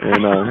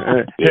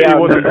 and he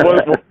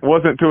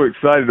wasn't too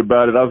excited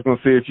about it. I was going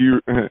to see if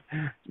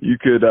you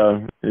could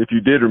if you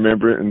did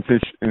remember it, and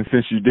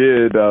since you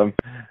did,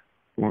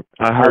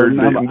 I heard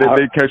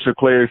that Coach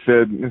LeClaire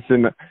said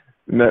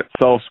in that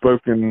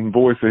soft-spoken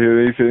voice of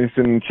his, he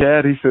said,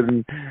 Chad, he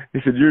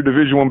said, you're a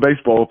Division I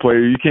baseball player.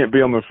 You can't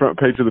be on the front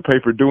page of the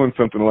paper doing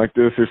something like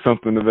this or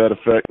something to that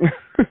effect.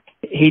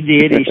 He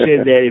did. He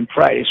said that in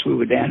practice. We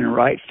were down in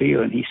right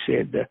field, and he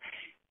said,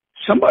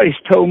 somebody's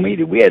told me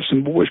that we had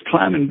some boys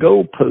climbing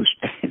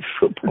goalposts at the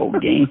football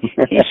game.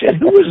 He said,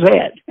 who was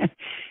that?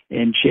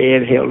 And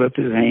Chad held up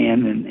his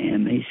hand,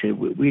 and he said,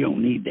 we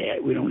don't need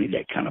that. We don't need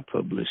that kind of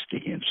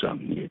publicity and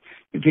something.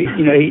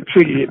 He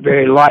treated it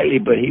very lightly,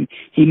 but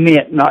he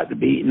meant not to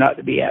be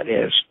out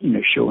there,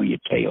 showing your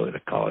tail at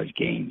a college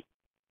game.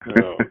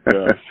 Oh,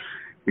 gosh.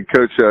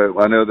 Coach,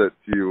 I know that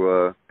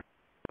you,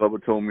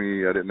 Bubba told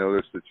me, I didn't know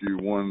this, that you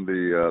won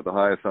the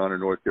highest honor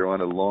in North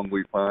Carolina, the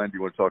Longleaf Pine. Do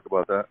you want to talk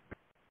about that?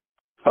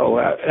 Oh,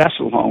 that's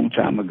a long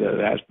time ago.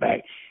 That was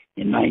back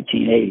in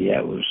 1980.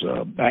 That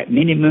was back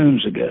many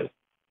moons ago.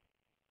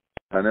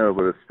 I know,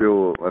 but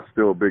that's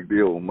still a big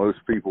deal. Most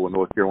people in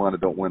North Carolina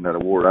don't win that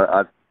award.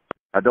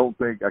 I don't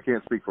think, I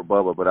can't speak for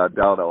Bubba, but I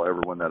doubt I'll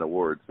ever win that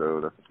award. So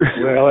that's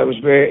well, it was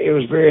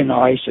very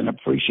nice and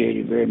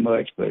appreciated very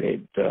much. But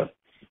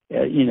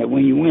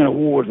when you win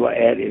awards like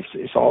that,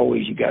 it's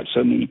always, you got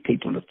so many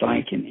people to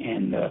thank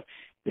and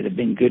that have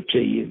been good to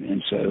you,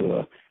 and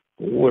so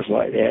awards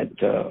like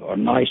that are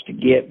nice to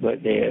get,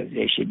 but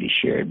they should be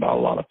shared by a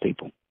lot of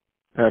people.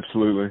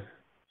 Absolutely.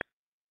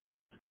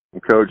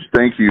 Well, Coach,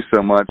 thank you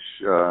so much.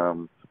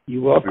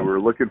 You're welcome. We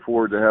were looking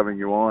forward to having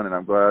you on, and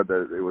I'm glad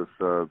that it was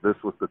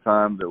this was the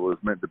time that was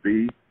meant to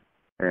be.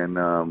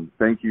 And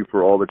thank you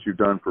for all that you've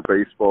done for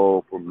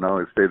baseball, from not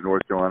only the state of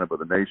North Carolina, but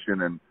the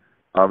nation. And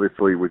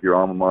obviously with your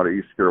alma mater,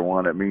 East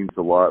Carolina, it means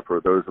a lot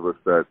for those of us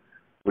that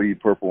lead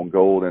purple and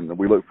gold. And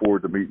we look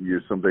forward to meeting you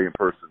someday in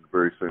person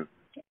very soon.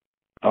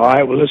 All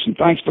right. Well, listen,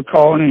 thanks for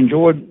calling, and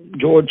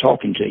enjoyed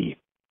talking to you.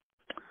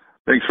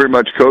 Thanks very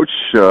much, Coach.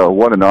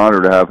 What an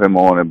honor to have him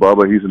on. And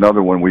Bubba, he's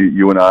another one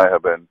you and I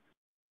have been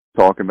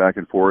talking back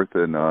and forth.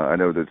 And I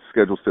know that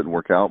schedules didn't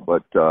work out,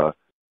 but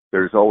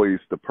there's always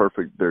the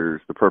perfect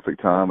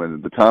time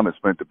and the time it's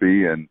meant to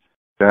be. And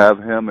to have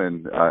him,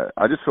 and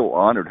I just feel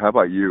honored. How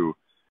about you?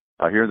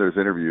 I hear those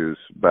interviews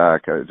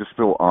back. I just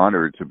feel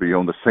honored to be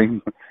on the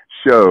same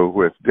show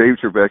with Dave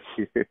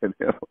Dravecky and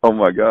him. Oh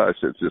my gosh,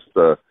 it's just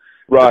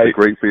right. It's a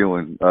great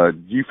feeling. Do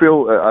you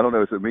feel? I don't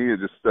know. Is it me? It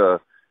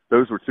just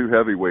those were two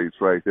heavyweights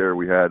right there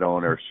we had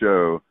on our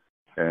show.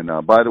 And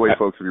by the way,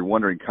 folks, if you're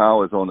wondering,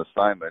 Kyle is on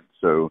assignment,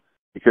 so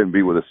he couldn't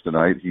be with us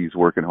tonight. He's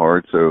working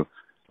hard, so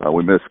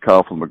we miss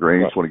Kyle from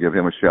LaGrange. Right. Want to give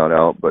him a shout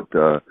out, but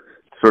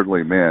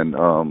certainly, man,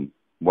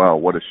 wow,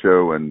 what a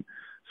show! And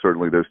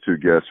certainly those two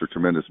guests are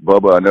tremendous.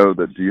 Bubba, I know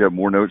that. Do you have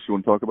more notes you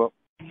want to talk about?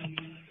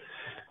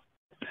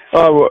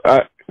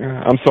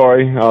 I'm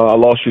sorry, I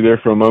lost you there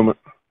for a moment.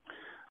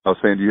 I was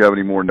saying, do you have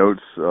any more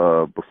notes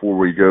before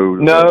we go?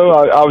 No,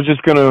 I was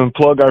just going to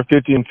plug our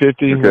 50 and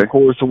 50. Okay. Of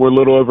course, we're a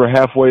little over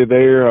halfway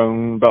there,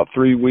 about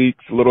 3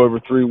 weeks, a little over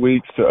 3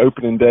 weeks to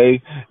opening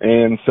day.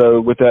 And so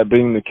with that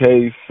being the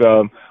case,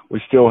 we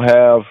still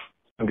have,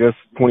 I guess,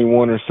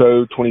 21 or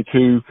so,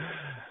 22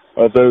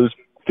 of those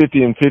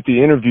 50 and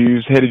 50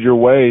 interviews headed your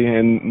way.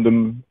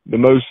 And the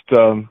most...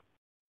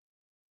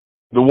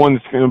 the one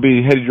that's going to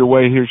be headed your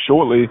way here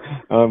shortly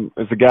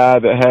is a guy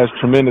that has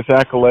tremendous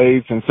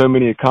accolades and so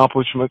many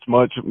accomplishments,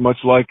 much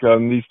like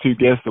these two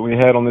guests that we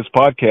had on this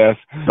podcast.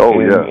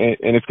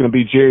 And it's going to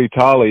be Jerry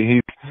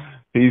Tolley.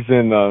 He's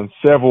in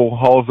several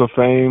halls of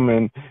fame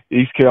in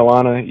East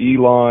Carolina,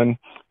 Elon,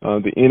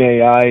 the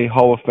NAIA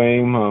Hall of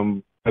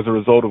Fame, as a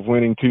result of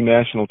winning 2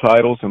 national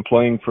titles and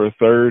playing for a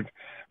third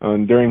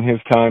during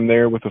his time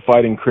there with the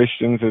Fighting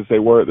Christians, as they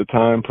were at the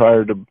time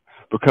prior to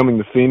becoming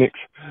the Phoenix.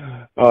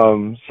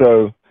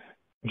 So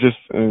just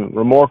a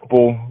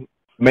remarkable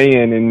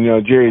man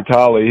in Jerry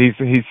Tolley.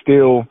 He's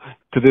still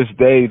to this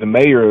day the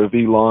mayor of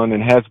Elon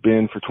and has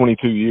been for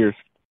 22 years.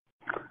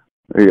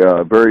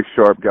 A very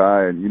sharp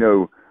guy. And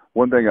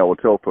one thing I will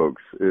tell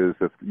folks is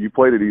if you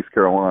played at East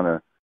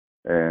Carolina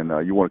and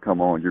you want to come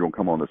on, you're going to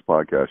come on this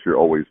podcast, you're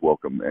always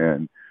welcome.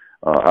 And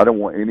I don't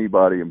want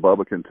anybody, and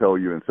Bubba can tell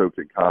you, and so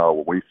can Kyle,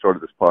 when we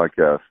started this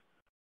podcast,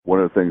 one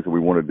of the things that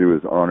we want to do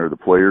is honor the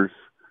players.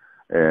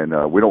 And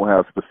we don't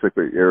have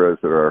specific eras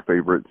that are our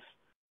favorites.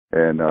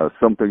 And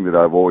something that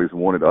I've always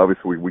wanted,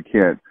 obviously we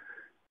can't,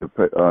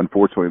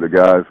 unfortunately the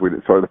guys, we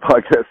didn't start the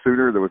podcast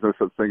sooner. There was no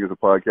such thing as a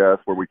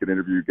podcast where we could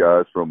interview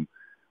guys from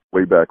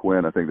way back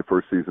when. I think the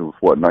first season was,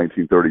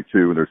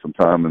 1932, and there's some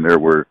time in there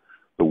where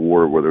the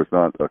war, where there's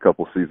not a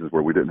couple seasons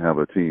where we didn't have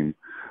a team.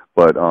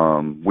 But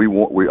we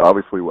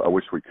obviously, I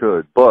wish we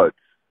could. But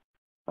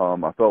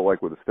I felt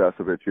like with the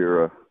Stasevich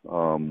era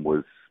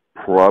was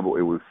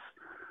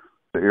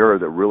the era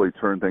that really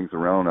turned things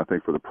around, I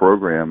think, for the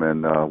program.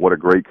 And what a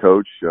great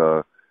coach.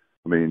 If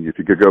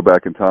you could go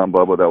back in time,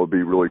 Bubba, that would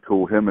be really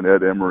cool. Him and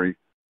Ed Emery,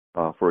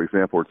 for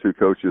example, are 2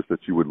 coaches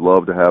that you would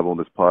love to have on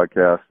this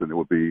podcast, and it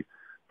would be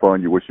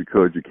fun. You wish you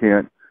could. You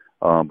can't.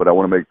 But I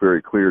want to make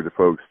very clear to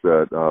folks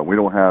that we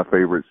don't have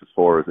favorites as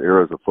far as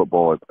eras of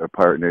football at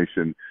Pirate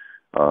Nation.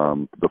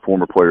 The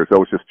former players, that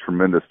was just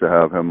tremendous to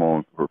have him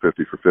on for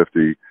 50 for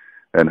 50.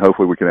 And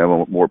hopefully we can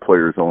have more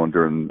players on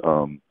during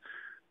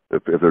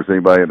if there's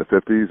anybody in the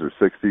 50s or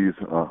 60s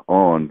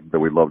on,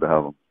 then we'd love to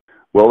have them.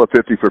 Well, the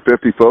 50 for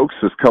 50, folks,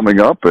 is coming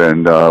up,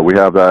 and we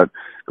have that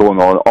going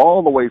on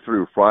all the way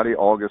through Friday,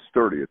 August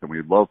 30th, and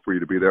we'd love for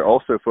you to be there.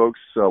 Also, folks,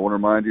 I want to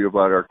remind you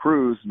about our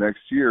cruise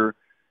next year. I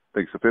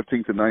think it's the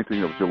 15th and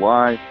 19th of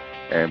July,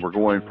 and we're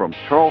going from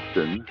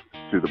Charleston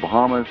to the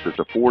Bahamas. It's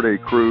a 4-day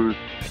cruise.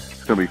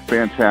 It's going to be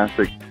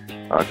fantastic.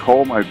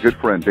 Call my good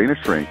friend Dana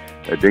Shrink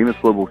at Dana's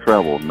Global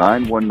Travel,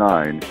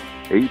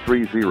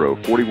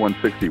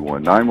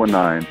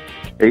 919-830-4161,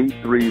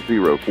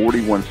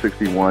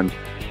 919-830-4161.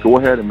 Go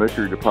ahead and make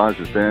your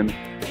deposits in,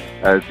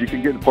 as you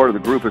can get part of the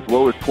group as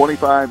low as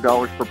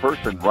 $25 per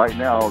person right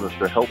now to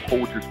help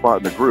hold your spot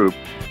in the group,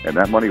 and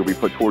that money will be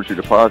put towards your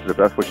deposit if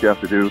that's what you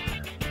have to do.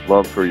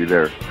 Love for you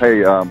there.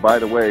 Hey, by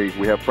the way,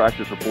 we have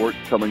practice reports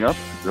coming up.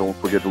 Don't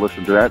forget to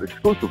listen to that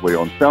exclusively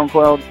on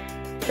SoundCloud.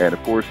 And,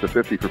 of course, the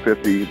 50 for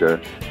 50, the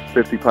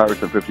 50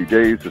 Pirates in 50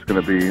 Days is going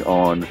to be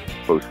on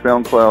both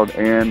SoundCloud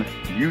and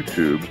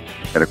YouTube.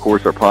 And, of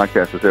course, our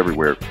podcast is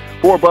everywhere.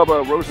 For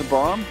Bubba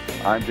Rosenbaum,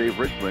 I'm Dave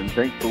Richmond.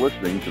 Thanks for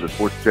listening to the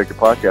Sports Objective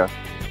Podcast.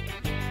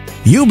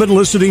 You've been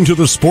listening to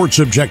the Sports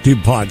Objective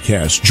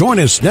Podcast. Join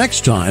us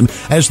next time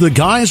as the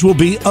guys will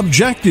be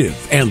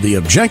objective, and the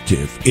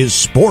objective is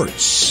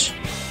sports.